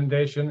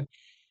recommendation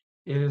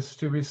is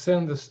to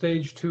rescind the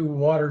Stage 2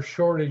 water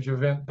shortage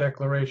event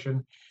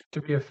declaration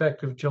to be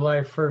effective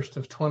July 1st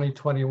of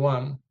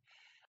 2021.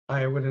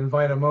 I would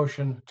invite a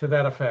motion to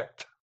that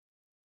effect.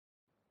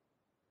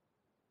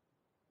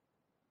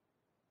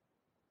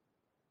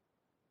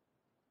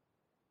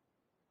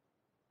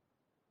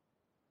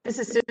 This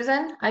is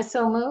Susan. I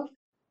so move.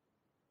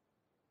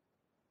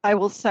 I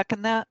will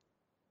second that.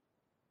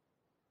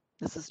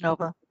 This is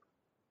Nova.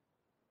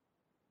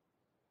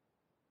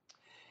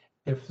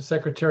 If the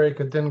secretary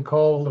could then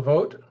call the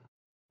vote.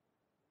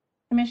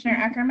 Commissioner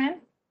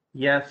Ackerman,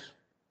 Yes.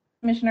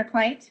 Commissioner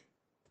White,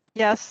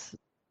 Yes.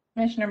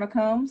 Commissioner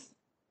McCombs,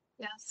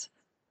 Yes.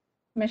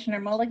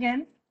 Commissioner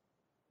Mulligan,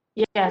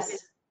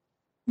 Yes.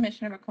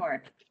 Commissioner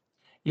McCord.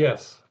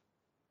 Yes.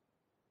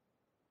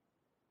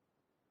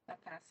 That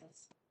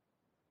passes.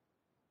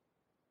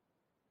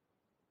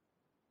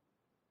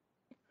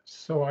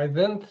 So I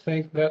then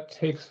think that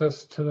takes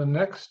us to the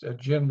next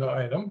agenda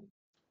item,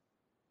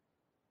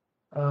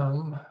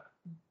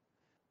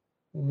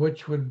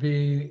 which would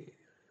be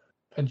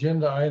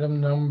agenda item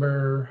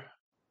number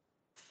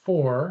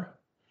 4,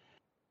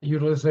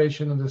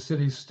 utilization of the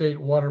city's state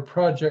water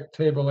project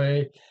table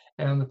A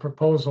and the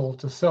proposal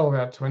to sell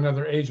that to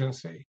another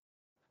agency.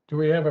 Do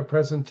we have a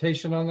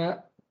presentation on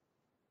that?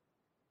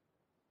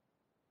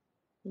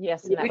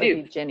 Yes, and that We would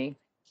do. be Jenny.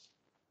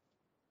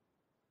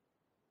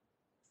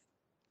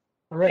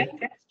 All right,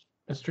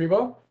 Ms.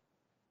 Trebo?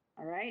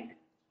 All right.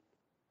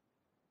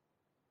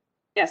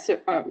 Yeah, so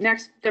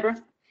next,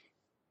 Deborah.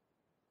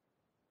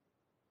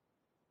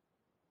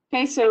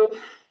 Okay, so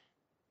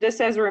just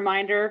as a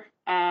reminder,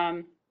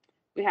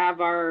 we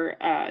have our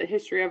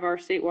history of our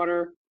state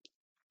water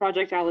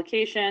project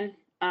allocation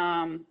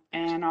and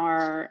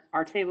our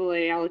table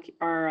A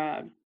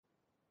our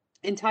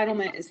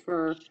entitlement is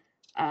for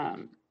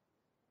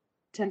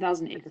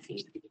 10,000 acre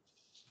feet.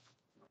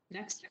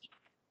 Next.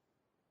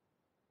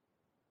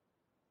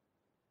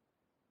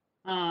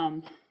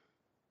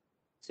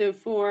 So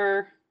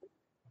for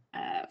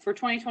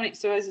 2020,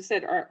 so as I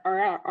said,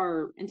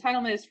 our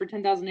entitlement is for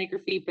 10,000 acre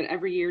feet, but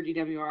every year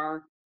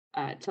DWR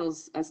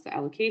tells us the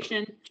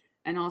allocation,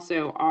 and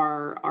also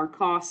our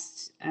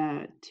costs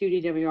to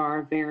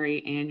DWR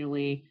vary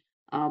annually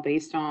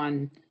based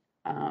on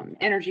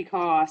energy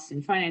costs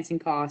and financing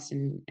costs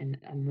and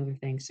other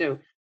things. So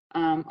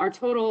our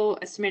total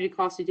estimated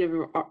cost to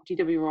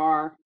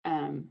DWR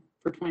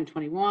for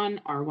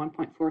 2021 are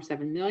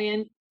 1.47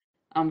 million.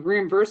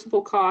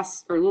 Reimbursable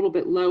costs are a little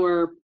bit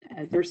lower.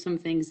 There's some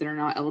things that are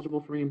not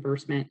eligible for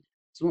reimbursement.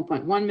 It's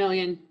 1.1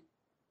 million.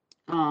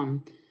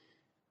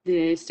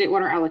 The state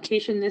water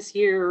allocation this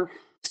year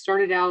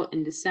started out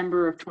in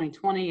December of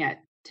 2020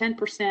 at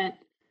 10%.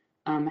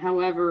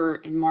 However,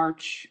 in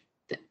March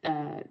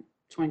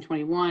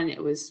 2021,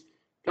 it was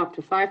dropped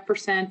to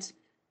 5%.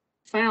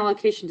 Final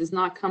allocation does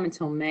not come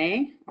until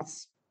May.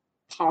 It's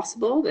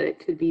possible that it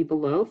could be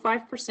below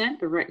 5%,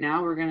 but right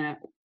now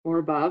we're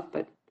above,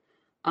 but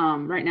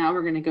right now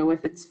we're going to go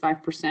with it's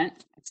 5%.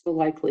 It's the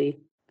likely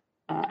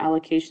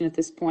allocation at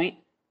this point.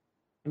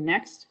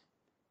 Next.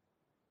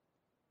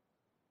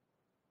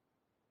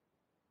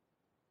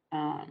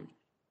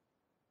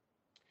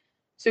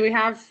 So we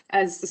have,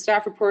 as the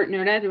staff report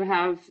noted, we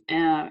have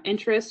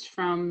interest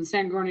from the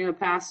San Gornio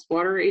Pass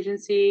Water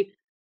Agency,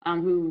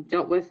 who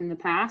dealt with in the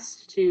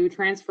past, to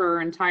transfer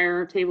our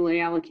entire Table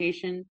A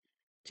allocation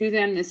to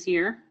them this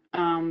year.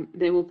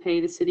 They will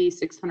pay the city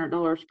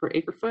 $600 per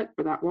acre foot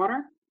for that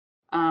water.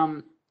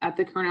 At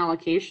the current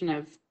allocation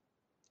of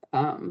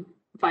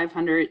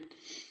 500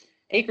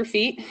 acre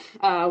feet,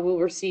 we'll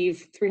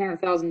receive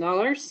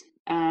 $300,000.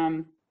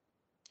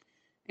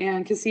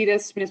 And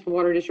Casitas Municipal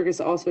Water District is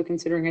also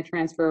considering a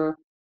transfer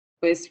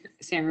with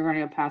San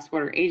Bernardino Pass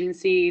Water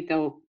Agency.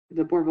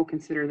 The board will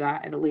consider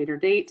that at a later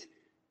date.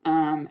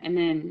 And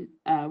then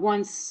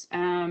once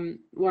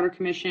Water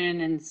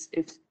Commission and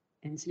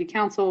City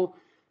Council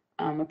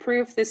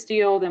approve this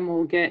deal, then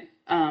we'll get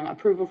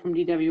approval from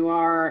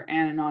DWR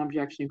and a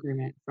non-objection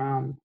agreement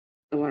from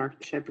the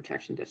Watershed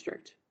Protection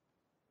District.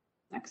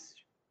 Next.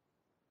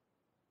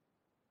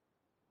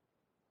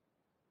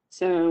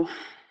 So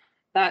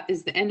that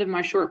is the end of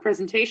my short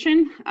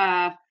presentation.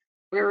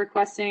 We're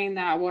requesting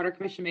that Water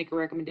Commission make a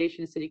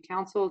recommendation to City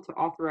Council to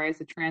authorize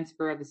the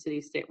transfer of the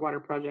City State Water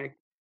Project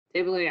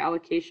Table A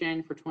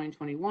allocation for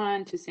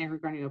 2021 to San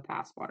Bernardino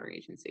Pass Water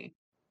Agency.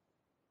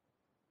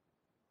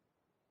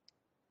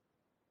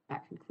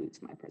 That concludes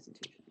my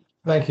presentation.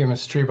 Thank you,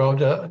 Ms.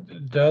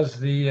 Trebo. Does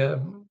the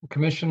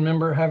commission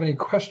member have any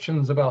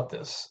questions about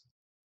this?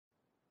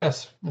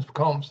 Yes, Ms.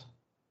 McCombs.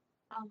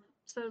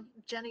 So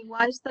Jenny,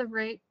 why is the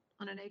rate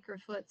on an acre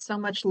foot so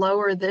much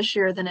lower this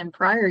year than in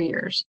prior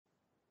years?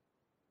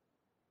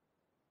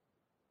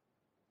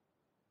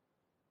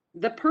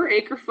 The per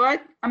acre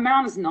foot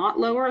amount is not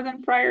lower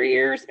than prior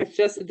years. It's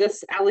just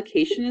this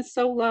allocation is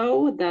so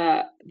low,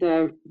 the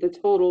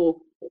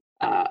total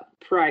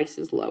price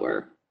is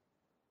lower.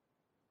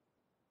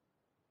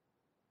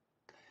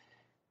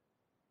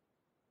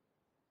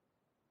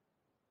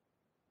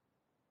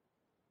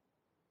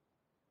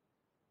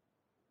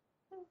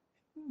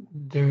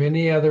 Do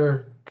any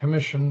other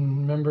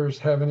commission members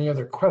have any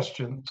other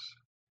questions?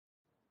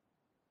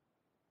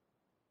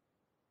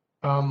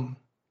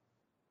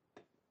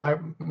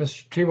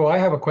 Ms. Trebo, I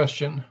have a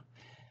question.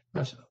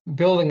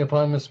 Building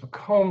upon Ms.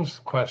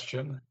 McCombs'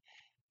 question,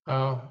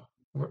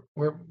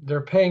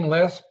 they're paying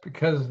less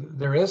because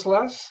there is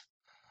less?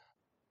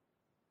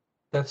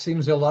 That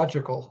seems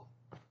illogical.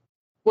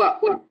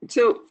 Well,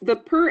 so the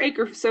per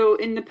acre, so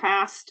in the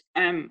past,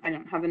 I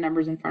don't have the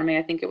numbers in front of me.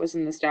 I think it was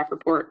in the staff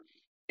report.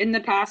 In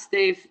the past,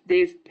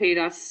 they've paid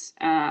us,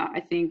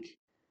 I think,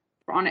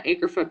 on an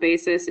acre foot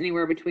basis,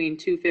 anywhere between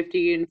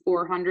 250 and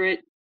 400,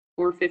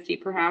 450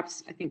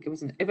 perhaps. I think it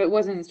wasn't. If it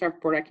wasn't in the staff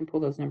report, I can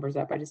pull those numbers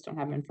up. I just don't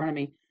have them in front of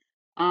me.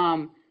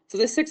 So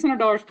the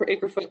 $600 per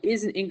acre foot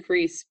is an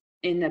increase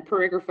in the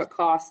per acre foot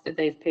cost that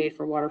they've paid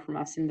for water from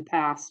us in the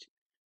past.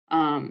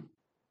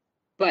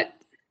 But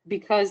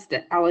because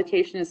the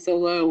allocation is so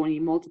low, when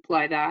you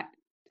multiply that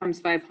times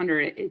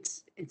 500,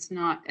 it's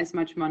not as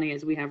much money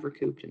as we have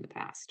recouped in the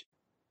past.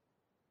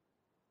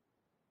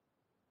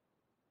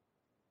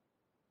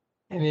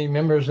 Any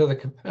members of the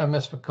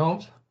Ms.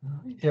 McCombs?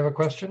 You have a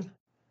question?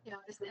 Yeah,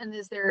 and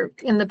is there,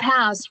 in the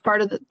past,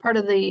 part of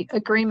the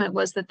agreement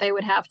was that they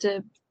would have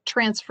to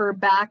transfer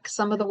back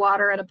some of the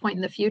water at a point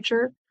in the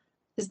future?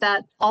 Is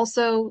that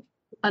also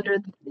under,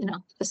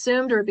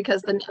 assumed, or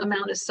because the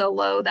amount is so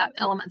low, that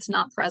element's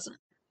not present?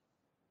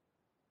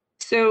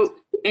 So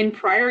in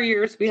prior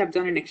years, we have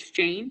done an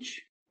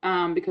exchange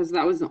because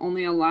that was the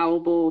only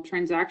allowable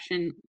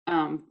transaction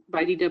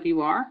by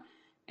DWR,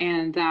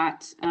 and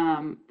that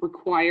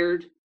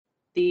required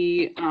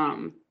the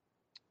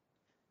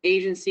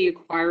agency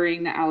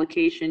acquiring the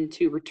allocation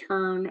to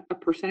return a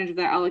percentage of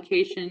that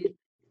allocation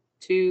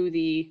to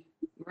the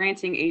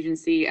granting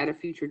agency at a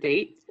future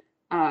date.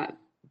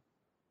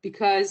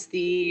 Because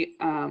the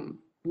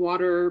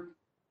water,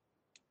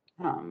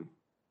 can't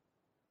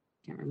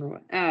remember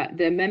what,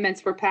 the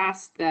amendments were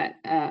passed, that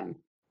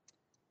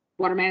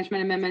water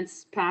management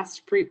amendments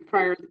passed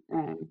prior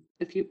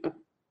a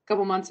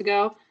couple months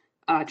ago.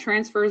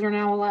 Transfers are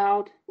now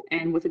allowed,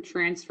 and with a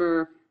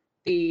transfer,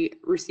 the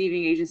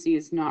receiving agency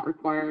is not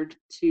required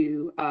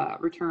to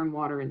return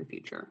water in the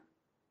future.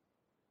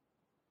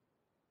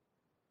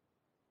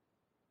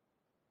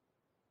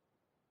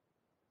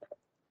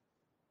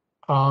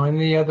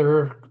 Any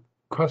other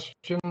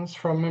questions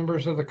from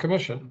members of the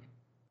commission?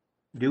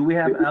 Do we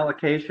have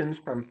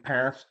allocations from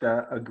past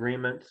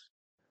agreements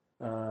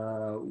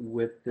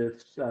with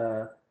this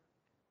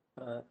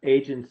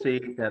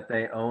agency that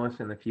they owe us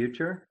in the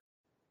future?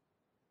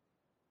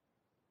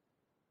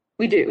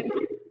 We do.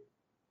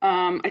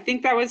 I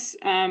think that was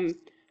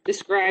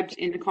described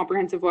in the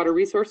Comprehensive Water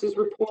Resources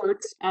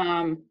Report.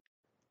 I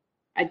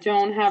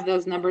don't have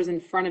those numbers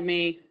in front of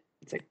me.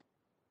 It's like,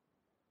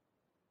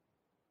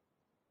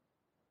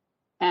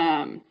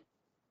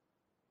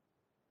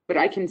 but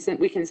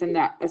we can send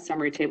that a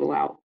summary table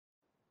out.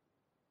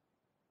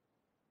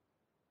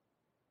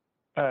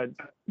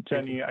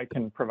 Jenny, I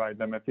can provide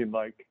them if you'd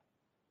like.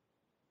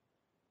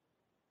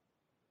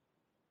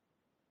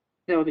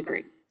 That would be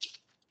great.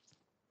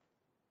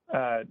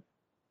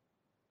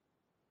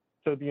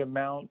 So the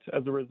amount,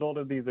 as a result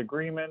of these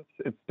agreements,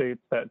 it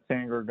states that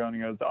San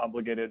Gorgonio is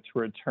obligated to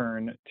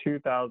return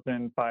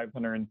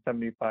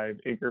 2,575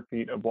 acre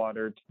feet of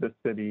water to the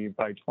city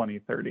by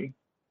 2030.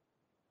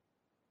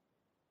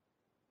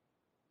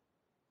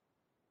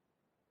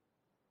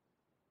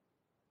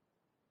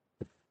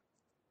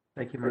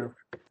 Thank you, Merle.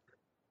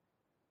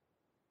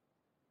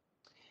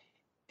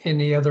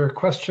 Any other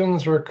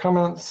questions or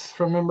comments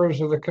from members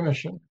of the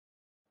commission?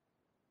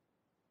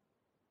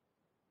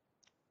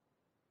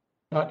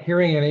 Not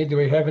hearing any. Do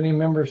we have any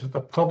members of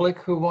the public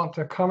who want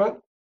to comment?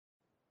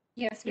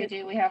 Yes, we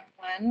do. We have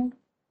one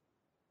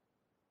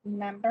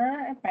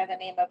member by the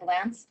name of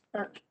Lance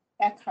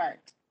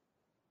Eckhart.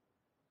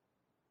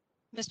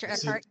 Mr. So-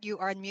 Eckhart, you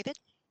are unmuted.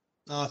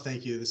 Oh,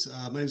 thank you.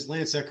 My name is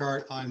Lance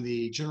Eckhart. I'm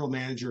the general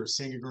manager of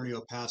San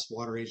Gorgonio Pass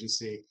Water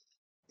Agency.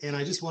 And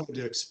I just wanted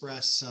to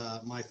express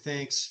my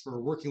thanks for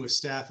working with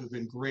staff who've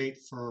been great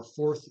for our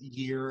 4th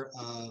year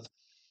of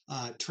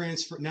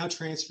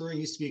transferring,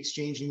 used to be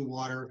exchanging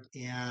water.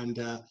 And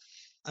I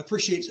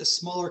appreciate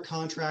smaller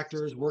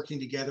contractors working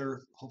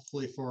together,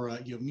 hopefully for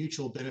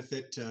mutual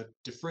benefit to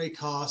defray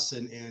costs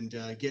and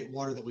get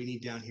water that we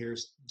need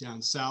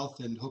down south,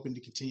 and hoping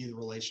to continue the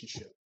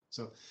relationship.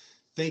 So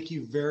thank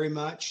you very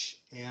much,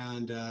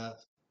 and I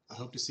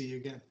hope to see you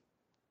again.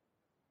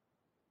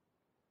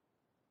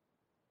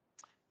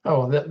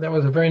 Oh, that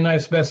was a very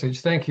nice message.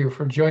 Thank you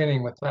for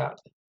joining with that.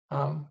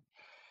 I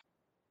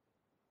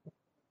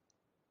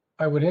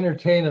would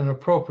entertain an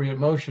appropriate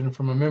motion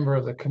from a member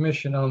of the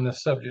commission on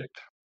this subject.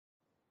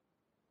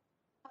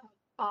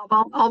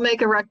 I'll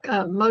make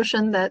a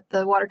motion that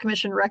the Water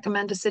Commission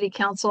recommend to City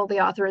Council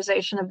the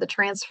authorization of the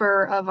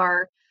transfer of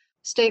our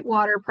State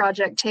Water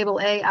Project Table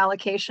A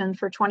allocation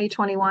for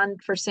 2021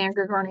 for San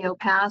Gorgonio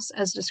Pass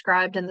as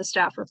described in the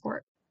staff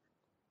report.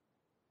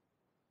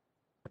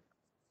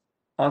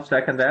 I'll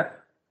second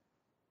that.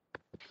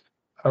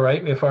 All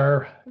right, if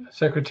our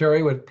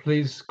secretary would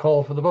please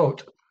call for the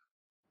vote.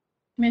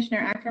 Commissioner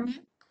Ackerman,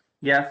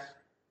 Yes.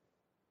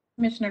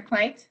 Commissioner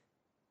Kleitz,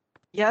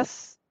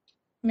 Yes.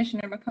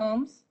 Commissioner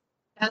McCombs,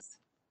 Yes.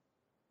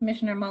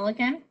 Commissioner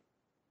Mulligan,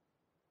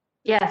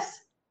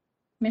 Yes.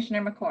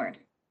 Commissioner McCord.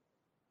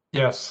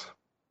 Yes.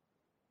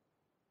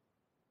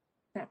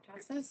 That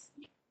passes.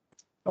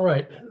 All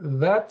right,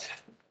 that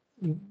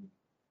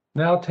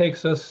now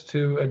takes us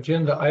to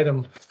agenda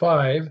item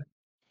 5,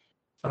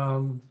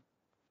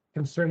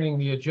 concerning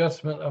the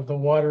adjustment of the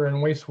water and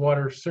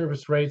wastewater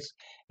service rates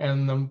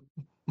and the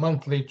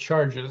monthly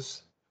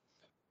charges.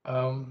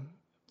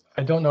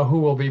 I don't know who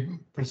will be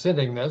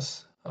presenting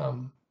this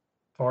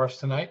for us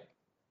tonight.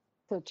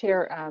 So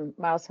Chair,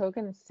 Miles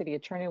Hogan, City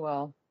Attorney,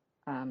 will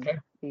Okay.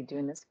 be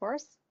doing this for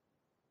us.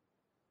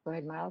 Go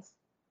ahead, Miles.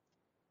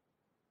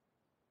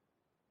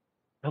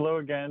 Hello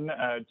again,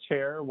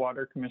 Chair,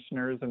 Water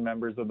Commissioners, and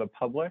members of the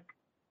public.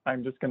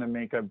 I'm just going to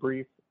make a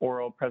brief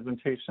oral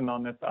presentation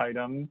on this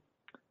item.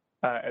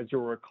 As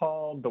you'll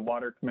recall, the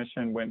Water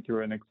Commission went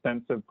through an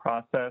extensive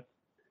process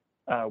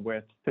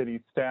with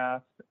city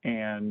staff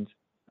and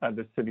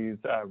the city's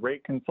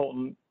rate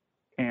consultant,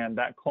 and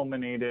that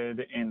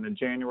culminated in the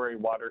January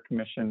Water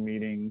Commission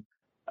meeting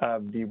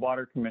of the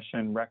Water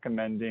Commission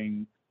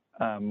recommending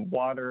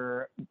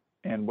water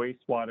and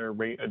wastewater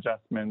rate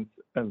adjustments,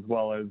 as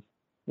well as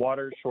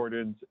water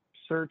shortage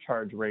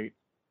surcharge rates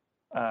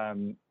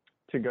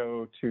to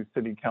go to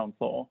City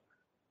Council.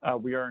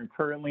 We are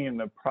currently in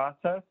the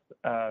process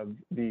of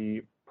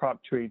the Prop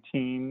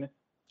 218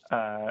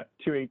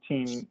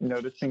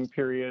 noticing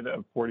period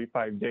of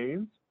 45 days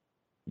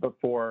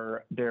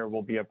before there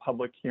will be a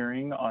public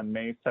hearing on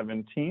May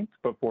 17th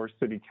before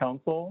City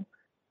Council.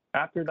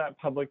 After that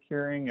public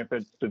hearing, if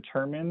it's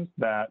determined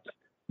that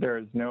there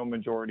is no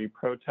majority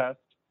protest,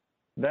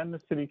 then the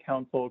City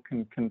Council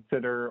can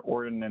consider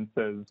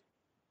ordinances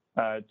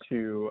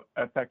to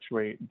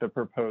effectuate the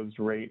proposed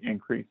rate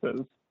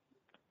increases.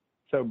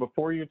 So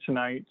before you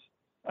tonight,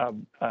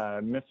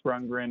 Ms.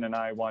 Rundgren and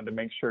I wanted to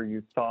make sure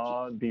you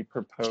saw the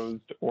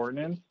proposed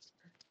ordinance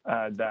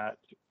that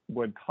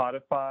would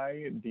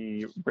codify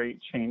the rate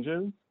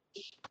changes,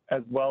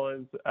 as well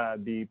as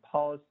the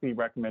policy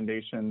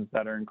recommendations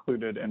that are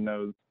included in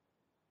those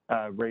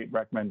rate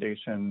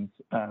recommendations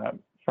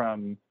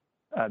from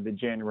the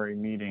January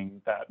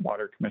meeting that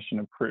Water Commission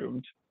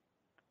approved.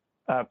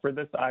 For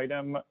this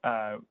item,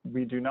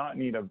 we do not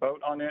need a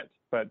vote on it,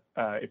 but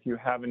if you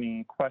have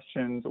any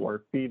questions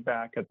or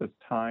feedback at this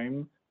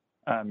time,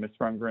 Ms.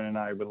 Rundgren and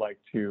I would like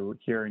to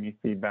hear any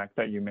feedback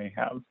that you may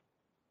have.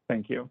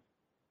 Thank you.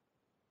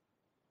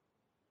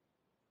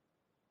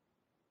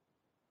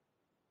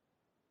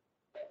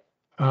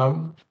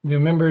 Do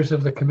members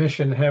of the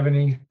commission have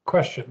any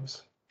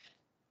questions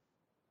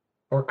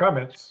or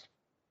comments?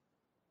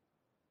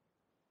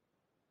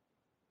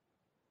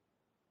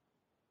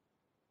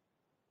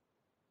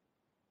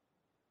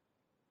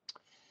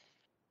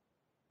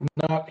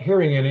 Not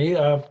hearing any.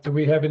 Do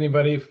we have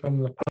anybody from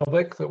the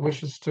public that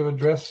wishes to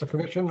address the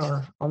commission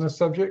or on this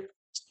subject?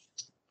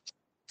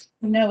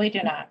 No, we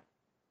do not.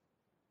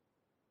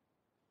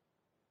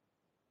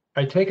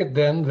 I take it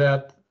then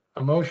that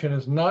a motion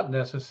is not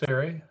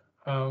necessary,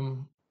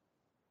 and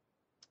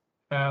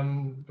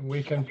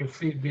we can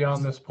proceed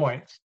beyond this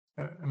point.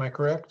 Am I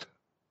correct?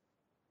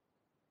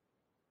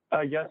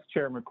 Yes,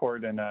 Chair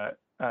McCord, and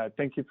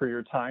thank you for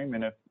your time.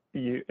 And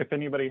if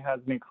anybody has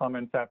any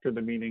comments after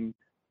the meeting,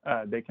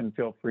 they can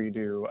feel free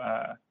to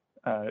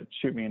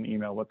shoot me an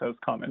email with those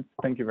comments.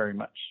 Thank you very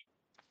much.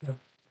 Yeah.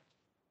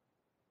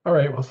 All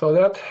right, well, so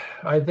that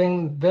I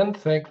then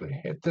think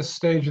at this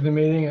stage of the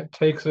meeting, it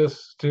takes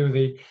us to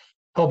the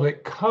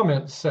public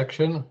comments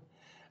section.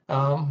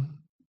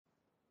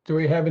 Do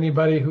we have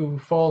anybody who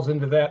falls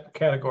into that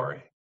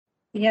category?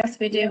 Yes,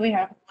 we do. We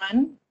have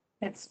one.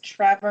 It's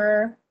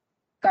Trevor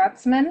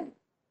Gottsman.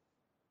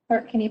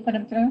 Clerk, can you put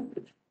him through?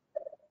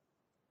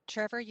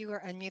 Trevor, you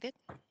are unmuted.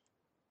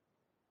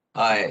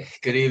 Hi,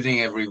 good evening,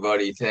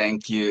 everybody.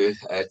 Thank you.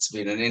 It's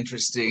been an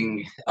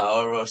interesting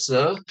hour or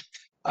so.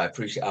 I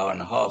appreciate hour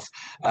and a half.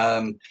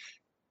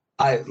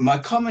 My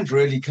comment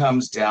really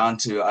comes down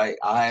to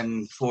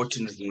I'm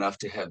fortunate enough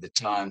to have the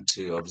time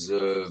to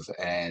observe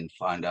and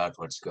find out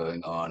what's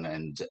going on.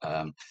 And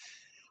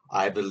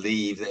I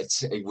believe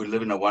that we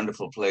live in a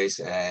wonderful place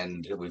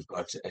and we've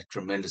got a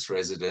tremendous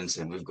residents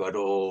and we've got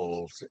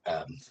all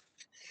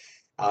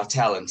our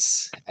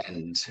talents,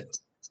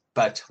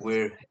 but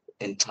we're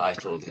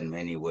entitled in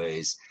many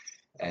ways.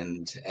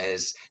 And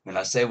when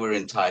I say we're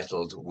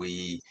entitled,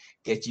 we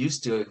get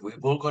used to it.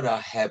 We've all got our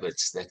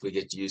habits that we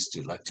get used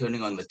to, like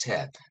turning on the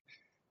tap.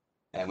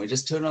 And we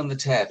just turn on the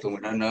tap and we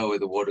don't know where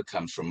the water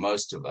comes from,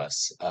 most of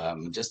us.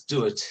 Just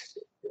do it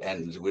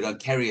and we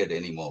don't carry it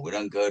anymore. We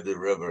don't go to the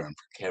river and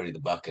carry the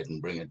bucket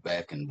and bring it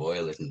back and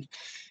boil it and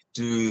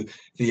do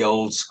the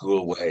old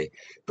school way.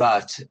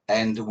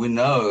 And we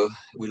know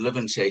we live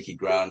in shaky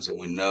grounds and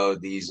we know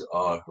these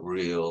are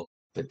real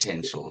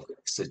potential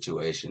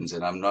situations.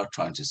 And I'm not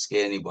trying to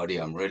scare anybody.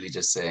 I'm really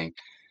just saying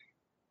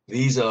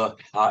these are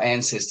our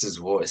ancestors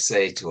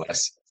say to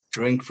us,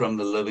 drink from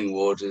the living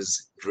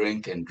waters,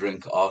 drink and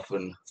drink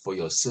often, for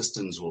your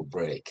systems will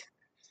break.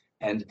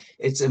 And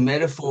it's a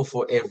metaphor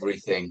for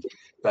everything,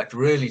 but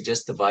really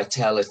just the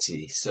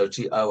vitality. So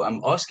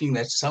I'm asking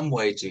that some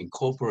way to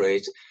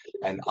incorporate,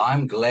 and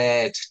I'm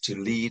glad to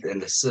lead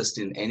and assist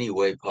in any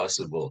way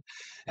possible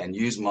and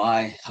use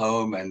my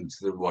home and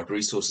what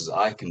resources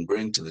I can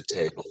bring to the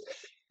table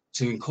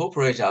to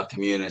incorporate our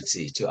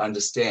community, to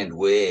understand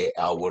where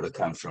our water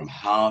comes from,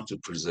 how to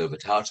preserve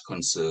it, how to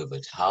conserve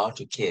it, how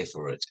to care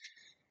for it.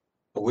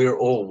 We're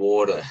all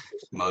water,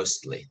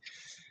 mostly.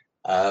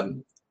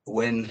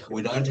 When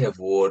we don't have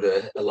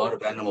water, a lot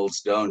of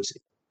animals don't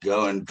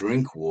go and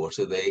drink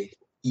water, they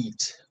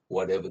eat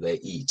whatever they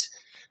eat.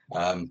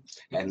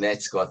 And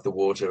that's got the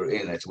water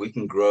in it. We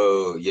can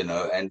grow,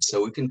 and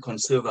so we can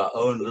conserve our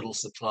own little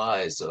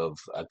supplies of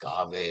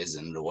agaves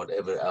and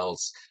whatever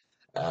else,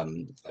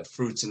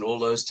 fruits and all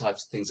those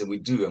types of things. And we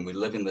do, and we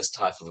live in this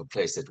type of a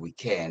place that we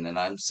can. And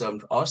I'm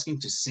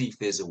asking to see if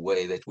there's a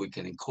way that we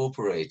can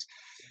incorporate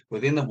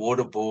within the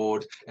water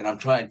board, and I'm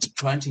trying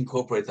to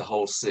incorporate the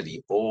whole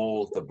city,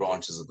 all the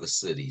branches of the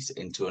cities,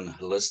 into a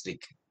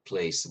holistic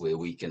place where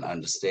we can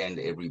understand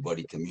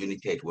everybody,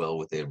 communicate well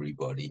with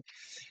everybody.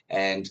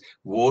 And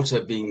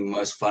water being the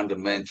most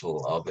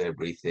fundamental of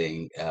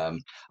everything,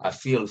 I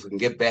feel if we can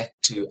get back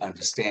to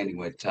understanding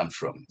where it comes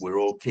from, we're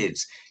all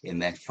kids in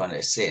that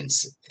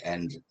sense.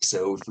 And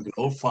so if we can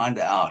all find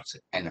out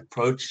and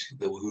approach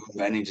who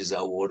manages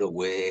our water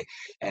where,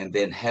 and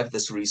then have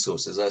this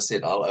resource, as I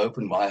said, I'll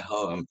open my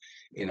home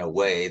in a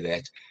way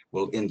that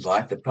will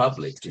invite the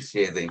public to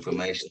share the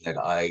information that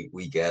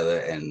we gather,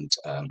 and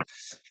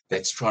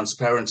that's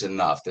transparent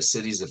enough. The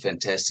cities are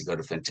fantastic, got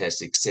a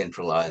fantastic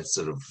centralized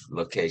sort of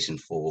location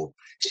for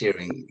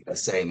sharing the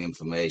same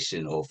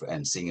information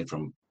and seeing it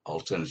from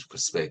alternative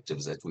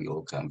perspectives that we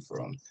all come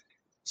from.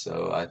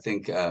 So I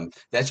think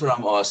that's what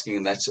I'm asking,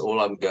 and that's all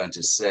I'm going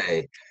to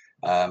say,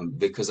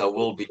 because I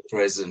will be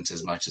present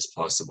as much as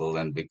possible,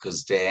 and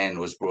because Dan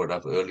was brought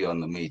up early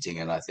on the meeting,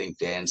 and I think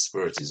Dan's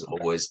spirit is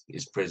always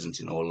present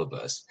in all of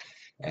us,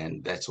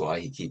 and that's why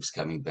he keeps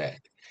coming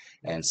back.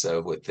 And so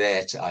with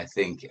that, I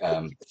think,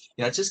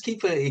 just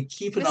keep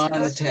an eye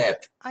on the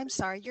tap. I'm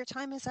sorry, your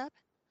time is up.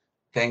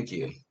 Thank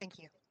you. Thank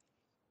you.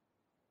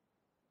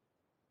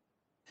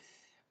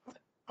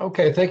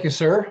 Okay, thank you,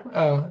 sir.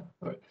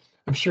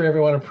 I'm sure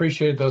everyone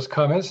appreciated those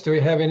comments. Do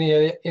we have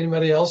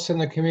anybody else in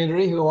the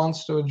community who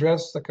wants to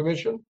address the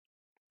commission?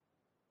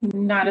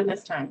 Not at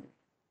this time.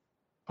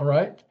 All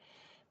right.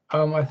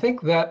 I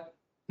think that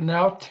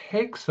now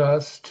takes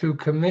us to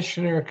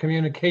commissioner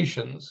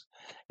communications,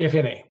 if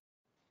any.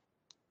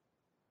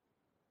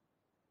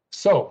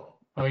 So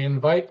I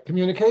invite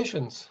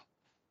communications.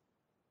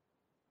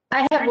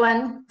 I have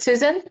one.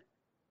 Susan?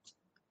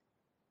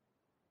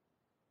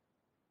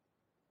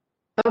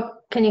 Oh,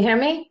 can you hear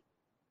me?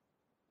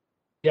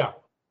 Yeah.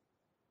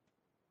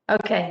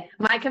 Okay,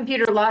 my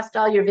computer lost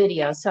all your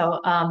video. So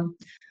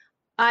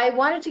I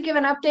wanted to give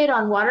an update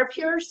on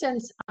WaterPure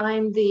since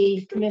I'm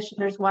the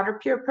commissioner's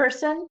WaterPure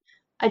person.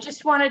 I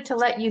just wanted to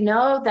let you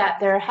know that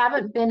there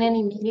haven't been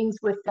any meetings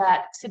with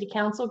that city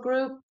council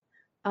group.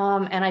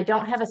 And I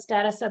don't have a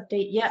status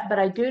update yet, but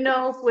I do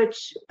know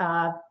which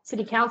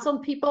city council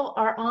people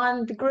are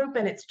on the group,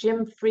 and it's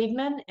Jim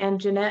Friedman and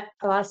Jeanette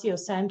Palacio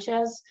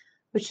Sanchez,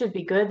 which should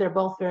be good. They're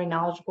both very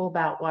knowledgeable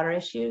about water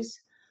issues.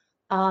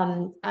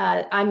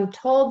 I'm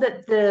told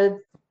that the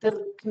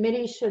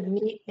committee should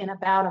meet in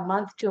about a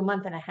month to a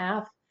month and a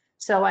half.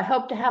 So I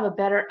hope to have a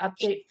better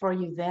update for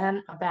you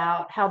then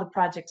about how the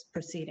project's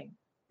proceeding.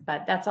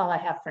 But that's all I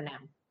have for now.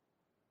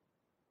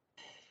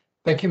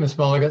 Thank you, Ms.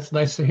 Mulligan. It's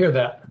nice to hear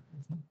that.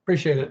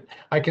 Appreciate it.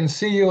 I can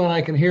see you and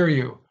I can hear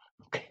you.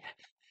 Okay.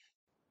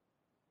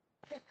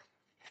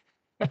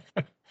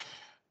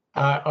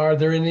 Are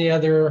there any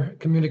other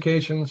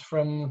communications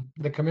from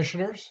the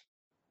commissioners?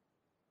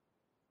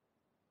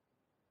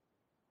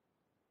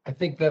 I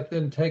think that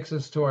then takes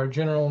us to our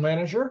general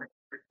manager.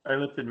 I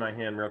lifted my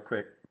hand real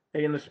quick.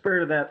 Hey, in the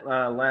spirit of that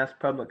last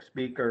public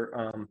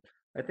speaker,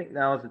 I think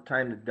now is the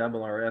time to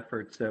double our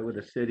efforts with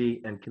the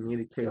city and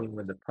communicating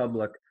with the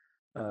public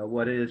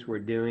what it is we're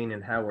doing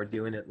and how we're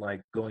doing it,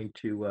 like going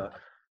to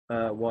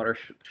water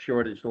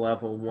shortage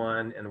level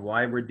 1 and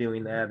why we're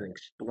doing that and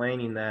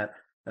explaining that,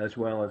 as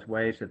well as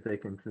ways that they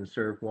can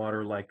conserve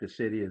water like the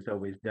city has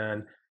always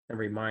done, and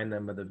remind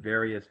them of the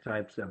various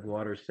types of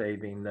water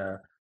saving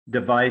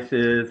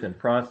devices and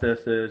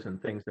processes and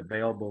things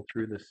available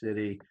through the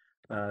city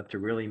to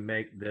really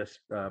make this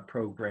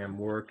program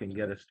work and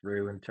get us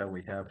through until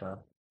we have a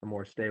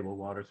more stable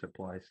water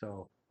supply.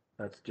 So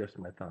that's just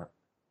my thought.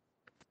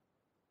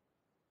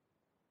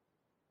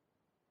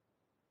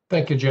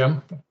 Thank you,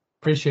 Jim.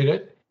 Appreciate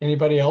it.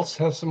 Anybody else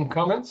have some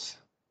comments?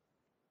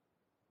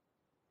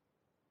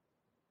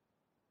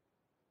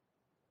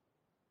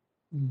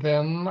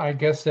 Then I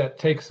guess that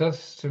takes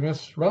us to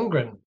Ms.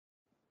 Rundgren.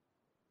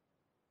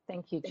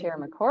 Thank you, Chair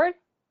McCord.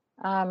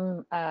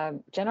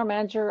 General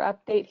manager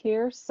update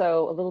here.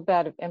 So a little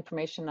bit of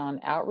information on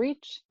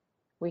outreach.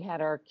 We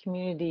had our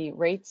community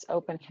rates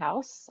open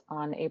house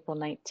on April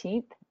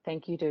 19th.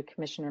 Thank you to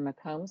Commissioner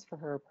McCombs for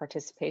her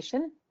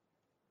participation.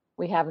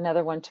 We have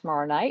another one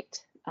tomorrow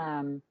night.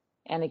 And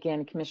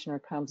again, Commissioner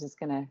Combs is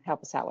going to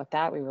help us out with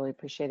that. We really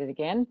appreciate it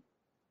again.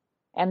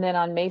 And then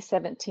on May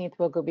 17th,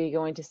 we'll be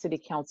going to City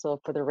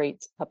Council for the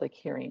rates public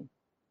hearing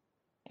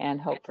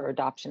and hope for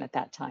adoption at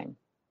that time.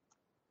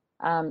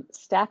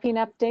 Staffing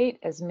update,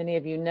 as many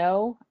of you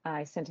know,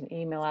 I sent an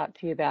email out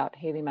to you about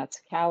Haley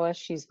Matsukawa.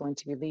 She's going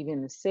to be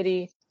leaving the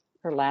city.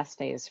 Her last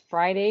day is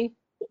Friday.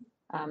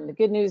 The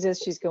good news is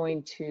she's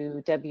going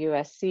to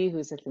WSC,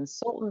 who's a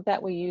consultant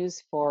that we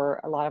use for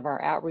a lot of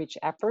our outreach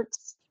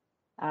efforts.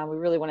 We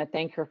really want to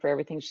thank her for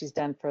everything she's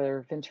done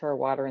for Ventura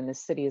Water and the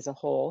city as a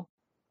whole.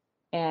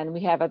 And we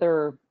have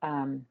other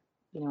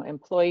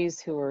employees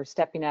who are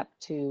stepping up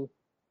to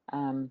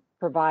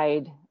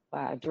provide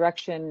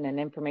direction and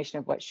information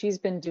of what she's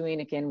been doing,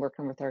 again,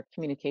 working with our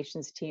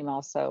communications team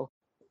also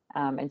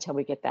until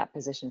we get that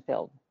position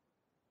filled.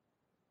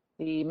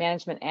 The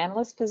management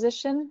analyst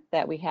position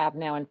that we have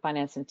now in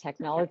finance and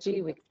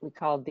technology, we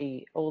called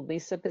the old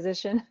Lisa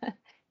position,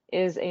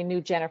 is a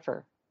new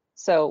Jennifer.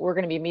 So we're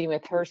going to be meeting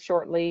with her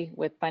shortly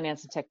with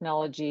finance and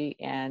technology.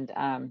 And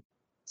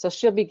so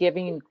she'll be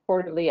giving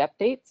quarterly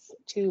updates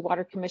to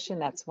Water Commission.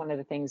 That's one of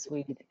the things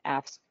we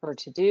asked her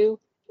to do.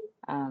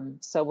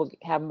 So we'll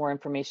have more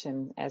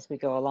information as we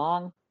go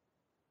along.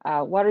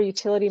 Water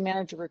utility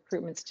manager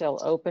recruitment still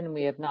open.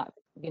 We have not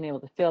been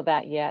able to fill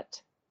that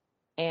yet.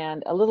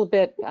 And a little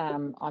bit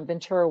on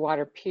Ventura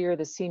Water Pier,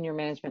 the senior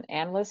management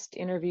analyst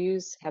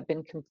interviews have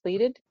been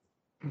completed.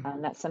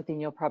 That's something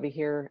you'll probably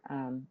hear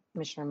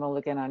Commissioner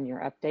Mulligan on your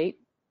update.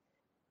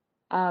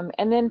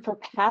 And then for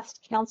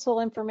past council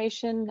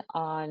information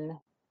on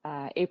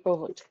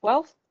April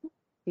 12th,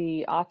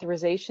 the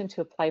authorization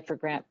to apply for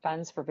grant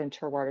funds for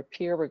Ventura Water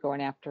Pier. We're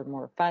going after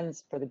more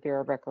funds for the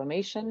Bureau of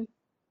Reclamation.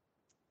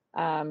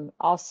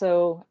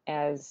 Also,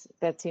 as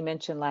Betsy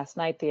mentioned last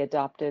night, they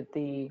adopted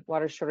the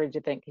Water Shortage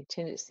Event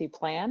Contingency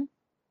Plan.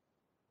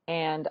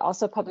 And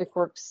also Public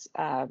Works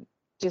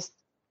just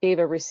gave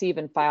a receive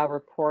and file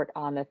report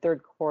on the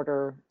third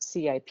quarter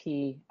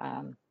CIP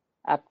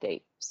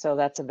update. So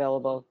that's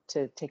available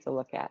to take a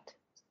look at.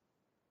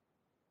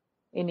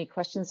 Any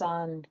questions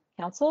on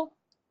council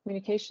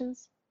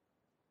communications?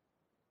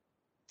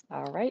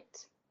 All right.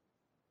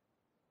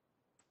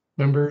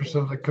 Members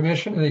of the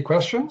commission, any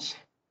questions?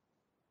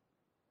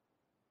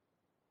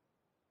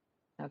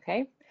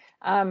 Okay.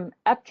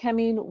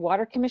 Upcoming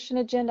Water Commission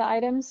agenda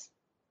items.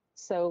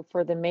 So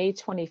for the May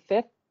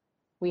 25th,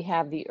 we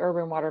have the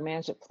Urban Water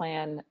Management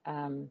Plan,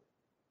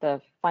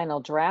 the final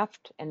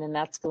draft, and then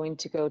that's going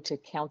to go to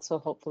council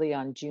hopefully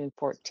on June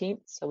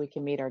 14th so we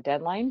can meet our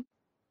deadline.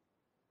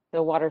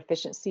 The Water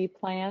Efficiency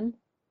Plan,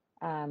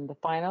 the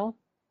final,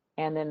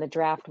 and then the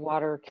draft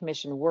Water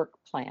Commission Work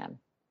Plan.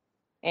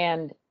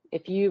 And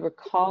if you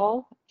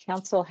recall,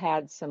 council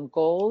had some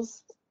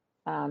goals.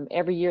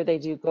 Every year they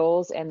do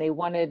goals, and they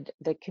wanted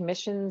the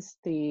commissions,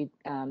 the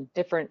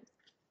different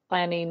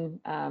planning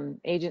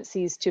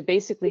agencies to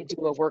basically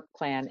do a work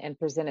plan and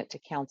present it to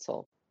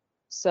council.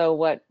 So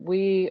what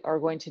we are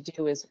going to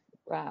do is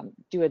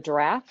do a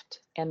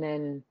draft and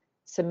then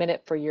submit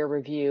it for your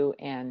review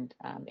and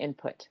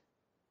input,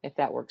 if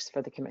that works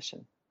for the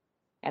commission.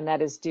 And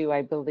that is due,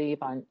 I believe,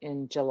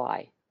 in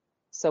July.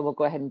 So we'll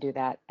go ahead and do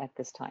that at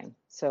this time.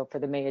 So for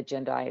the May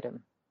agenda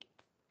item.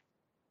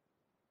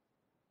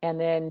 And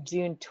then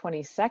June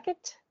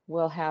 22nd,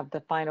 we'll have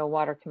the final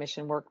Water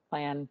Commission work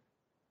plan.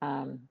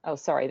 Oh,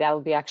 sorry, that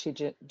will be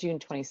actually June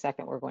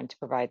 22nd, we're going to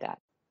provide that.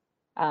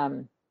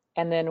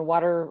 And then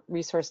Water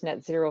Resource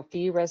Net Zero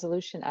Fee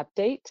Resolution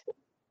update.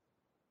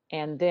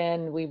 And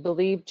then we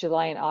believe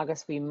July and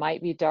August, we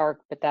might be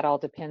dark, but that all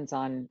depends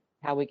on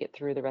how we get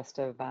through the rest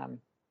of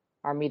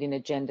our meeting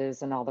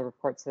agendas and all the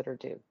reports that are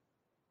due.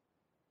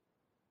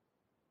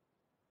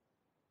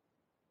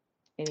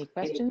 Any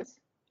questions?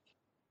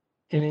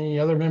 Any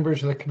other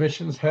members of the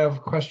commissions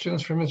have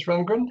questions for Ms.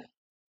 Rundgren?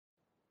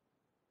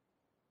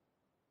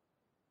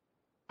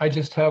 I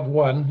just have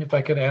one, if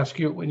I could ask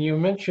you, when you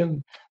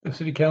mentioned the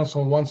city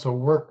council wants a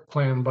work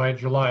plan by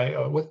July,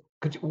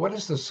 what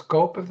is the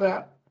scope of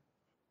that?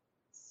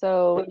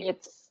 So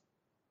it's,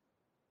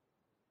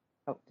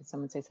 oh, did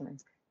someone say something?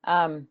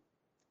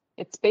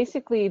 It's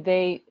basically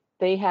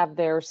they have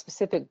their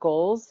specific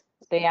goals.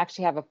 They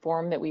actually have a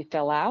form that we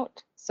fill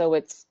out. So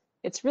it's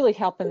really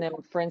helping them.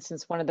 For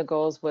instance, one of the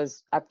goals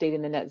was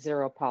updating the net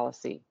zero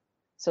policy.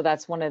 So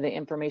that's one of the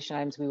information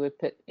items we would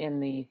put in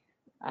the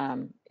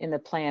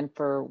plan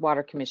for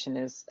Water Commission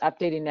is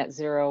updating net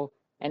zero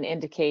and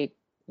indicate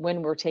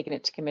when we're taking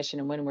it to commission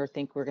and when we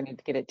think we're going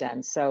to get it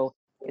done. So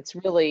it's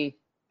really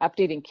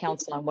updating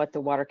council on what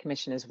the Water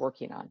Commission is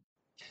working on.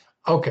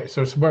 Okay,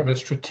 so it's more of a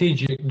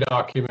strategic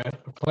document,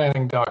 a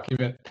planning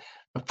document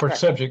for Correct.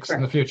 subjects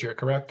in the future,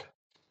 correct?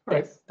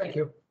 Right, Yes. thank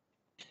you.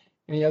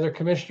 Any other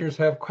commissioners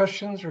have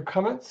questions or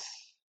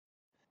comments?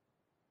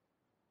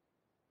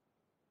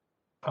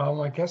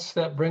 I guess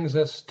that brings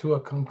us to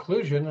a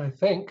conclusion, I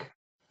think,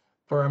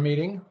 for our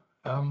meeting.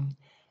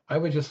 I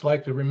would just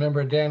like to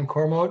remember Dan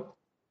Cormode.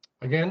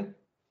 Again,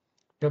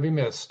 he'll be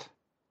missed.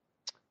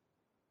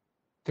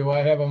 Do I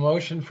have a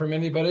motion from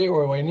anybody,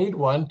 or I need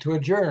one to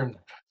adjourn?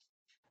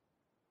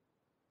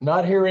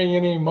 Not hearing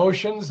any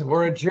motions,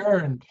 we're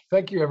adjourned.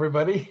 Thank you,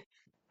 everybody.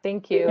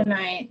 Thank you. Good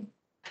night.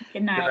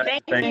 Good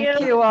night.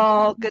 Thank you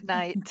all. Good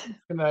night.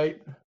 Good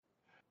night.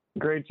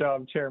 Great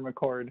job, Chair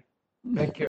McCord. Thank you.